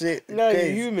 Oh shit! No, you're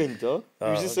Crazy. human, though.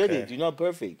 You just said it. You're not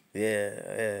perfect.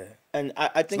 Yeah. And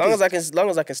I think As long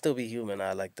as I can still be human,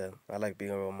 I like that. I like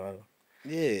being a role model.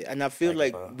 yeah, and I feel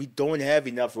like we don't have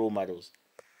enough role models.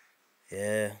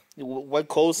 Yeah. What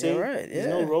Cole said, right, there's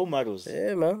no role models.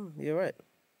 Yeah, man, you're right.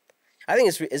 I think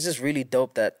it's just really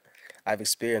dope that I've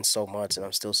experienced so much, and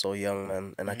I'm still so young,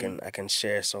 man. And Mm-hmm. I can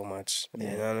share so much. You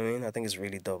know what I mean? I think it's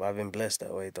really dope. I've been blessed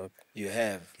that way, dog. You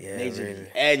have. Yeah, Majorly. really.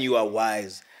 And you are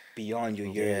wise beyond your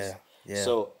years. Yeah.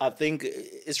 So I think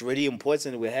it's really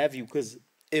important we have you, because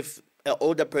if an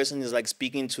older person is like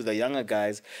speaking to the younger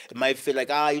guys, it might feel like,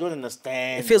 you don't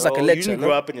understand. It feels like a bro. lecture, You didn't no?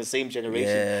 grow up in the same generation.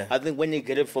 Yeah. I think when they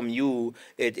get it from you,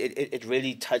 it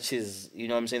really touches, you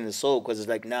know what I'm saying, the soul, because it's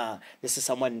like, nah, this is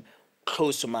someone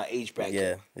close to my age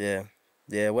bracket. Yeah.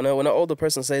 When an older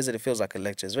person says it feels like a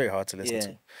lecture. It's very hard to listen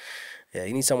to. Yeah,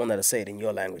 you need someone that'll say it in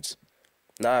your language.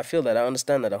 Nah, I feel that. I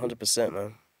understand that 100%,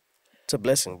 man. It's a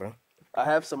blessing, bro. I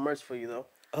have some merch for you, though.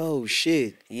 Oh,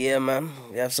 shit. Yeah, man.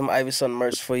 We have some Iverson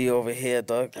merch for you over here,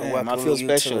 dog. Damn, I feel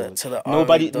special. To the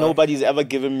army, dog. Nobody's ever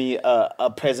given me a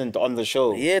present on the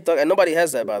show. Yeah, dog. And nobody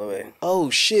has that, by the way. Oh,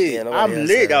 shit. Yeah, nobody I'm has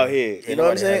lit that, out man. here. Yeah, You know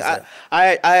what I'm nobody saying?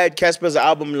 has I had Casper's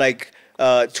album like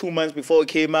 2 months before it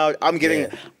came out. I'm getting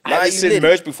Yeah. Nah, you Iverson lit it.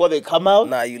 merch before they come out.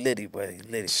 Nah, you litty, boy.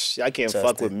 You litty. I can't Trust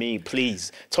fuck it. with me,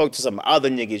 please. Talk to some other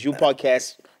niggas. You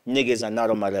podcast niggas are not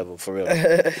on my level, for real.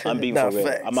 I'm being Nah, for real.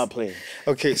 facts. I'm not playing.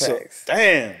 Okay, Facts. so,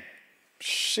 damn.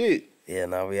 Shit. Yeah,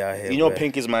 nah, we out here. You know boy.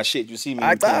 pink is my shit. You see me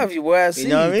I in pink. dive you where I see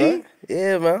know what I mean? dog.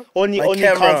 Yeah, man. Only Like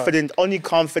Cameron. only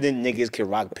confident niggas can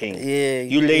rock pink. Yeah,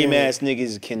 You lame yeah. ass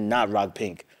niggas cannot rock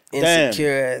pink. Damn.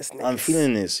 Insecure ass niggas. I'm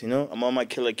feeling this, you know? I'm on my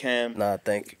killer cam. Nah,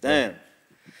 thank you. bro. Damn.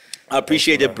 I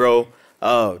appreciate it, bro.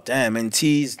 Oh, damn. And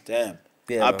tease, damn.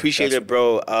 Yeah, I man, appreciate that's it,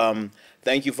 bro.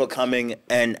 Thank you for coming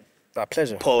and My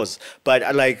pleasure. pause. But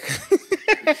I like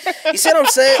You see what I'm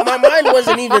saying? My mind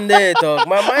wasn't even there, dog.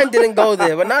 My mind didn't go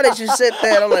there. But now that you said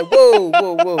that, I'm like,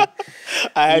 whoa.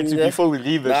 I had to Yeah. before we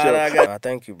leave the Nah, show. nah, nah,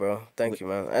 thank you, bro. Thank you,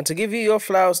 man. And to give you your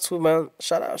flowers too, man.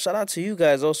 Shout out to you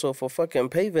guys also for fucking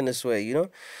paving this way. You know,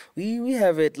 we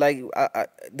have it like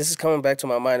this is coming back to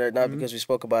my mind right now because we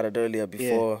spoke about it earlier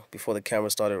before the camera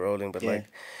started rolling. But Yeah. like,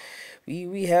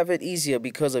 we have it easier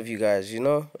because of you guys. You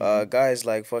know, guys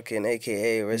like fucking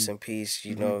AKA rest in peace.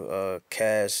 You know,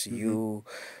 Cass, you,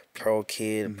 Pro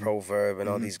Kid, Proverb, and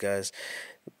all these guys.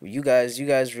 You guys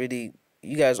really.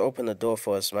 You guys opened the door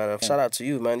for us, man. And shout out to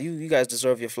you, man. You guys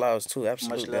deserve your flowers too. Much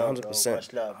Absolutely, love, 100%.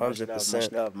 Much love,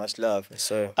 100%. much love. Yes,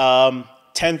 sir.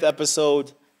 10th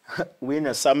episode. We're in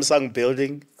a Samsung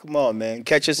building. Come on, man.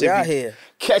 Catch us We if out you here.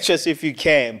 Catch us if you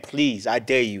can, please. I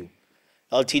dare you.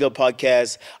 El Tito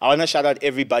Podcast. I want to shout out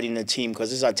everybody in the team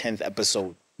because this is our 10th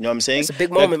episode. You know what I'm saying? It's a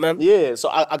big moment, man. Yeah, so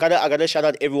I gotta shout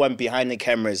out everyone behind the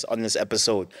cameras on this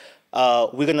episode.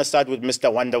 We're gonna start with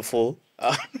Mr. Wonderful.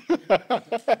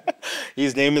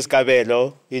 His name is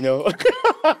Cabello, you know.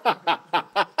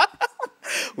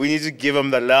 We need to give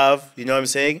him the love, you know what I'm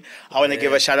saying? I want to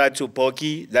give a shout out to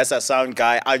Poki. That's our sound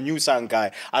guy, our new sound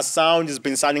guy. Our sound has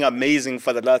been sounding amazing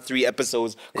for the last 3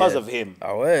 episodes because of him.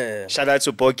 Oh, yeah. Shout out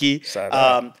to Poki. Shout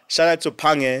out. Shout out to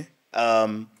Pange.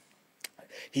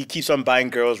 He keeps on buying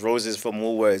girls roses from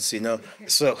Woolworths, you know.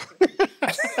 So,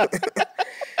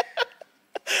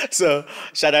 so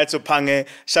shout out to Pange.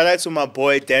 Shout out to my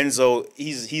boy Denzo.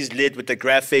 He's lit with the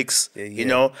graphics, you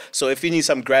know. So if you need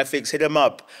some graphics, hit him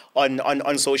up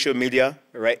on social media.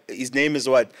 Right? His name is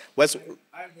what?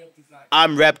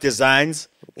 I'm Rap Designs.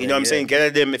 You know what I'm saying? Get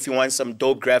at them if you want some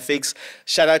dope graphics.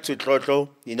 Shout out to Trotro.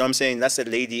 You know what I'm saying? That's a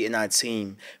lady in our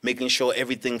team, making sure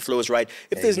everything flows right.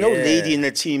 If there's no lady in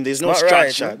the team, there's no Not right,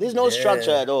 structure. man. There's no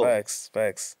structure at all.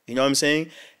 Facts. You know what I'm saying?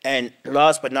 And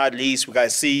last but not least, we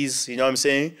got C's. You know what I'm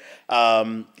saying?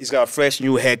 He's got a fresh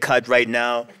new haircut right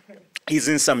now. He's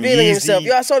in some Feeling Yeezy. himself.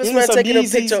 Yo, I saw this He's man in some taking a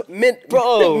Yeezys. picture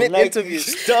mid Like, interview.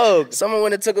 dog. Someone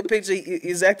when it took a picture,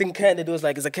 he's acting candid. It was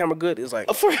like, is the camera good? It was like,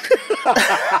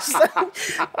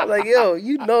 I'm like, yo,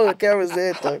 you know the camera's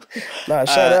there, dog. Nah,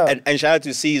 shout out. And shout out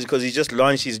to C's because he just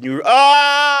launched his new.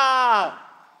 Yeah,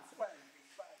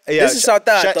 This is South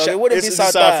Africa, dog. It wouldn't be this is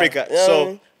South Africa. Africa. You know what I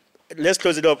mean? So let's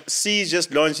close it up. C's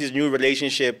just launched his new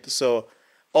relationship. So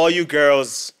all you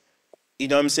girls, you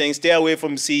know what I'm saying? Stay away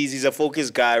from C's. He's a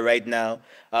focused guy right now.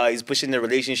 He's pushing the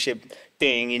relationship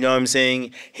thing. You know what I'm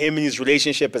saying? Him and his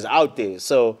relationship is out there.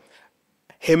 So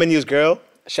him and his girl,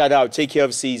 shout out. Take care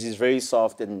of C's. He's very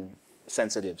soft and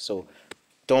sensitive. So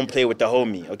don't play with the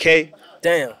homie, okay?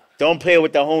 Damn. Don't play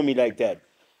with the homie like that.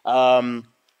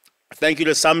 Thank you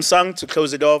to Samsung to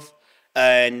close it off.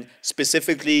 And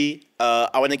specifically, I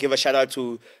want to give a shout out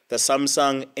to the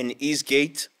Samsung in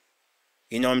Eastgate.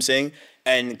 You know what I'm saying?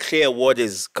 And Clear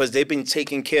Waters, because they've been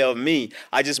taking care of me.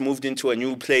 I just moved into a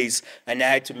new place and I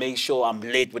had to make sure I'm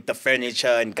lit with the furniture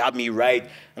and got me right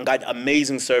and got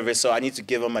amazing service. So I need to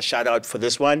give them a shout out for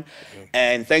this one.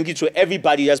 And thank you to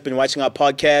everybody that's been watching our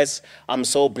podcast. I'm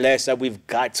so blessed that we've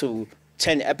got to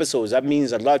 10 episodes. That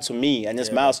means a lot to me and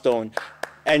this milestone.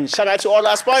 And shout out to all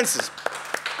our sponsors.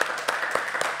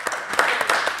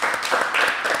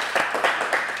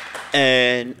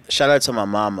 And shout out to my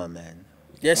mama, man.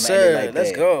 Yes, I'm ending sir. like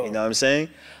Let's that. go. You know what I'm saying?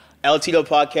 El Tito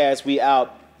Podcast, we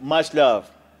out. Much love.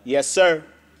 Yes, sir.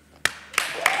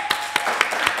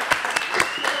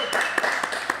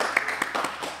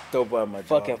 Dope, my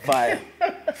Fucking fire.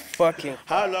 Fucking.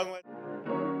 How long?